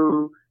 but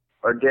you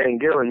are Dan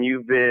Gillen.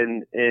 You've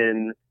been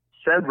in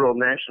several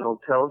national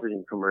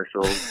television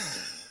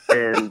commercials,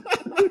 and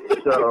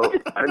so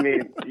I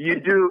mean, you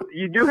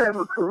do have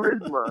a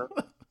charisma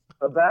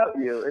about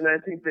you, and I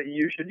think that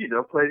you should,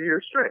 play to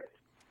your strengths.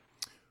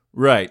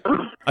 Right.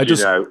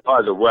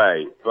 By the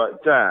way,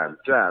 but Dan,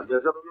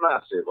 there's a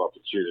massive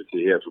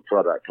opportunity here for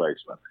product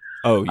placement.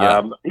 Oh,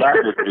 yeah.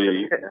 That would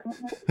be,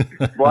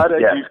 why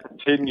don't you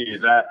continue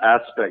that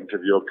aspect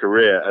of your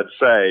career and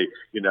say,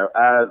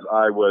 as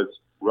I was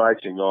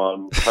writing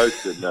on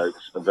Post-it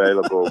notes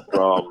available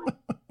from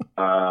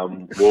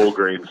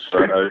Walgreens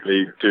for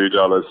only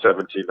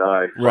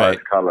 $2.79 right.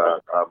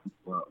 color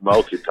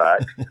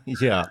multi-pack.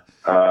 Yeah.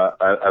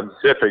 I'm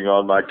sipping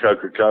on my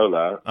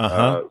Coca-Cola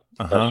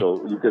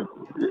special. You could,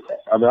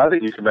 I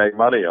think you can make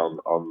money on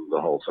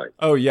the whole thing.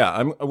 Oh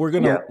yeah, we're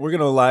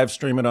gonna live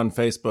stream it on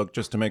Facebook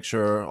just to make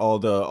sure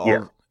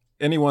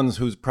anyone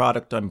whose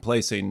product I'm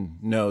placing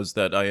knows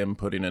that I am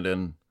putting it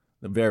in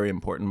a very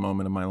important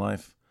moment of my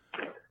life.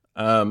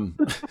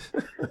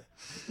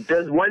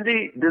 Does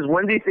Wendy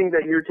think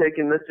that you're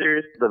taking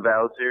the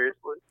vow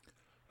seriously?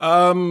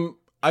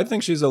 I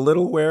think she's a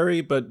little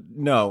wary, but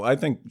no, I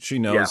think she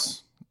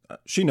knows. Yeah.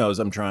 She knows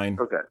I'm trying.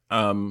 Okay.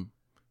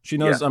 She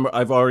knows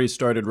I've already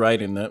started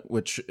writing it,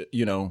 which,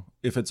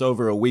 if it's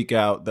over a week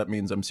out, that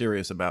means I'm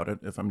serious about it.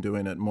 If I'm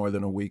doing it more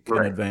than a week in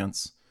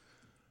advance.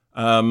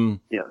 So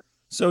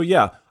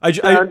yeah,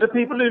 the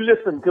people who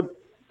listen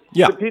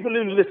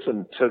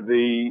to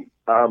the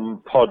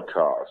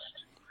podcast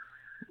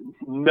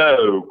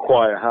know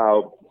quite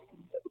how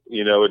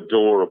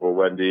adorable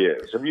Wendy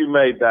is. Have you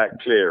made that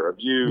clear? Have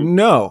you?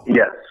 No.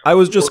 Yes. I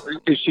was just.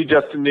 Is she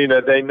just?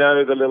 They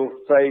know the little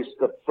face,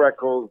 the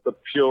freckles, the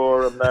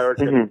pure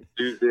American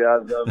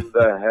enthusiasm,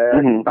 the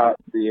haircut,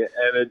 the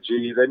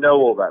energy. They know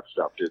all that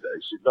stuff, do they?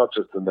 She's not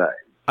just a name.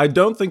 I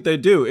don't think they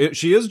do.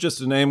 She is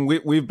just a name.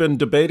 We've been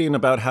debating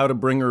about how to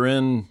bring her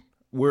in.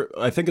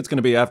 I think it's going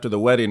to be after the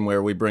wedding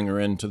where we bring her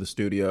into the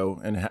studio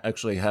and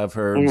actually have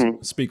her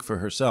speak for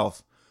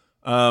herself.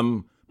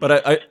 But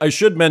I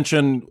should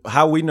mention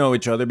how we know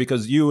each other,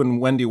 because you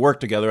and Wendy work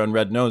together on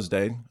Red Nose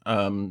Day.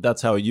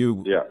 That's how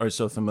you are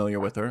so familiar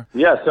with her.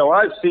 Yeah, so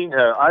I've seen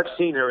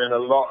her in a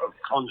lot of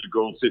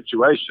conjugal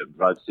situations.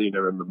 I've seen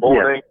her in the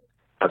morning.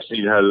 Yeah. I've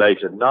seen her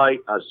late at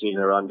night. I've seen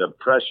her under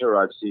pressure.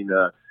 I've seen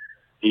her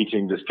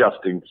eating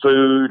disgusting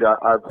food.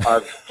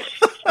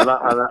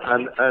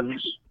 And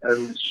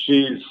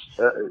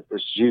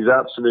she's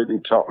absolutely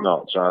top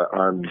notch.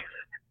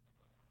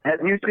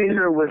 Have you seen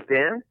her with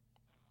Dan?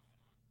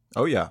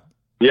 Oh yeah.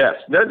 Yes.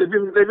 No, they've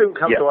even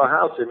come to our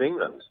house in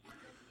England.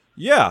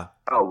 Yeah.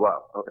 Oh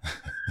wow. Okay.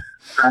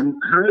 And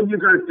how are you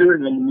guys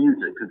doing on the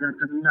music? Because that's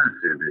a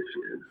massive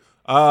issue.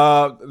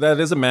 That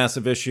is a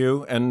massive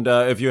issue, and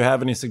if you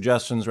have any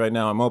suggestions right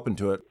now, I'm open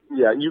to it.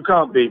 Yeah, you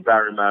can't beat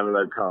Barry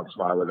Manilow Can't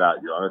Smile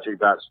Without You, and I think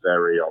that's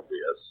very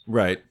obvious.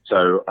 Right.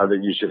 So I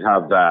think you should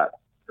have that.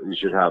 You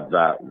should have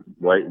that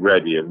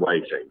ready and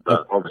waiting.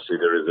 But obviously,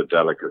 there is a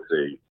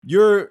delicacy.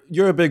 You're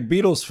a big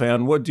Beatles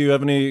fan. What do you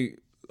have any?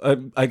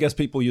 I guess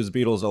people use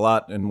Beatles a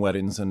lot in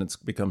weddings, and it's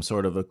become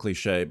sort of a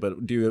cliche. But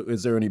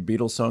is there any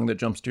Beatles song that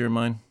jumps to your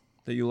mind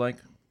that you like?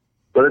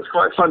 Well, it's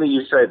quite funny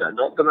you say that.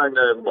 Not that I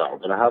know him well,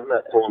 but I have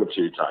met Paul a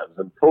few times,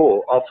 and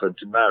Paul offered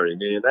to marry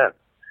me and them.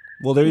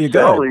 Well, there you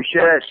go. Holy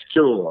shit!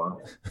 Sure.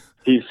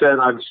 He said,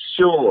 "I'm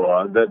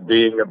sure that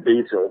being a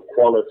Beatle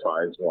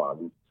qualifies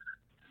one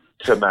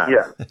to marry."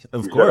 Yeah,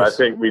 of course.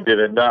 Said, I think we did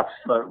enough.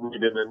 We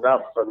did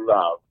enough for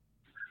love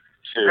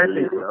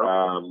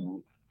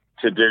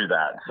to do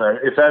that. So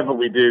if ever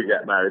we do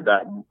get married,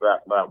 that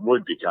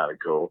would be kind of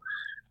cool.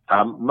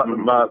 I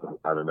don't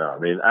know. I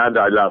mean, and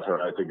I love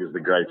her. I think is the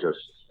greatest.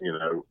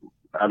 And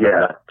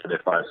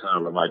If I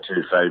Sound are my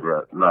two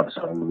favorite love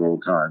songs of all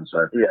time.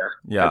 So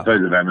yeah. I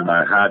suppose if Em and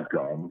I had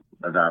gone,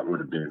 that would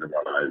have been the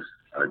one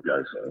I'd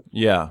go for.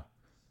 Yeah.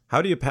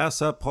 How do you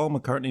pass up Paul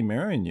McCartney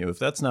marrying you? If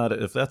that's not, I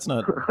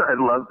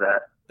love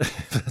that.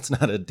 If that's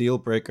not a deal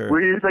breaker.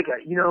 We're just like,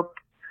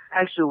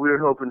 actually, we were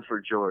hoping for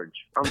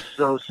George. I'm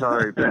so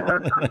sorry,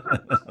 Ben.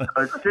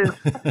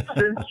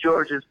 Since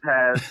George has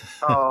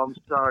passed, I'm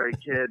sorry,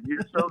 kid.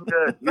 You're so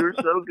good. You're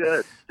so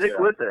good. Stick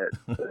with it.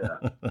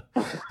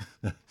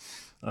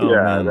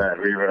 Man.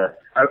 We were.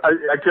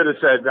 I could have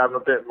said I'm a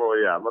bit more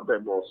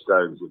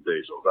Stones than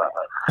Beatles.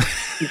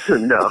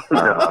 No.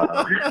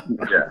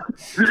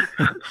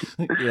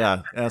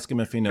 Yeah. Ask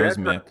him if he knows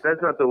Mick.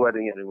 That's not the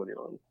wedding anybody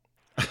wants.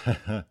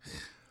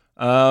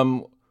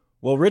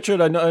 Well, Richard,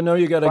 I know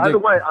you got to. By the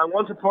way, I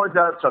want to point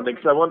out something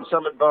because I want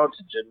some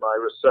advantage in my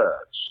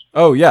research.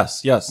 Oh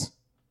yes.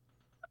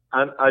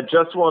 And I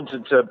just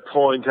wanted to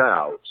point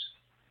out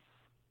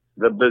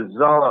the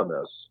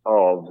bizarreness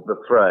of the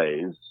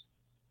phrase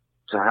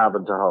 "to have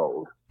and to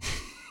hold,"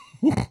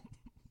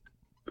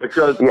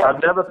 because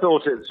I've never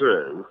thought it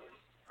through,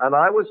 and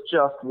I was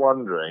just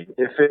wondering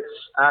if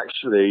it's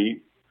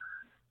actually,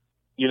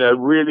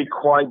 really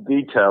quite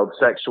detailed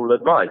sexual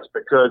advice,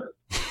 because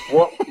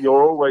what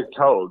you're always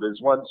told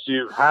is once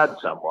you've had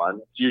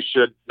someone, you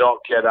should not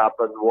get up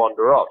and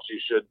wander off. You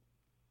should,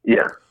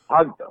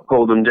 hug them,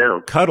 hold them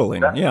down,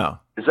 cuddling.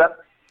 Is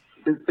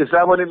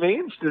that what it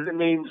means? Does it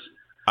mean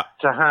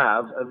to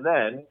have, and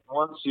then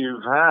once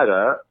you've had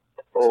her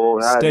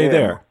or had stay him,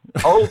 there,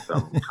 hold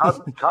them,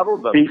 cuddle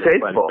them, be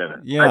faithful?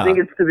 Yeah, I think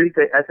it's to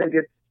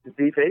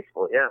be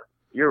faithful. Yeah.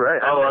 You're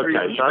right. Oh,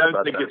 okay. You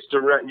don't think it's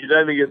direct? You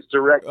don't think it's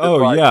directed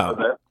by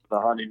the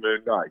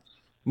honeymoon nights?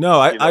 No,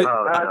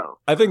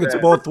 I think it's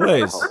both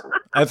ways.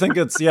 I think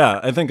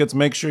it's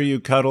make sure you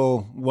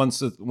cuddle once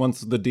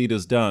the deed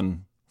is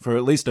done for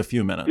at least a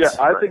few minutes. Yeah,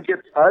 I think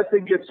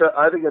it's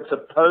a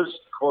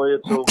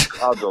post-coital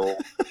cuddle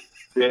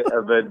bit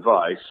of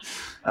advice,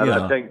 and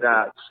I think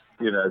that's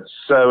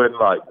so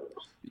enlightening.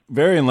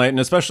 Very enlightened,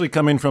 especially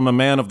coming from a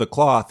man of the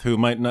cloth who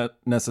might not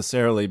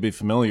necessarily be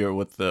familiar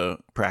with the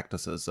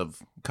practices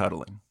of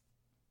cuddling.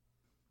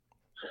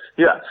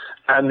 Yeah,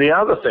 and the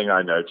other thing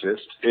I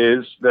noticed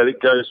is that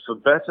it goes for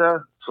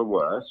better, for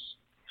worse,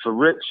 for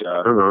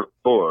richer,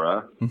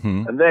 poorer,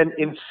 and then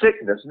in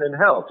sickness and in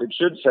health. It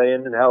should say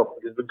in health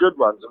because the good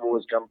ones have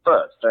always come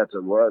first,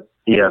 better, worse,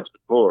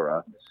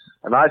 poorer.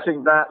 And I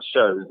think that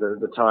shows that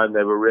at the time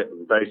they were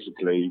written,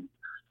 basically,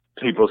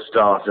 people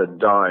started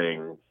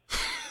dying.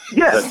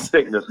 Yes, that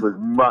sickness was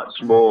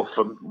much more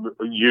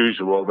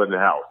usual than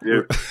health.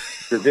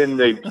 Because in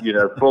the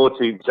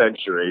 14th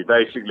century,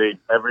 basically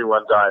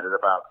everyone died at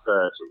about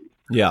 30.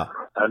 Yeah,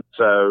 and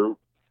so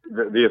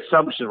the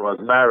assumption was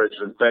marriage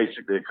was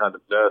basically a kind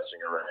of nursing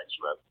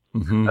arrangement,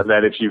 and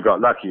then if you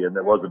got lucky and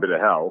there was a bit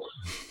of health,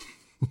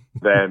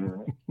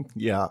 then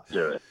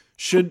do it.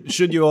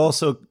 Should you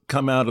also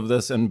come out of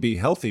this and be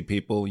healthy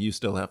people, you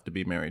still have to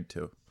be married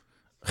too.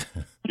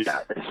 Yeah,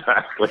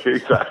 exactly.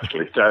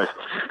 So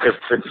if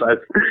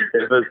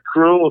as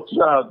cruel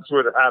chance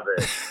would have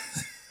it,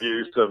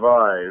 you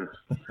survive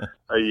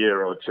a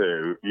year or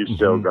two, you've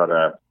still got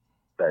to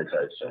stay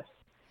toasty.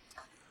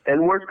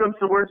 And worst comes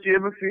to worst, you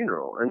have a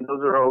funeral, and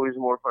those are always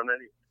more fun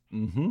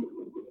anyway.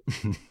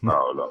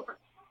 Oh, look.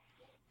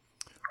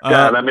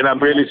 Dan, I mean, I'm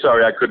really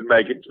sorry I couldn't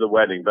make it to the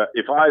wedding, but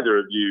if either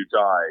of you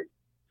die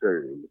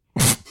soon,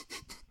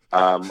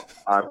 I'm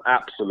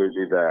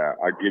absolutely there.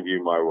 I give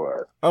you my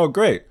word. Oh,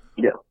 great.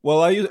 Yeah.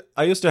 Well,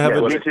 I used to have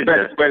wait a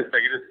second.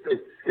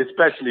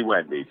 Especially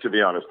Wendy, to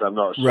be honest. I'm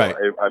not sure. Right.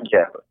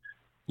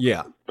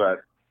 Yeah.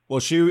 But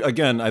she,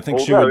 again, I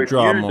think she would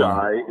draw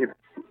more.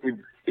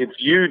 If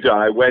you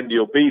die, Wendy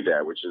will be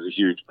there, which is a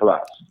huge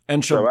plus.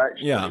 And she'll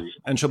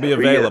be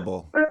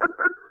available.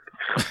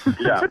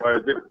 Yeah.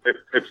 Whereas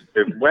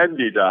if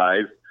Wendy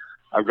dies,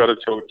 I've got to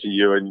talk to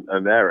you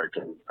and Eric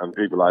and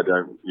people I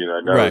don't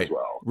know as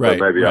well. Right.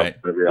 So maybe I'll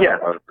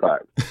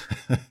back.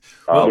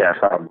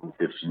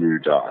 If you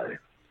die.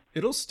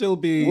 It'll still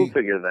be. We'll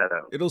figure that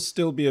out. It'll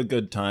still be a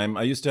good time.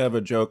 I used to have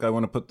a joke. I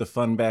want to put the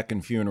fun back in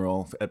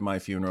at my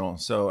funeral.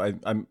 So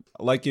I'm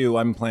like you.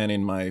 I'm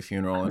planning my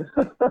funeral.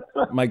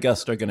 My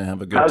guests are going to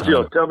have a good time. How's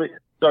yours? Tell me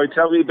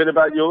a bit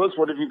about yours.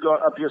 What have you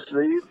got up your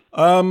sleeve?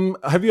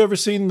 Have you ever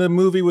seen the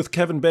movie with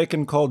Kevin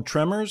Bacon called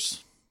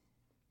Tremors?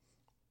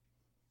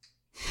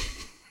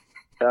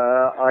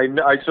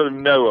 I sort of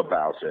know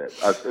about it.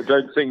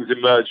 Don't things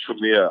emerge from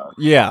the earth?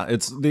 Yeah,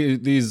 it's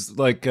these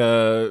like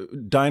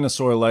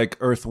dinosaur-like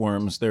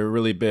earthworms. They're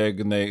really big,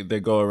 and they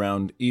go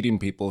around eating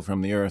people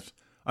from the earth.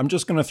 I'm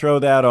just going to throw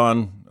that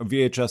on a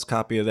VHS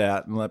copy of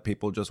that and let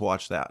people just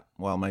watch that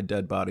while my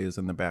dead body is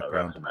in the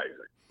background. Oh, that's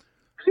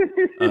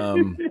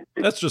amazing.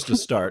 That's just a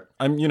start.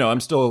 I'm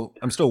still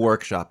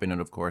workshopping it,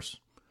 of course.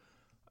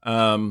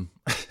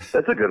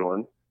 That's a good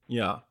one.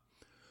 Yeah.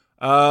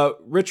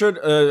 Richard,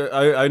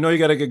 I know you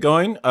got to get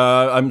going.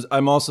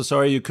 I'm also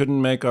sorry you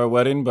couldn't make our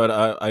wedding, but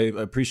I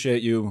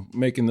appreciate you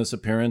making this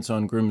appearance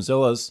on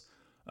Groomzilla's.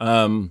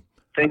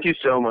 Thank you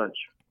so much.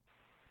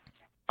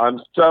 I'm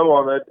so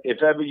honored.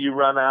 If ever you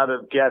run out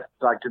of guests,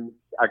 I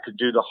could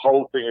do the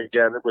whole thing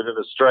again with an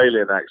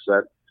Australian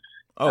accent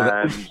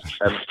and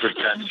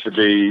pretend to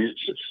be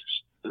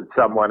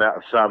some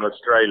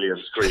Australian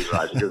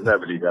screenwriter because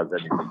nobody has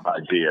any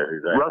idea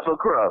who they are. Russell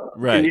Crowe.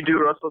 Right. Can you do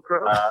Russell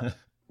Crowe?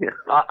 Yeah.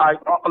 I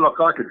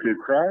could do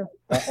Crowe.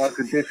 I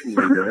could definitely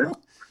do it.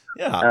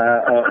 Yeah.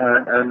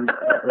 And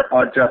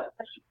I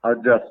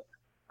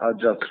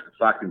just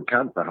fucking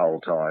cunt the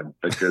whole time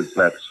because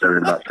that's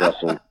very much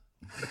Russell's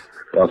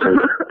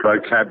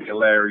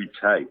vocabulary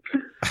take.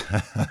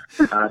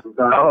 And,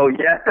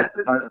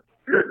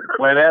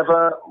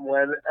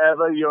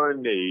 whenever you're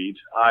in need,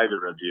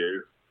 either of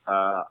you,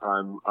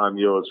 I'm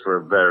yours for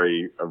a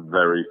very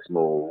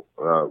small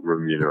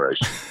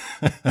remuneration.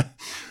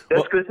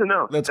 That's good to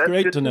know. That's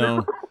great to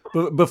know.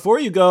 But before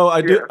you go,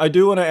 I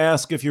do want to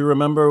ask if you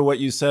remember what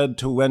you said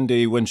to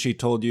Wendy when she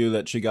told you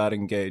that she got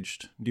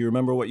engaged. Do you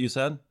remember what you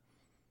said?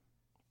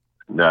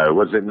 No.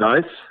 Was it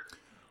nice?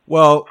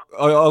 Well,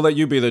 I'll let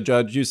you be the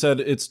judge. You said,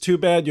 "It's too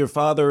bad your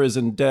father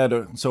isn't dead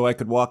so I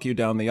could walk you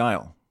down the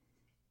aisle."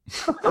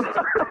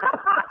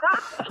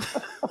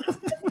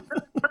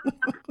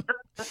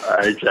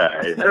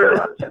 Okay.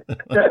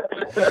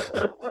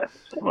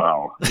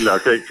 Well,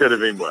 look, it could have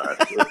been worse.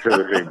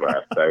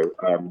 So,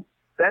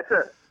 that's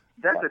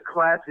a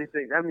classy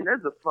thing. I mean,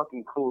 that's a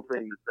fucking cool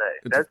thing to say.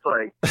 That's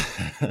like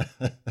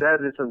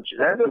that's some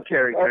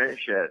Cary Grant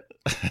shit.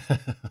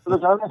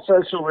 Look, I'm a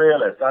social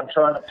realist. I'm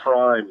trying to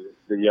prime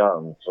the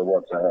young for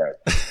what's ahead.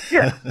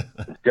 Yeah,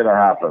 it's gonna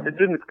happen. It's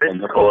in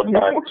the course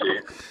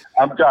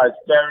guys,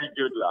 very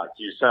good luck.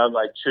 You sound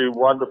like two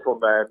wonderful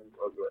men.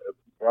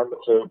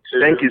 Wonderful.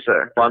 Thank you,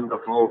 sir.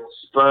 Wonderful,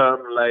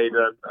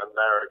 sperm-laden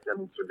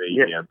American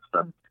comedians.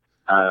 Yeah.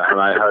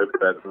 And I hope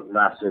that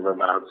massive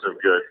amounts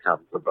of good come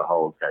to the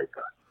whole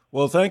caper.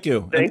 Well, thank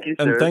you. Thank you,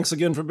 sir. And thanks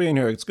again for being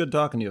here. It's good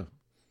talking to you.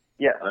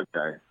 Yeah.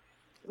 Okay.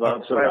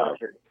 Lots of Bye,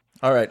 Richard.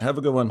 All right. Have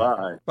a good one.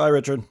 Bye. Bye,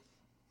 Richard.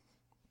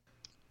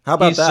 How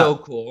about that? He's so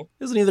cool.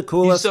 Isn't he the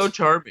coolest? He's so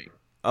charming.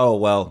 Oh,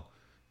 well,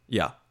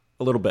 yeah,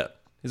 a little bit.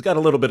 He's got a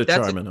little bit of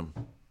charm in him.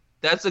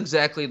 That's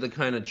exactly the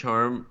kind of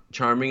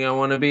charming I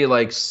want to be.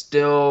 Like,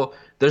 still,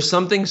 there's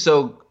something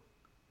so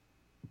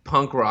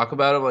punk rock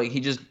about him. Like,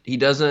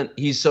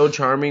 he's so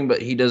charming,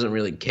 but he doesn't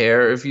really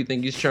care if you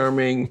think he's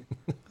charming.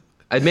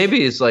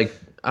 Maybe it's like,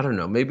 I don't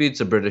know, maybe it's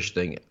a British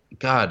thing.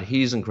 God,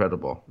 he's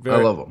incredible. I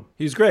love him.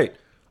 He's great.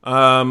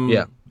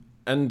 Yeah.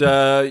 And,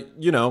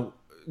 you know,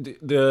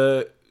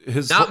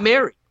 his not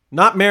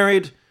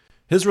married.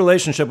 His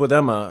relationship with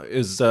Emma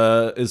is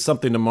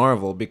something to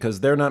marvel because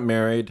they're not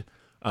married.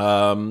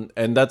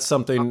 And that's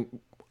something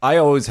I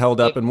always held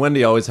up and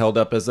Wendy always held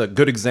up as a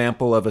good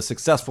example of a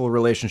successful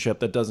relationship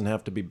that doesn't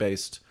have to be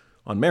based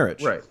on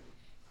marriage. Right.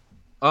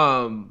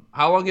 How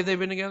long have they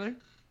been together?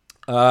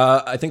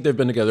 I think they've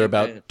been together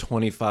about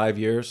 25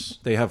 years.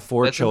 They have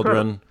 4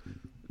 children.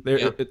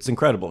 It's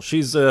incredible.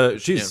 She's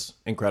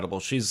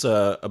incredible. She's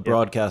a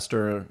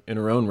broadcaster in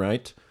her own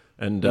right.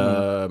 And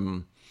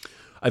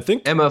I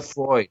think Emma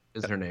Freud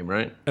is her name,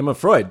 right? Emma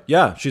Freud.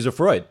 Yeah, she's a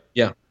Freud.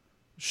 Yeah.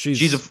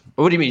 She's a.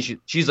 What do you mean?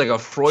 She's like a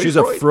Freud. She's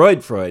a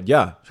Freud.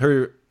 Yeah.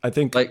 Her. I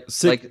think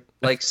Siggy.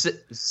 I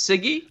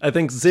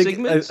think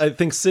I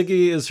think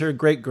Siggy is her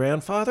great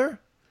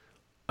grandfather.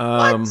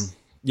 What?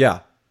 Yeah.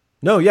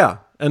 No. Yeah.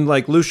 And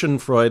like Lucian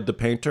Freud, the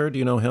painter. Do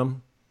you know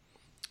him?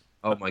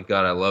 Oh my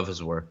God, I love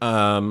his work.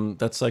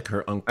 That's like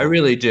her uncle. I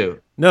really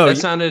do. No, that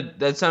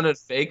sounded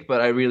fake,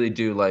 but I really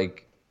do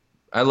like.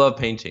 I love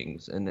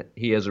paintings, and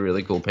he has a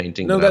really cool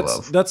painting that I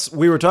love. That's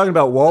we were talking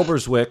about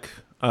Walberswick,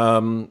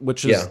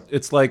 which is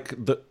it's like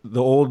the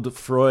old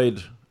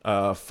Freud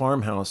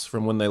farmhouse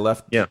from when they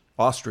left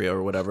Austria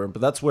or whatever.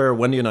 But that's where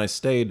Wendy and I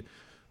stayed.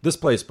 This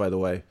place, by the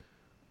way,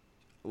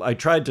 I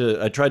tried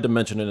to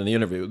mention it in the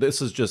interview.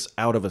 This is just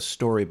out of a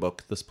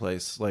storybook. This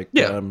place,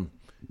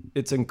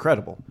 it's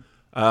incredible.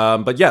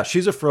 But yeah,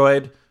 she's a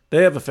Freud.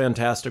 They have a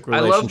fantastic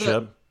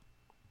relationship.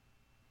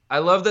 I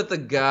love that the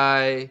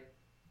guy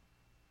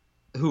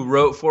who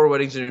wrote 4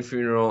 Weddings and a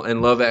Funeral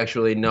and Love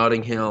Actually,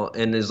 Notting Hill,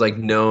 and is like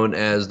known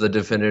as the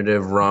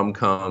definitive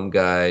rom-com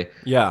guy.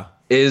 Yeah,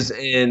 is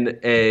in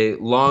a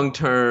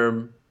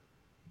long-term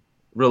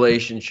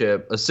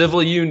relationship, a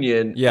civil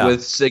union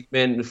with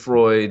Sigmund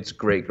Freud's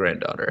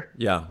great-granddaughter.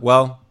 Yeah.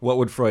 Well, what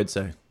would Freud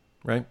say,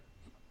 right?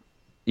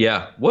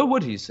 Yeah. What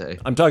would he say?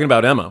 I'm talking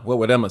about Emma. What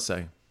would Emma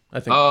say? I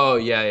think. Oh,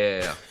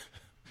 yeah.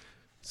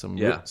 Some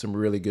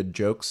really good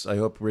jokes. I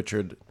hope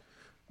Richard.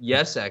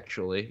 Yes,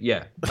 actually.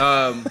 Yeah.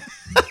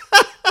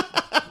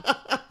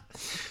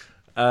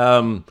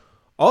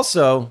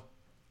 Also,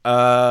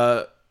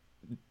 I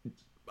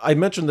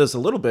mentioned this a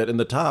little bit in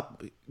the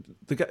top.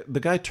 The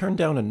guy turned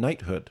down a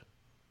knighthood.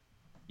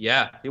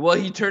 Yeah. Well,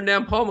 he turned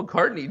down Paul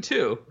McCartney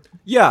too.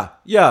 Yeah.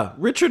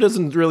 Richard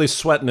isn't really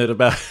sweating it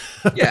about.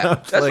 Yeah,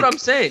 that's what I'm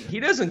saying. He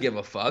doesn't give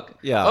a fuck.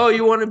 Yeah. Oh,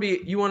 you want to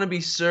be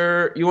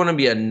sir? You want to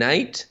be a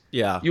knight?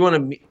 Yeah. You want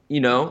to be,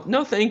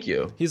 no, thank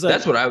you. He's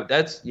like,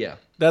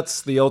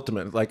 That's the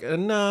ultimate. Like,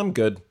 nah, I'm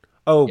good.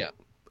 Oh, yeah.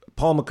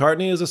 Paul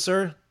McCartney is a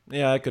sir?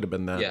 Yeah, I could have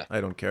been that. Yeah.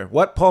 I don't care.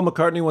 What? Paul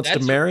McCartney wants to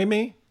marry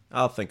me?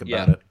 I'll think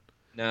about it.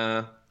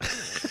 Nah.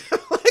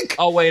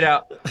 I'll wait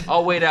out.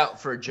 I'll wait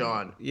out for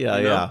John.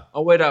 Yeah.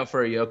 I'll wait out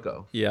for a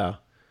Yoko. Yeah.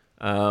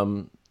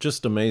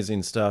 Just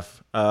amazing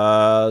stuff.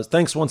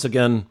 Thanks once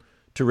again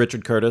to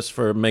Richard Curtis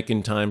for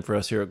making time for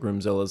us here at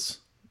Groomzilla's.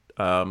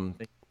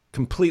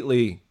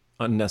 Completely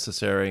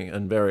unnecessary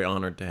and very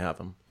honored to have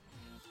him.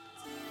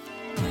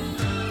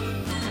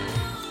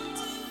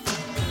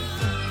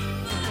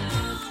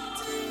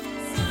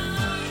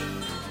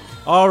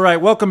 All right,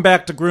 welcome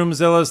back to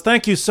Groomzilla's.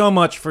 Thank you so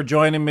much for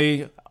joining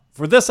me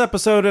for this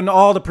episode and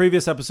all the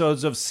previous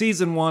episodes of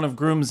Season 1 of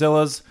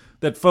Groomzilla's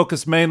that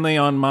focus mainly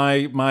on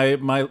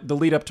the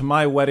lead up to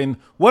my wedding.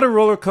 What a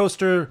roller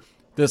coaster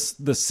this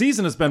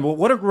season has been. Well,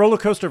 what a roller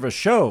coaster of a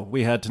show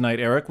we had tonight,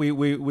 Eric.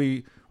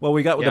 We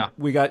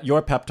got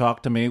your pep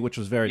talk to me, which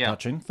was very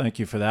touching. Thank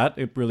you for that.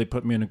 It really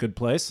put me in a good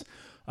place.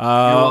 You're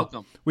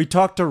welcome. We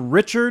talked to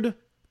Richard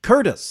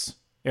Curtis,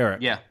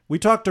 Eric. Yeah. We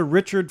talked to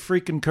Richard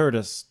freaking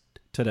Curtis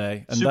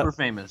today. And super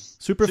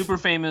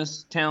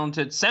famous,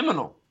 talented,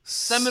 seminal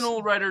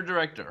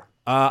writer-director.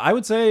 I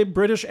would say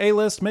British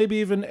A-list, maybe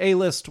even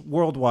A-list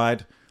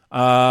worldwide.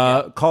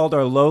 Called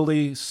our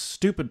lowly,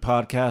 stupid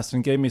podcast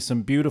and gave me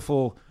some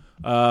beautiful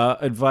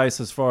advice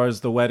as far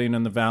as the wedding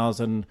and the vows.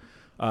 And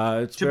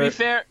to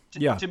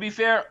be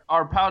fair,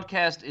 our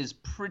podcast is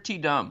pretty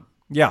dumb.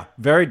 Yeah,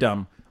 very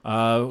dumb.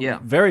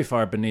 Very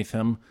far beneath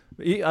him.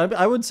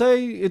 I would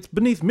say it's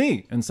beneath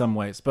me in some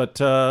ways, but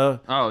it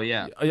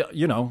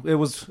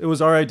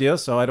was our idea,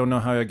 so I don't know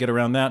how I get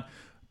around that.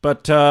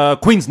 But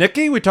Queen's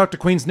Nicky, we talked to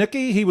Queen's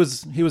Nicky. He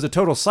was a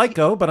total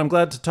psycho, but I'm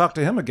glad to talk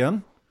to him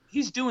again.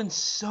 He's doing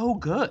so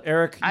good.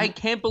 Eric, I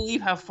can't believe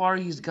how far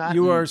he's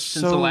gotten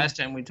since the last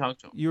time we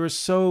talked to him. You were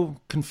so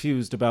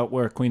confused about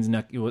where Queen's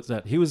Neck was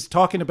at. He was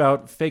talking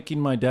about faking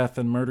my death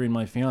and murdering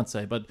my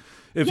fiance, but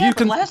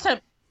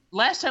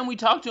last time we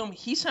talked to him,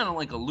 he sounded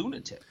like a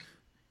lunatic.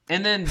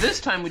 And then this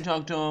time we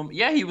talked to him,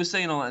 he was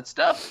saying all that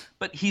stuff,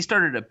 but he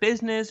started a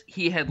business.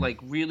 He had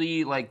like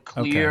really like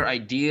clear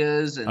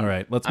ideas. And, all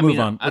right, let's move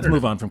on. Let's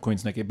move on from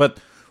Queen's Nicky. But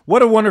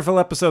what a wonderful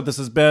episode this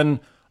has been.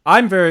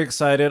 I'm very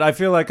excited. I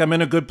feel like I'm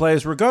in a good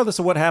place, regardless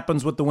of what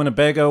happens with the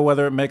Winnebago,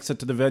 whether it makes it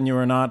to the venue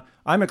or not.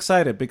 I'm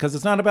excited because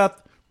it's not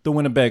about the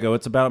Winnebago.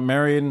 It's about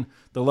marrying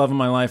the love of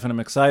my life, and I'm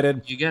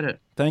excited. You get it.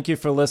 Thank you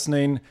for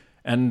listening.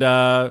 And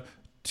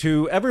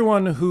to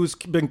everyone who's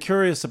been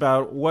curious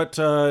about what,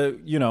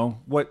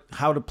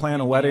 how to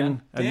plan a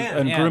wedding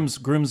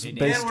and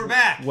groom's-based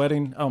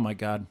wedding. Oh, my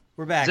God.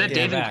 We're back. Is that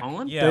Dave and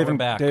Colin? Yeah, we're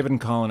back. David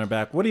and Colin are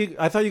back.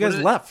 I thought you guys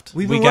left.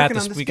 We got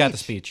the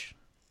speech.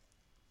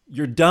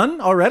 You're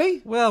done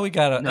already? Well, we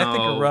got I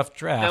think a rough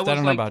draft. I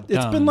don't know about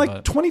It's been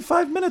like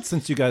 25 minutes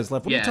since you guys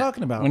left. What are you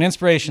talking about? When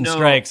inspiration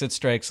strikes, it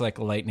strikes like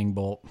a lightning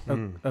bolt.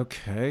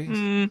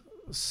 Okay.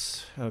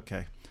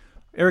 Okay.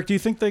 Eric, do you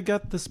think they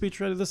got the speech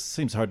ready? This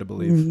seems hard to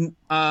believe.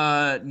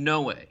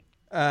 No way.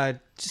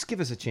 Just give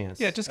us a chance.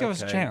 Yeah, just give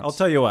us a chance. I'll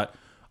tell you what.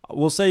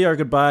 We'll say our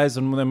goodbyes,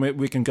 and then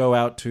we can go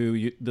out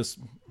to this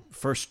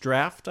first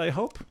draft, I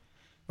hope,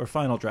 or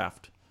final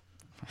draft.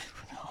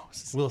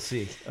 We'll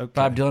see. Okay.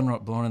 Bob Dylan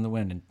wrote "Blowing in the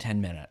Wind" in 10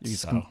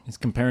 minutes. He's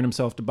comparing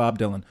himself to Bob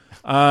Dylan.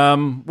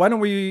 Why don't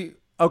we?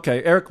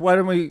 Okay, Eric. Why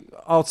don't we?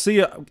 I'll see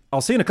you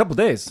in a couple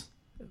days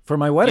for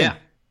my wedding. Yeah.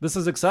 This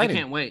is exciting. I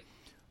can't wait.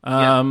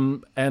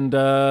 And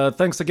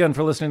thanks again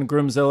for listening to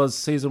Groomzilla's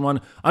Season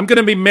 1. I'm going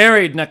to be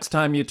married next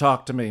time you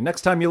talk to me.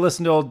 Next time you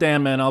listen to Old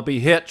Dan Man, I'll be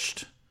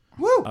hitched.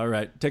 Woo! All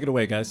right, take it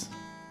away, guys.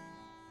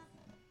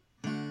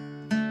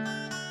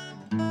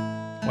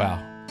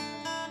 Wow.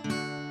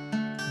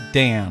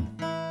 Dan.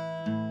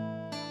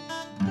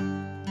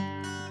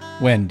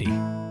 Wendy.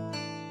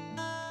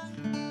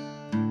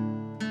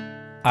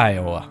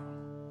 Iowa.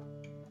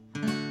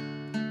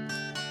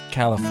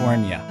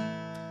 California.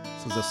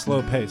 This is a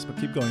slow pace, but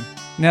keep going.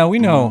 Now, we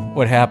know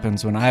what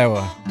happens when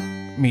Iowa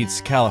meets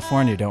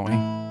California, don't we?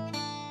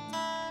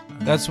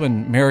 That's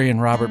when Marion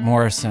Robert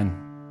Morrison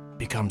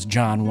becomes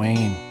John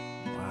Wayne.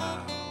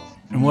 Wow.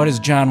 And what is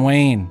John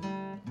Wayne?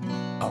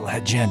 A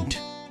legend.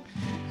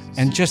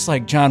 And just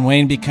like John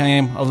Wayne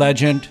became a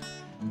legend,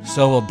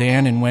 so will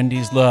Dan and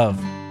Wendy's love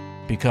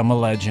become a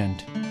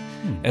legend.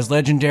 As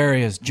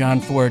legendary as John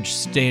Ford's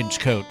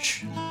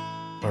Stagecoach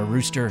or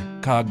Rooster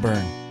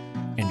Cogburn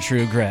in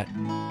True Grit.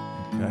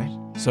 Okay.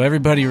 So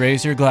everybody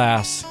raise your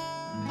glass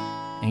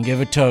and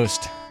give a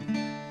toast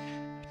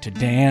to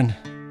Dan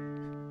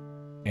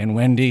and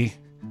Wendy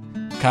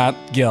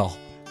Gill.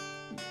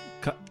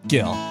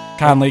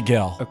 Conley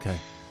Gill. Okay.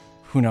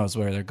 Who knows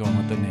where they're going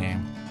with the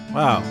name.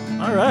 Wow.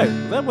 All right.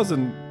 That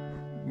wasn't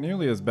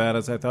nearly as bad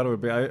as I thought it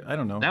would be. I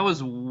don't know. That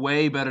was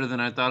way better than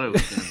I thought it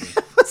was going to be.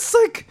 It's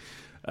like...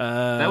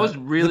 that was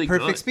really the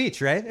perfect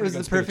speech, right? It was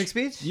the perfect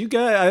speech. You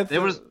guys...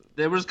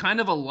 There was kind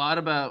of a lot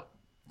about...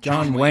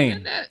 John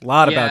Wayne. A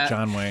lot about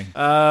John Wayne.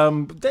 I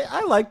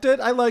liked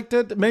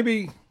it.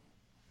 Maybe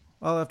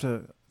I'll have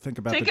to think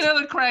about Take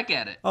another crack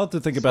at it. I'll have to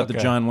think about the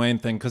John Wayne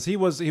thing, because he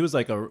was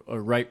like a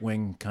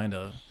right-wing kind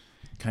of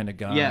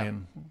guy. Yeah.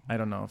 And I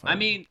don't know if I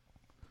mean,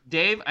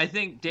 Dave, I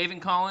think Dave and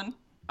Colin,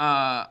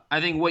 I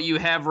think what you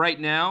have right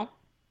now,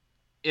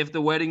 if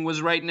the wedding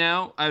was right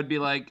now, I would be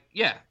like,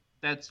 yeah,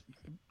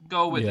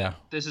 go with it.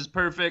 This is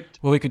perfect.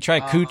 Well, we could try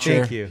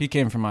Kutcher. He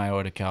came from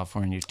Iowa to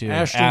California too.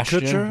 Ashton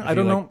Kutcher? I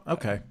don't know.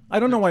 Okay. I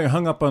don't know why you're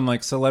hung up on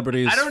like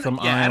celebrities from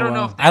Iowa. I don't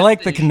know if I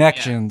like the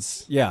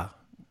connections. Yeah.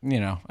 You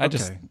know,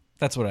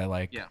 that's what I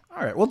like. Yeah.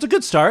 All right. Well, it's a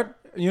good start.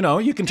 You know,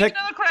 you can take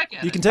another crack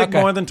at it. You can take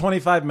more than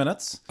 25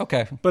 minutes.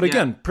 Okay. But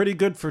again, pretty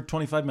good for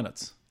 25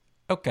 minutes.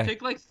 Okay.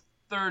 Take like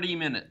 30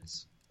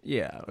 minutes.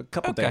 Yeah, a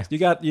couple days. You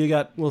got.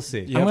 We'll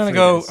see. I'm gonna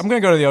go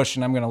to the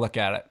ocean. I'm gonna look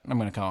at it. I'm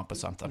gonna come up with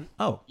something.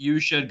 Oh, you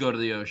should go to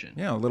the ocean.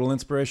 Yeah, a little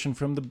inspiration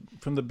from the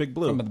Big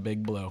Blue. From the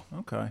Big Blue.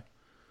 Okay.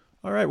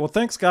 All right. Well,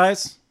 thanks,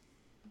 guys.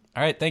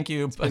 All right. Thank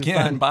you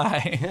again.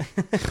 Bye.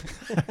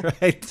 All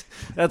right.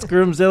 That's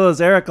Groomzilla's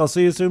Eric. I'll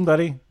see you soon,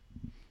 buddy.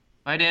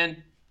 Bye,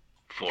 Dan.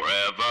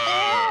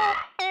 Forever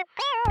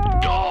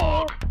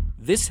Dog.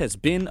 This has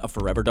been a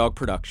Forever Dog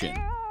production.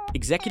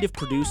 Executive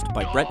produced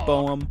by Brett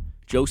Boehm,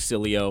 Joe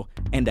Cilio,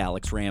 and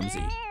Alex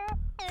Ramsey.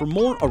 For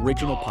more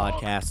original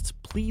podcasts,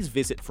 please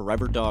visit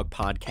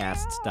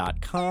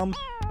foreverdogpodcasts.com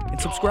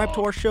and subscribe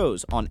to our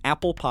shows on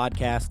Apple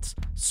Podcasts,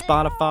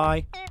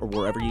 Spotify, or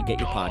wherever you get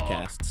your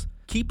podcasts.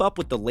 Keep up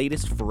with the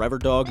latest Forever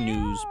Dog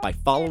news by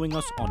following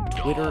us on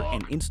Twitter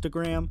and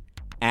Instagram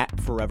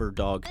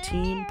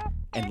 @ForeverDogTeam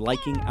and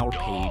liking our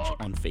page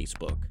on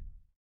Facebook.